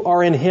you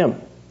are in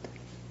Him,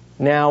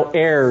 now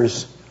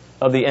heirs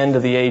of the end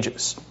of the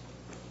ages.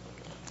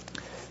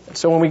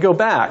 So when we go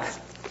back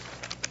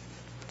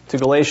to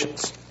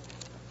Galatians,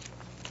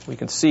 we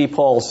can see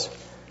Paul's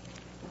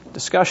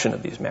discussion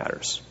of these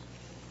matters.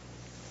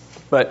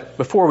 But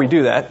before we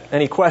do that,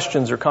 any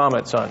questions or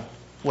comments on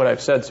what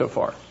I've said so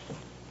far?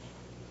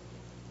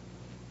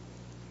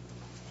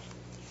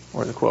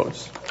 Or the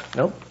quotes?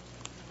 No?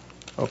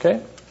 Okay.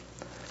 Well,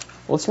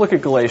 let's look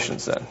at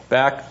Galatians then.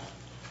 Back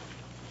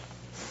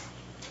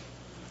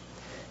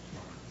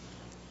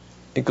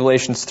in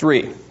Galatians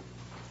 3.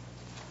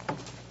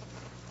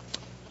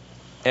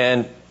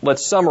 And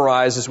let's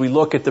summarize as we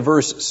look at the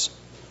verses.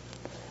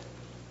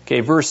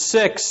 Okay, verse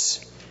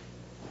 6,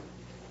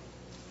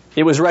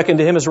 it was reckoned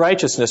to him as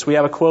righteousness. We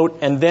have a quote,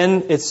 and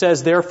then it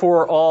says,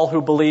 therefore all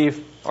who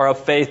believe are of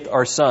faith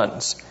are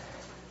sons.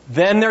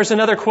 Then there's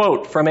another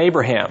quote from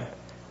Abraham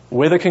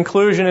with a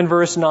conclusion in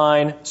verse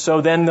 9,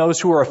 so then those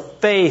who are of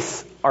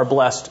faith are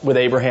blessed with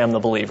Abraham the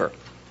believer.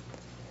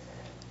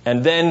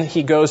 And then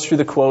he goes through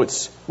the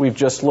quotes we've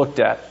just looked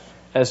at.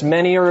 As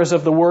many as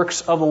of the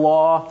works of the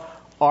law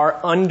are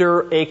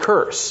under a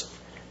curse.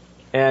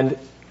 And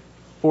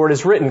for it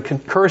is written,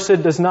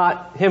 cursed does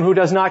not him who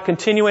does not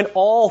continue in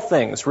all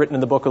things written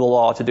in the book of the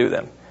law to do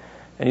them.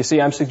 And you see,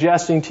 I'm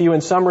suggesting to you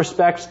in some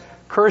respects,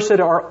 cursed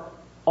are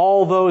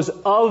all those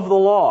of the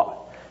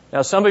law.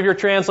 Now, some of your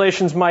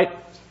translations might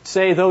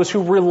say those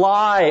who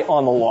rely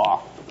on the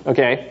law.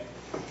 Okay?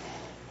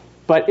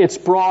 But it's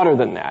broader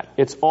than that.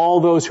 It's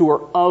all those who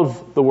are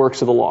of the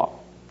works of the law.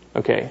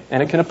 Okay?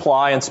 And it can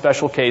apply in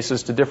special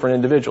cases to different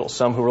individuals,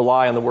 some who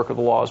rely on the work of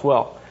the law as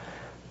well.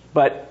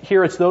 But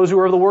here it's those who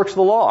are of the works of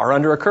the law are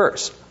under a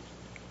curse.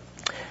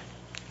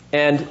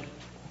 And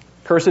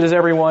Cursed is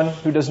everyone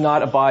who does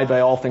not abide by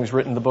all things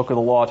written in the book of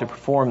the law to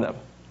perform them.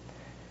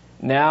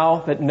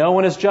 Now that no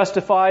one is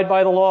justified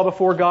by the law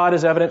before God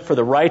is evident, for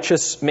the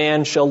righteous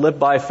man shall live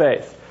by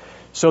faith.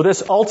 So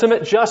this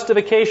ultimate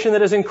justification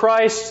that is in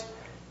Christ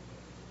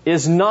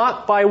is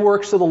not by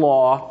works of the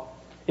law.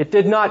 It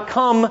did not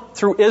come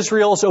through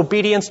Israel's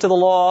obedience to the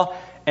law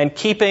and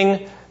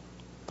keeping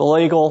the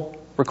legal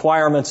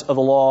requirements of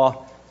the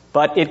law,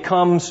 but it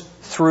comes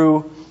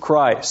through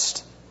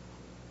Christ.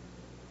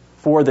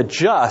 For the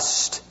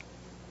just,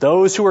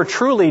 those who are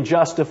truly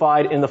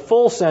justified in the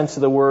full sense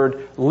of the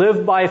word,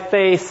 live by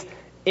faith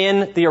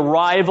in the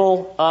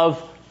arrival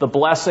of the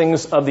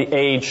blessings of the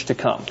age to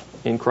come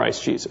in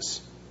Christ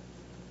Jesus.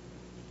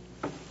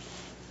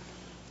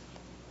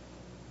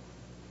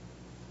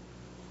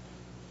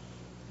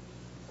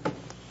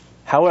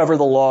 However,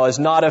 the law is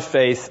not of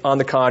faith. On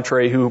the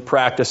contrary, who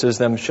practices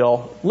them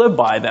shall live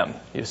by them,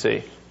 you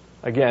see.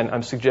 Again,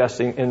 I'm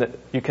suggesting that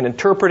you can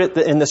interpret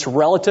it in this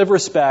relative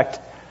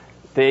respect.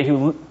 They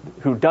who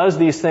does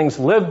these things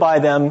live by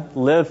them,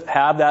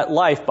 have that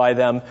life by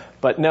them.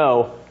 But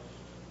no,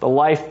 the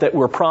life that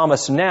we're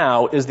promised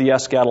now is the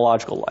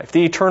eschatological life,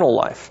 the eternal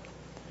life.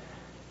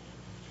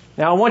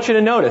 Now I want you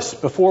to notice,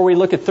 before we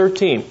look at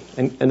 13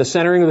 and the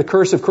centering of the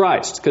curse of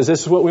Christ, because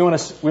this is what we want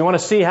to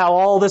see how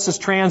all this is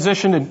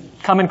transitioned and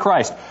come in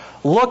Christ.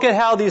 Look at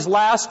how these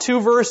last two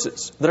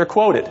verses that are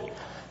quoted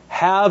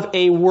have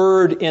a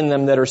word in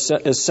them that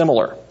is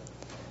similar.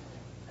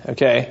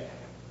 Okay?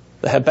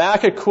 The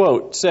Habakkuk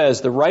quote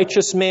says, "The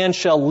righteous man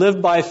shall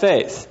live by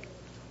faith."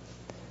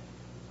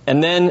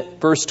 And then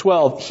verse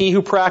 12, "He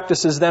who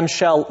practices them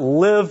shall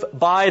live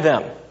by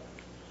them."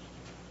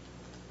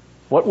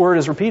 What word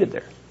is repeated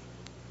there?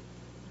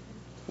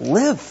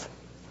 Live.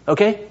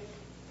 Okay?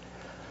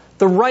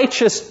 The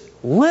righteous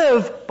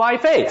live by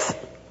faith.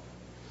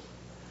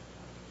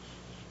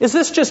 Is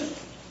this just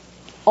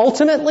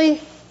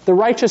ultimately the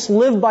righteous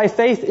live by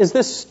faith? Is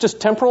this just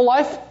temporal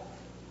life?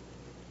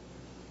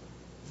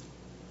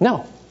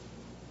 No.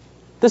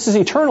 This is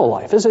eternal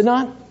life, is it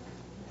not?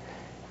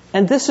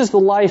 And this is the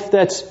life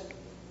that's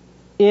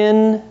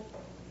in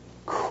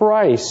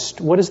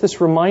Christ. What does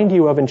this remind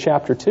you of in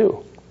chapter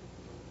 2?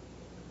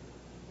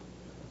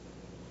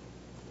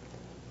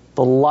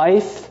 The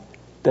life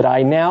that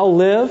I now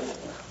live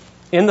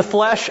in the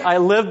flesh, I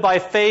live by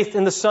faith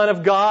in the Son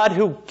of God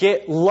who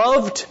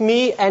loved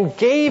me and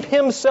gave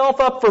himself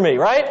up for me,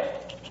 right?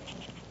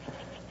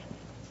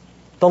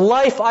 The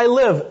life I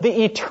live,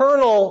 the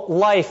eternal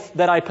life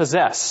that I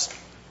possess.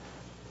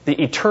 The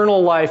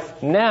eternal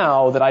life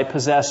now that I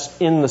possess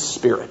in the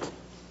Spirit.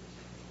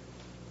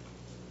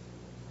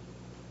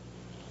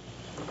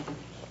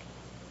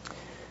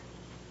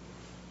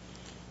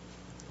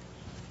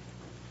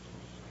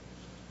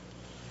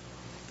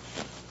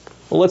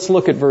 Well, let's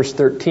look at verse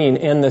 13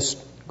 and this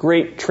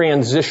great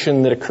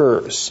transition that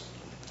occurs.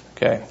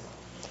 Okay.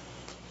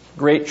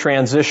 Great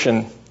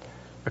transition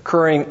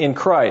occurring in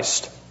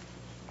Christ.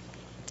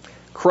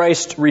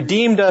 Christ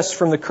redeemed us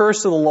from the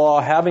curse of the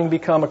law, having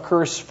become a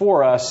curse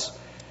for us.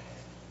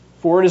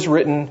 For it is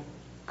written,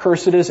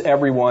 "Cursed is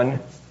everyone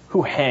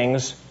who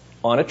hangs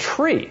on a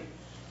tree."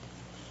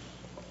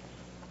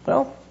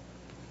 Well,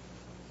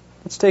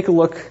 let's take a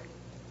look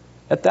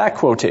at that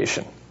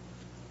quotation.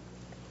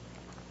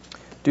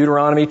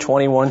 Deuteronomy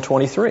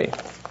 21:23.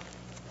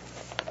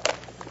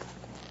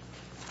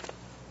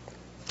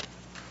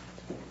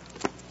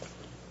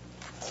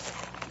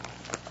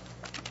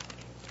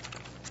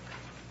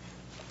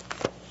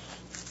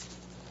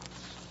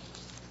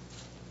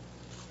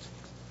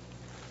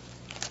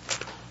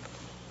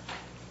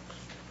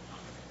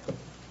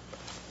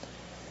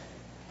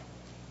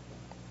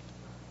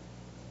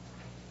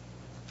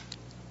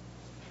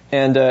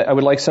 And I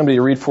would like somebody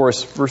to read for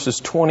us verses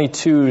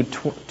 22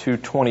 to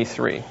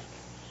 23.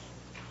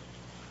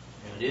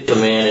 If a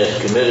man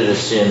has committed a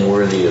sin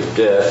worthy of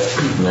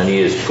death, and then he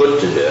is put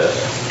to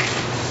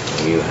death,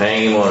 and you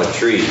hang him on a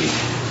tree,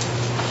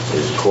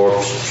 his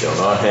corpse shall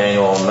not hang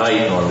all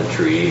night on the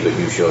tree, but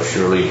you shall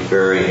surely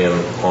bury him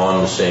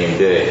on the same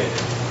day.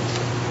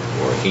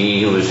 For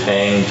he who is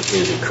hanged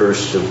is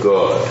accursed of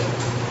God,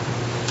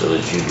 so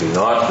that you do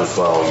not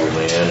defile your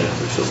land,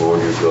 which the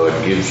Lord your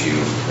God gives you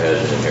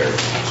as an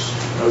inheritance.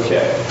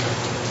 Okay.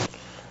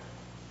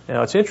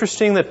 Now it's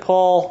interesting that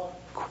Paul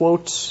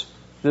quotes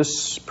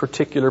this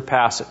particular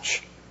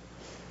passage,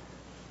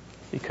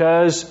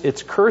 because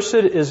it's cursed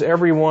is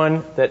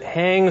everyone that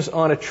hangs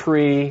on a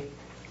tree.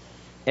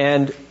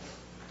 And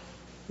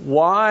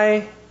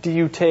why do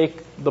you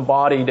take the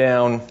body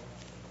down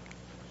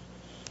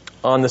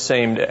on the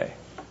same day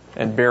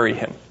and bury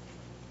him?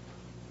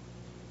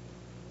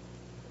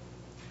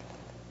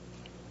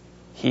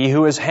 He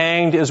who is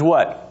hanged is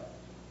what?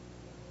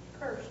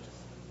 Cursed.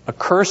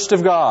 Accursed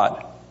of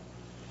God,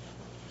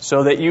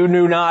 so that you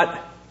do not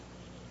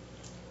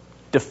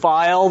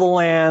defile the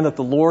land that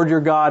the Lord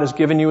your God has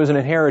given you as an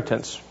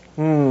inheritance.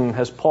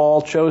 Has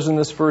Paul chosen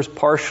this verse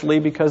partially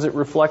because it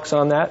reflects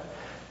on that?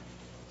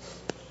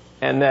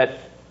 And that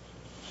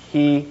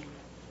he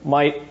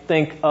might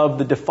think of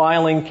the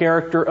defiling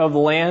character of the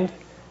land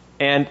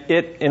And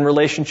it in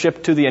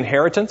relationship to the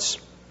inheritance?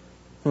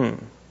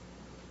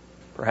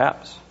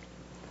 Perhaps.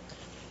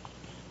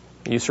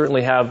 You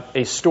certainly have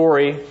a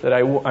story that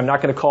I'm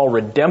not going to call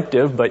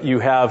redemptive, but you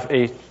have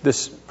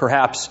this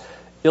perhaps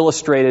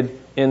illustrated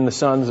in the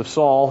sons of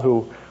Saul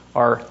who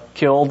are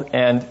killed,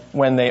 and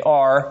when they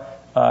are,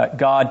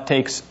 God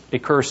takes a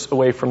curse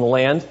away from the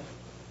land.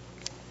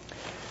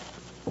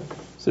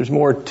 So there's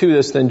more to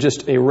this than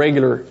just a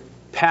regular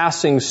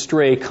passing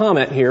stray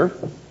comment here.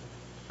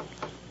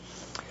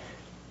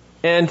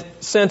 And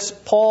since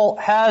Paul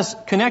has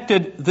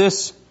connected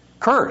this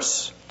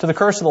curse to the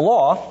curse of the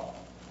law,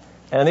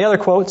 and the other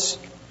quotes,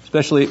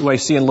 especially what I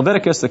see in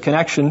Leviticus, the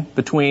connection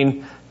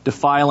between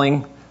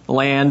defiling the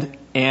land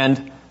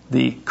and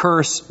the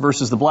curse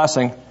versus the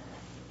blessing,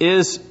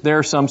 is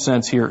there some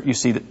sense here? You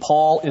see that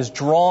Paul is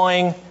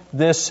drawing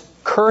this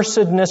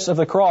cursedness of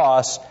the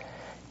cross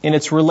in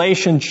its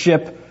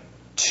relationship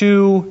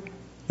to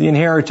the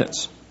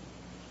inheritance.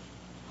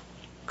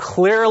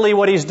 Clearly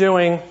what he's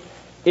doing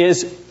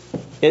is,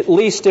 at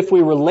least if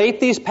we relate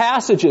these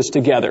passages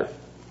together,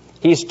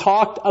 he's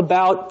talked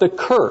about the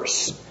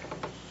curse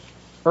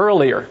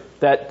earlier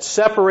that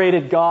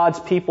separated God's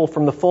people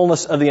from the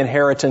fullness of the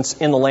inheritance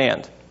in the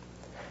land.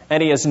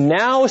 And he is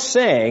now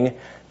saying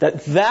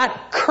that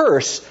that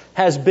curse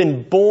has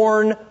been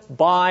borne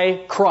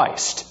by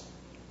Christ.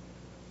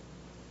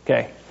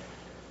 Okay.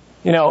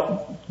 You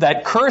know,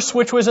 that curse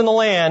which was in the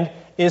land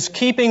is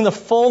keeping the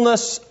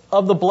fullness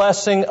of the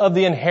blessing of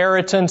the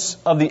inheritance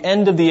of the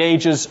end of the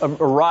ages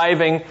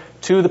arriving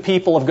to the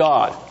people of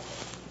God.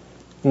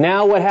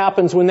 Now what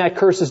happens when that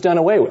curse is done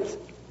away with?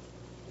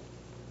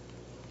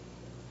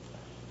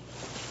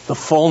 The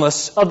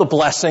fullness of the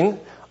blessing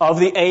of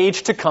the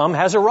age to come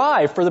has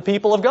arrived for the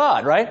people of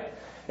God, right?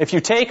 If you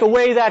take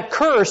away that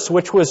curse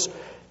which was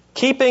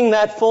keeping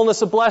that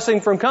fullness of blessing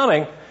from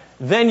coming,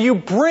 then you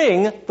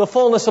bring the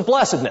fullness of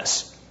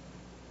blessedness.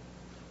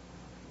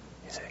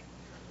 You see?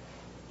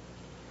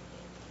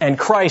 And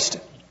Christ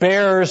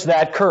bears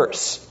that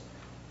curse.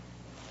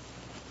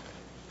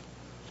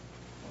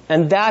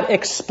 And that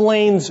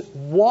explains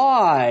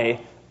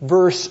why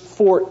verse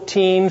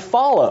 14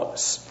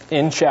 follows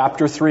in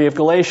chapter 3 of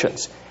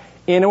Galatians.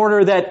 In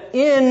order that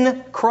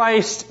in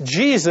Christ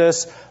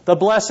Jesus the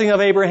blessing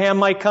of Abraham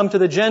might come to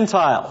the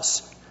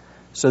Gentiles,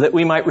 so that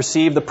we might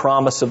receive the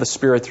promise of the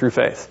Spirit through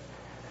faith.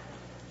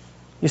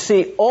 You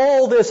see,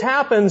 all this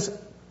happens,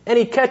 and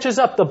he catches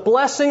up the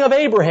blessing of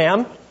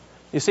Abraham.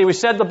 You see, we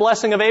said the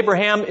blessing of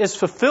Abraham is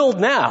fulfilled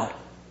now.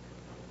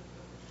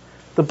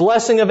 The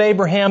blessing of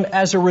Abraham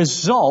as a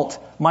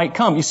result might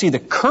come. You see, the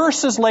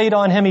curse is laid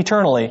on him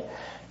eternally,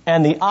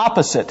 and the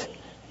opposite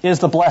is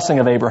the blessing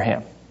of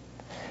Abraham.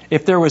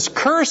 If there was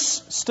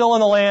curse still in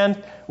the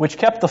land, which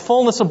kept the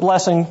fullness of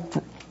blessing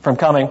from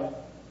coming,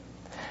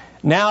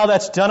 now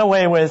that's done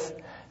away with,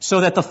 so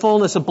that the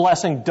fullness of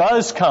blessing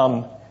does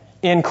come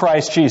in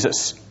Christ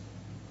Jesus.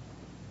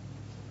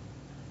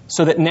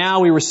 So that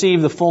now we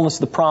receive the fullness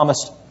of the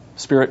promised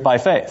Spirit by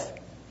faith.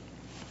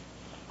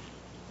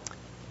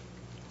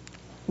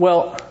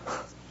 Well,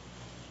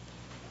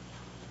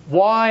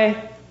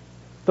 why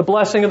the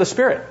blessing of the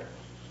Spirit?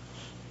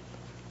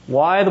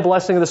 Why the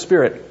blessing of the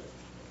Spirit?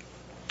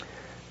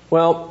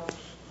 Well,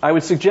 I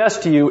would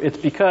suggest to you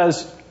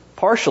it's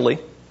partially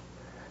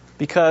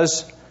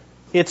because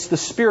it's the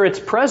Spirit's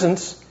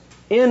presence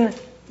in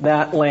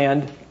that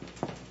land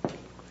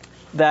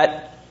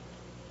that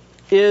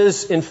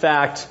is, in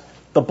fact,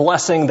 the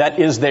blessing that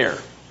is there,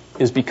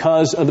 is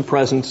because of the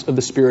presence of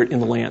the Spirit in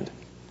the land.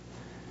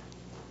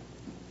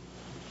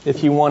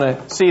 If you want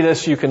to see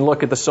this, you can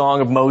look at the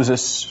Song of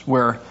Moses,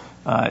 where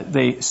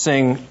they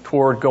sing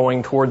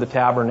going toward the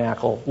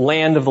tabernacle,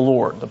 land of the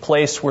Lord, the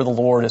place where the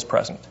Lord is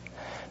present.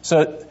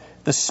 So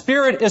the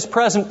Spirit is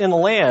present in the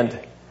land,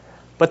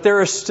 but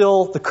there is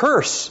still the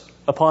curse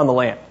upon the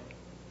land.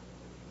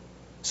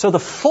 So the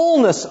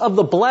fullness of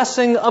the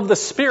blessing of the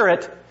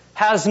Spirit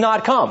has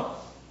not come,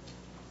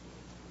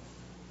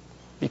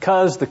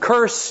 because the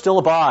curse still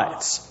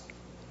abides.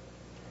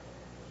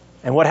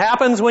 And what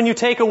happens when you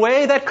take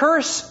away that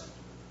curse?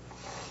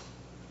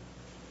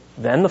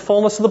 Then the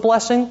fullness of the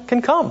blessing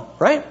can come,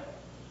 right?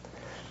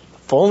 The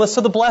fullness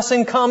of the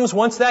blessing comes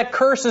once that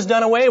curse is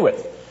done away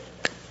with.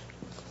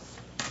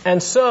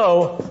 And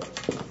so,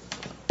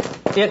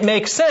 it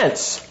makes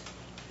sense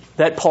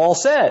that Paul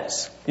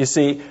says, you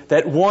see,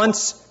 that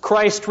once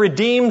Christ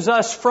redeems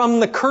us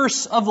from the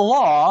curse of the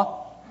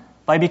law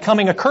by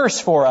becoming a curse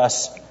for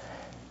us,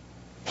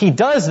 He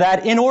does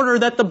that in order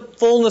that the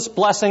fullness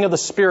blessing of the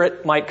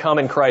Spirit might come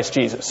in Christ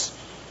Jesus.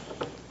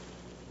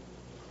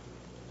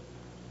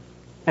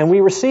 And we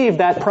receive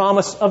that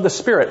promise of the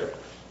Spirit.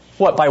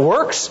 What, by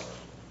works?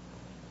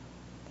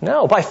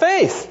 No, by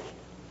faith.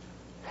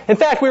 In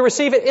fact, we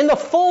receive it in the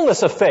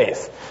fullness of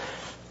faith.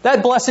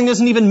 That blessing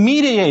isn't even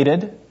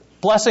mediated,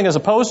 blessing as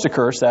opposed to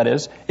curse, that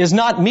is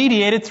not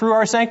mediated through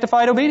our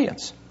sanctified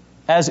obedience,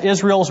 as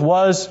Israel's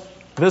was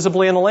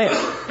visibly in the land.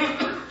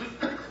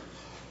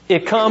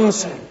 It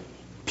comes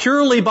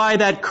purely by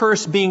that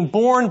curse being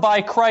borne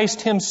by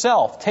Christ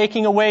Himself,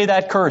 taking away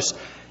that curse.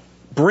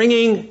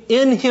 bringing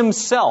in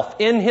himself,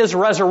 in his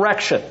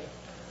resurrection,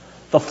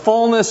 the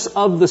fullness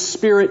of the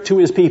Spirit to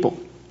his people.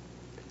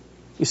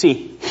 You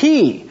see,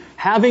 he,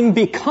 having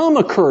become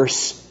a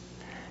curse,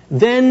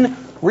 then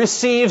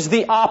receives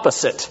the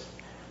opposite,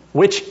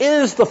 which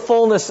is the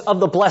fullness of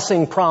the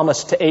blessing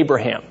promised to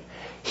Abraham.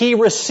 He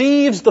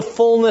receives the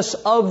fullness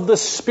of the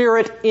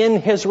Spirit in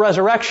his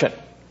resurrection,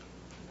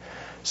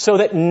 so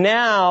that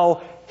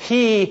now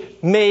he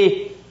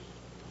may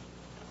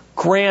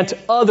grant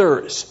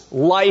others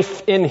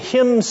life in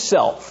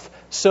himself,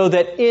 so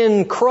that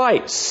in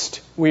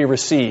Christ we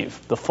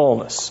receive the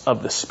fullness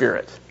of the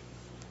Spirit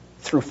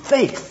through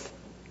faith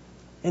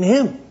in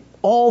him,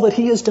 all that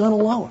he has done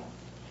alone,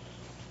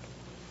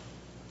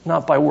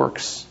 not by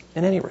works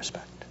in any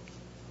respect.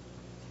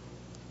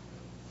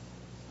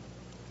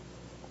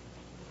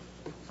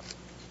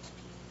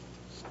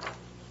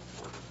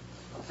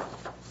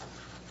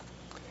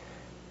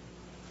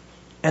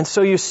 And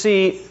so you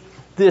see,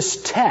 this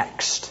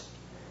text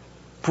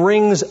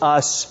brings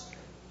us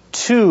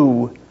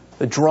to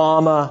the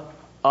drama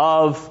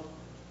of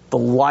the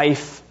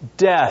life,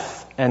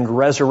 death, and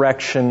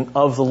resurrection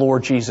of the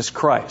Lord Jesus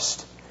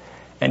Christ,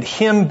 and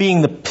him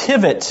being the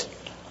pivot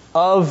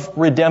of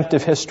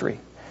redemptive history,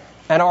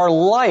 and our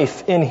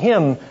life in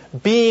him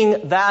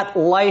being that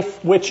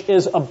life which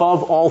is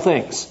above all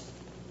things.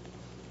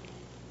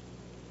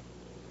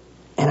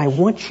 And I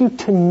want you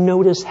to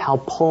notice how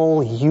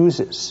Paul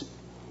uses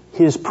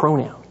his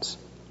pronouns.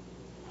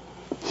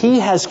 He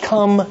has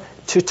come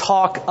to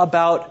talk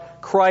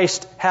about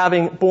Christ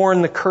having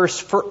borne the curse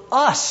for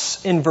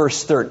us in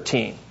verse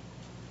 13.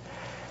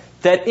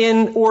 That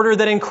in order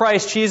that in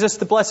Christ Jesus,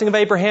 the blessing of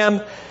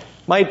Abraham,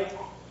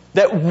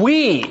 that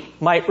we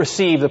might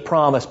receive the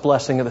promised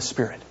blessing of the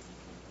Spirit.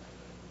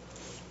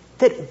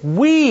 That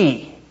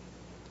we,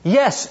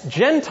 yes,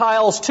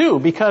 Gentiles too,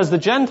 because the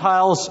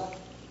Gentiles,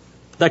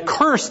 the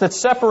curse that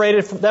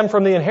separated them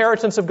from the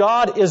inheritance of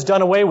God is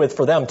done away with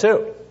for them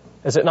too.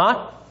 Is it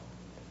not?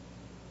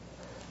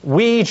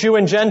 We, Jew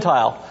and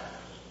Gentile.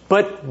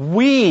 But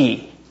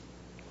we.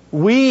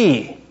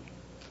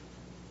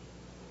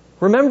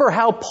 Remember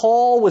how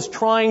Paul was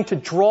trying to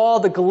draw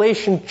the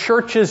Galatian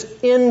churches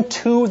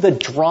into the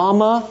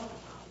drama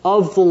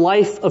of the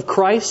life of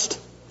Christ?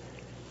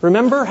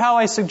 Remember how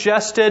I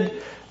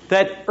suggested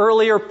that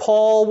earlier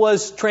Paul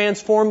was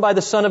transformed by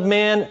the Son of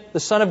Man, the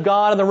Son of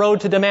God on the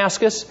road to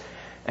Damascus,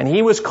 and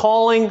he was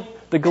calling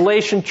the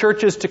Galatian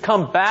churches to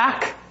come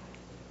back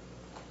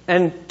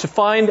and to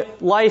find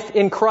life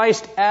in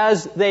Christ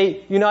as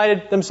they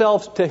united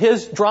themselves to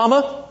his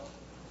drama?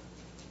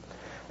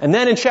 And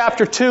then in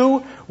chapter 2,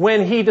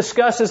 when he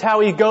discusses how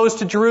he goes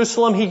to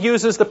Jerusalem, he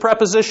uses the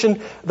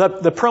preposition,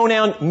 the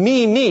pronoun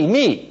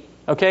me,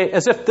 okay,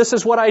 as if this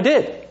is what I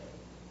did.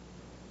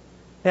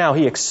 Now,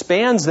 he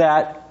expands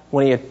that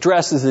when he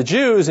addresses the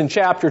Jews in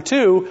chapter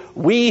 2,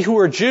 we who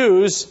are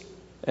Jews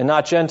and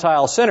not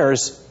Gentile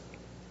sinners.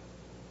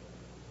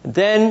 And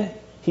then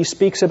he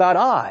speaks about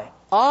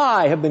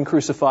I have been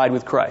crucified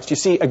with Christ. You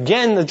see,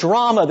 again, the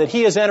drama that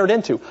he has entered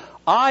into.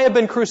 I have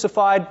been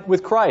crucified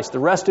with Christ, the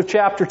rest of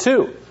chapter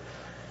 2.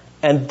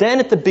 And then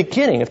at the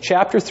beginning of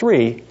chapter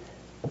 3,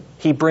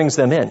 he brings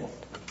them in.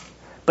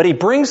 But he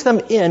brings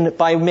them in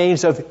by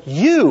means of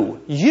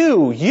you,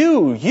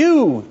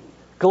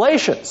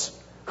 Galatians.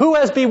 Who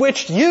has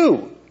bewitched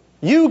you?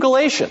 You,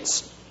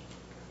 Galatians.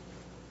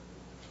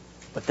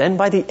 But then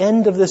by the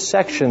end of this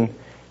section,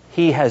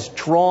 he has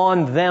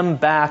drawn them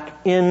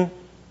back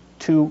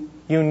into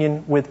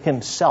union with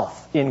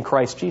himself in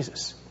Christ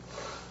Jesus.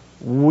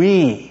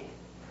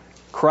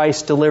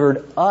 Christ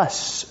delivered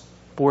us,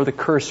 bore the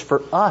curse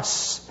for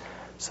us,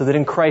 so that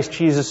in Christ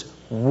Jesus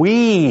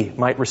we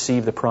might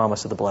receive the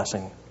promise of the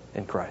blessing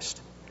in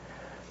Christ.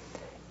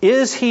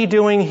 Is he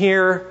doing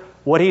here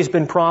what he's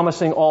been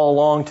promising all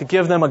along, to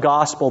give them a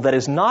gospel that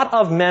is not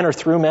of men or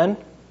through men,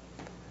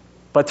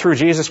 but through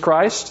Jesus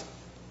Christ?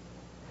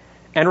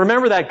 And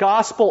remember, that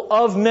gospel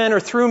of men or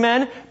through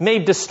men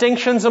made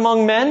distinctions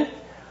among men.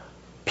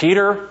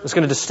 Peter is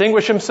going to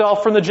distinguish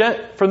himself from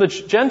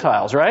the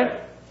Gentiles, right?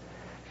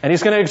 And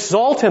he's going to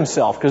exalt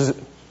himself because,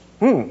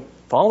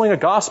 following a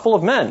gospel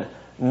of men,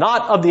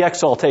 not of the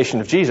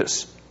exaltation of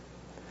Jesus.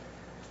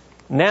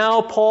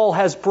 Now Paul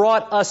has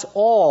brought us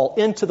all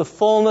into the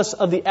fullness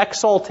of the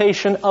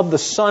exaltation of the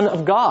Son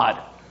of God,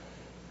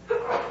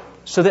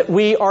 so that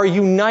we are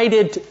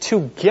united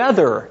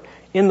together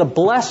in the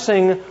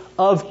blessing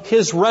of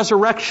his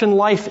resurrection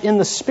life in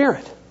the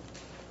Spirit,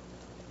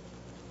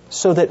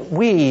 so that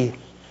we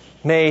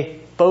may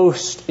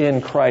boast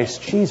in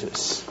Christ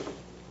Jesus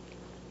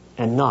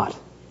and not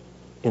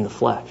in the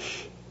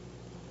flesh.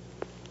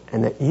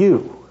 And that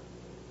you,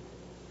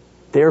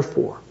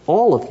 therefore,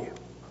 all of you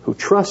who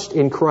trust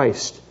in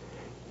Christ,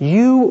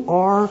 you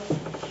are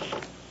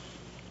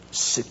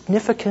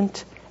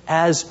significant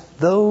as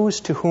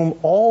those to whom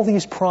all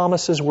these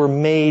promises were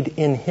made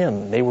in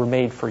him. They were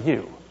made for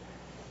you.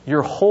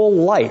 Your whole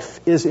life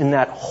is in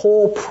that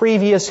whole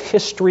previous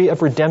history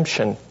of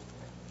redemption,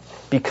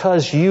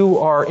 because you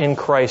are in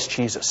Christ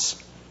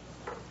Jesus.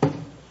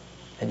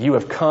 And you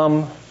have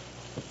come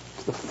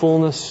to the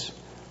fullness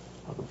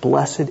of the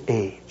blessed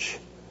age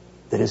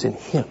that is in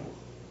Him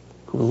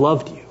who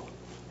loved you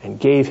and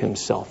gave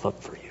Himself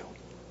up for you.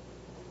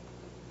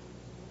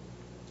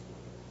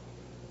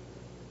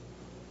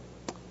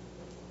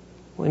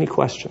 Well, any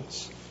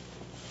questions?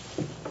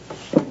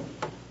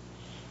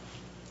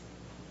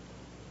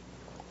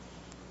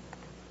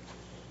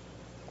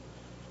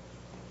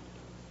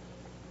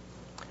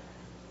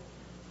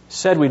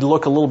 Said we'd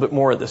look a little bit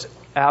more at this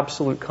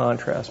absolute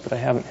contrast, but I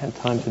haven't had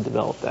time to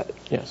develop that.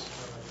 Yes?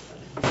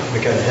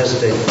 I kind of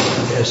hesitate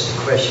to ask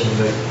the question,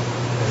 but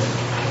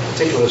a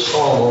particular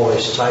psalm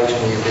always strikes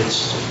me.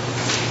 It's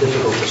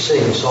difficult to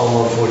sing, Psalm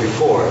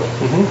 144,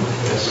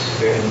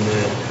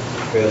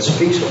 where it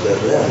speaks of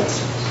that land.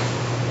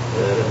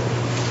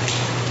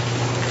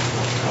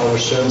 Our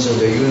sons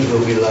and their youth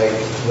will be like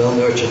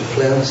well-nurtured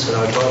plants, and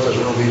our daughters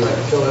will be like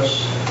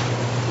pillars.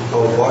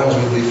 Our barns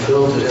will be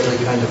filled with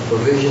every kind of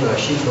provision. Our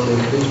sheep will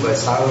increase by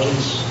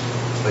thousands,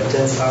 by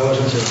 10,000s in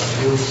our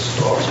fields.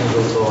 The oxen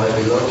will draw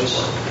heavy loads.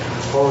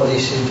 All of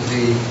these seem to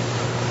be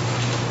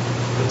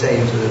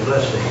pertaining to the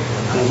blessing.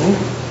 And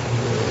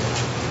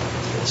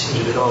it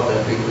seems a bit odd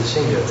that we would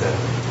sing that then.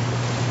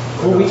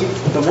 Well,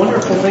 the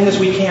wonderful thing is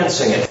we can't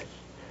sing it.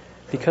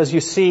 Because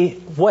you see,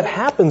 what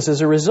happens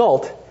as a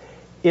result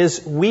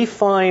is we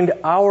find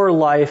our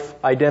life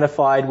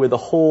identified with the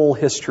whole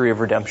history of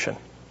redemption.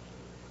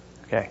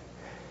 Okay.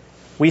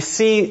 We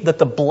see that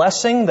the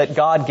blessing that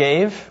God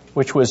gave,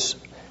 which was,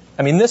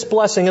 this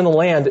blessing in the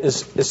land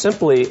is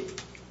simply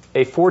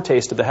a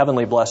foretaste of the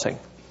heavenly blessing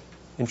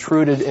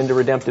intruded into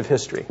redemptive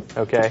history.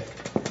 Okay.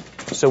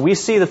 So we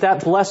see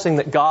that blessing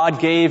that God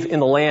gave in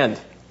the land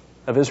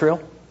of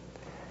Israel,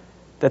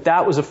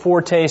 that was a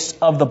foretaste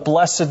of the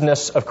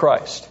blessedness of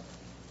Christ.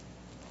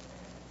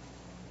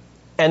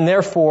 And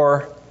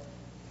therefore,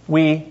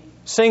 we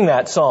sing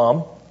that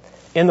psalm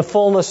in the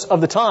fullness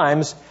of the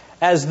times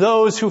as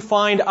those who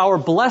find our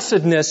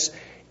blessedness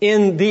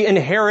in the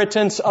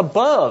inheritance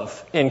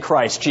above in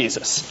Christ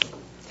Jesus.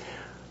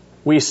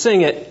 We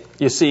sing it,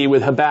 you see,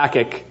 with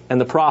Habakkuk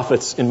and the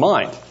prophets in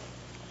mind.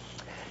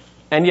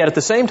 And yet at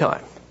the same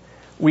time,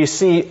 we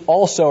see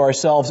also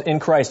ourselves in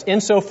Christ,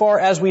 insofar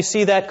as we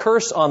see that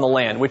curse on the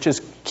land, which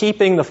is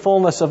keeping the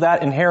fullness of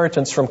that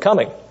inheritance from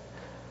coming.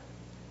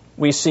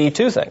 We see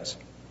two things.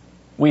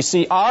 We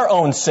see our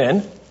own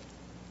sin,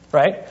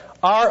 right?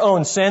 Our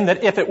own sin,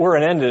 that if it were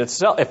an end in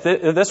itself, if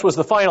this was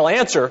the final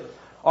answer,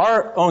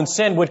 our own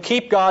sin would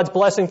keep God's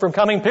blessing from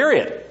coming,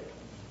 period.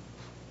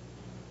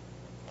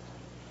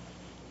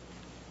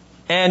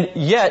 And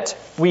yet,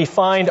 we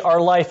find our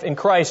life in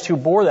Christ who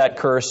bore that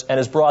curse and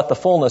has brought the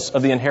fullness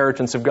of the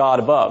inheritance of God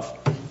above.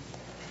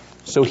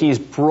 So He's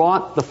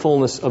brought the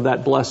fullness of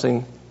that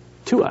blessing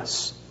to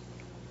us.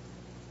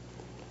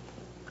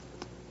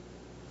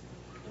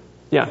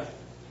 Yeah.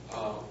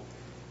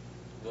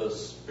 The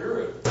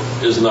Spirit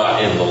is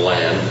not in the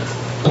land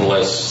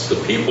unless the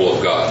people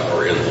of God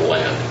are in the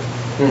land.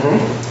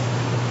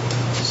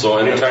 Mm-hmm. So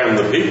anytime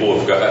the people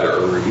of God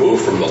are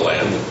removed from the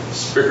land, the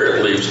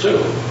Spirit leaves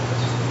too.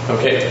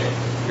 Okay,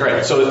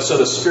 right. So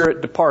the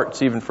Spirit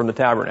departs even from the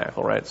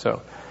tabernacle, right?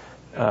 So,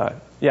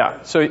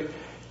 So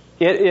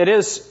it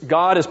is,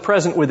 God is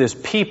present with His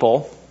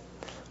people,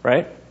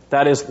 right?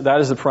 That is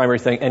the primary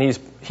thing, and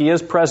He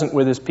is present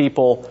with His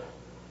people,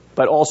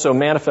 but also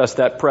manifests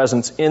that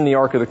presence in the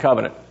Ark of the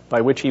Covenant,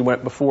 by which He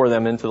went before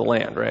them into the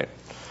land, right?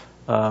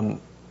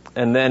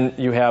 And then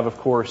you have, of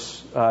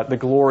course, the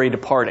glory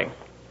departing,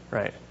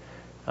 right,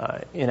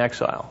 in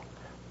exile.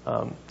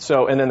 And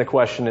then the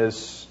question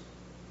is,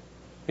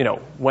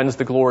 when's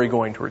the glory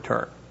going to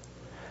return?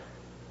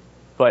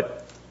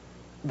 But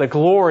the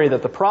glory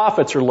that the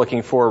prophets are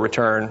looking for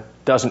return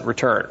doesn't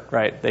return,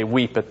 right? They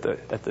weep at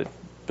the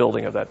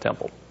building of that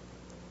temple.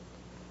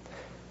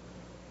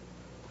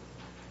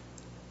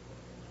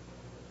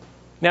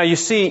 Now you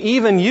see,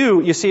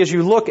 as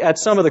you look at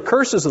some of the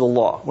curses of the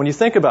law, when you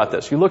think about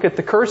this, you look at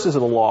the curses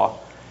of the law,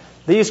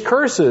 these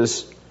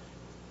curses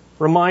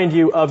remind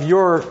you of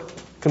your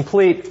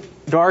complete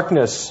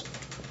darkness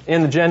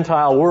in the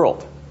Gentile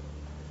world,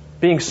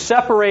 being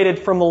separated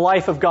from the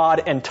life of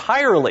God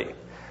entirely,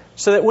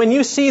 so that when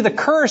you see the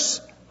curse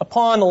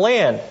upon the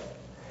land,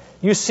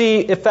 you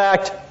see, in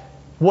fact,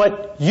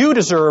 what you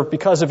deserve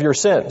because of your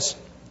sins.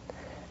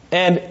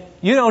 And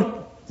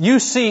you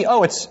see,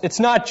 it's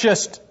not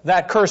just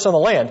that curse on the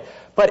land,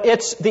 but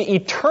it's the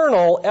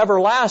eternal,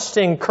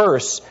 everlasting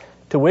curse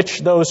to which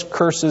those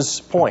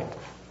curses point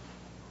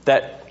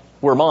that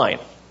were mine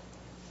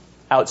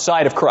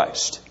outside of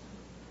Christ.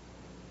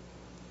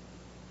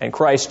 And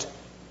Christ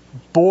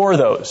bore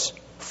those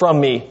from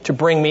me to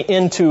bring me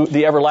into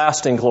the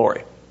everlasting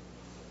glory.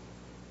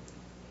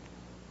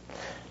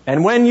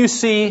 And when you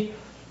see,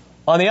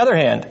 on the other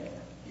hand,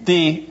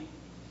 the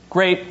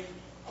great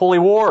holy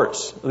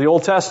wars of the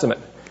Old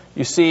Testament,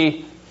 you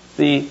see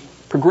the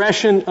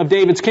progression of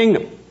David's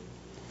kingdom.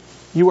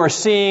 You are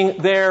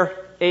seeing there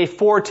a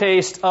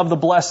foretaste of the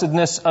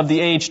blessedness of the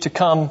age to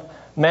come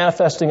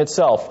manifesting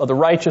itself, of the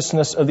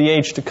righteousness of the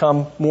age to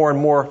come more and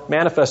more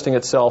manifesting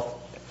itself,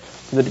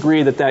 to the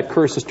degree that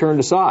curse is turned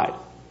aside.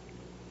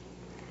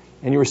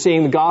 And you are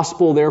seeing the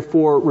gospel,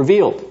 therefore,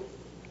 revealed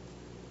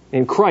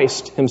in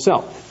Christ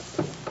himself.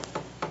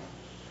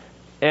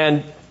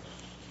 And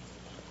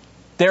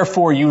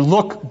therefore, you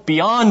look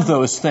beyond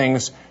those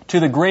things to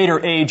the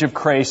greater age of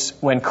grace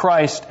when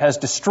Christ has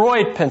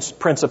destroyed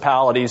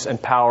principalities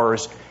and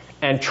powers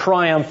and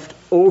triumphed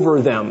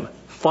over them,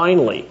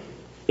 finally,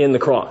 in the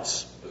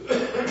cross.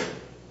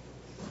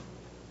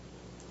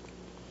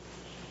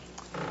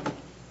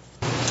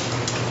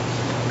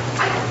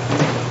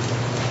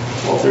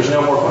 Well, if there's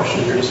no more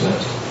questions, you're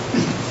dismissed.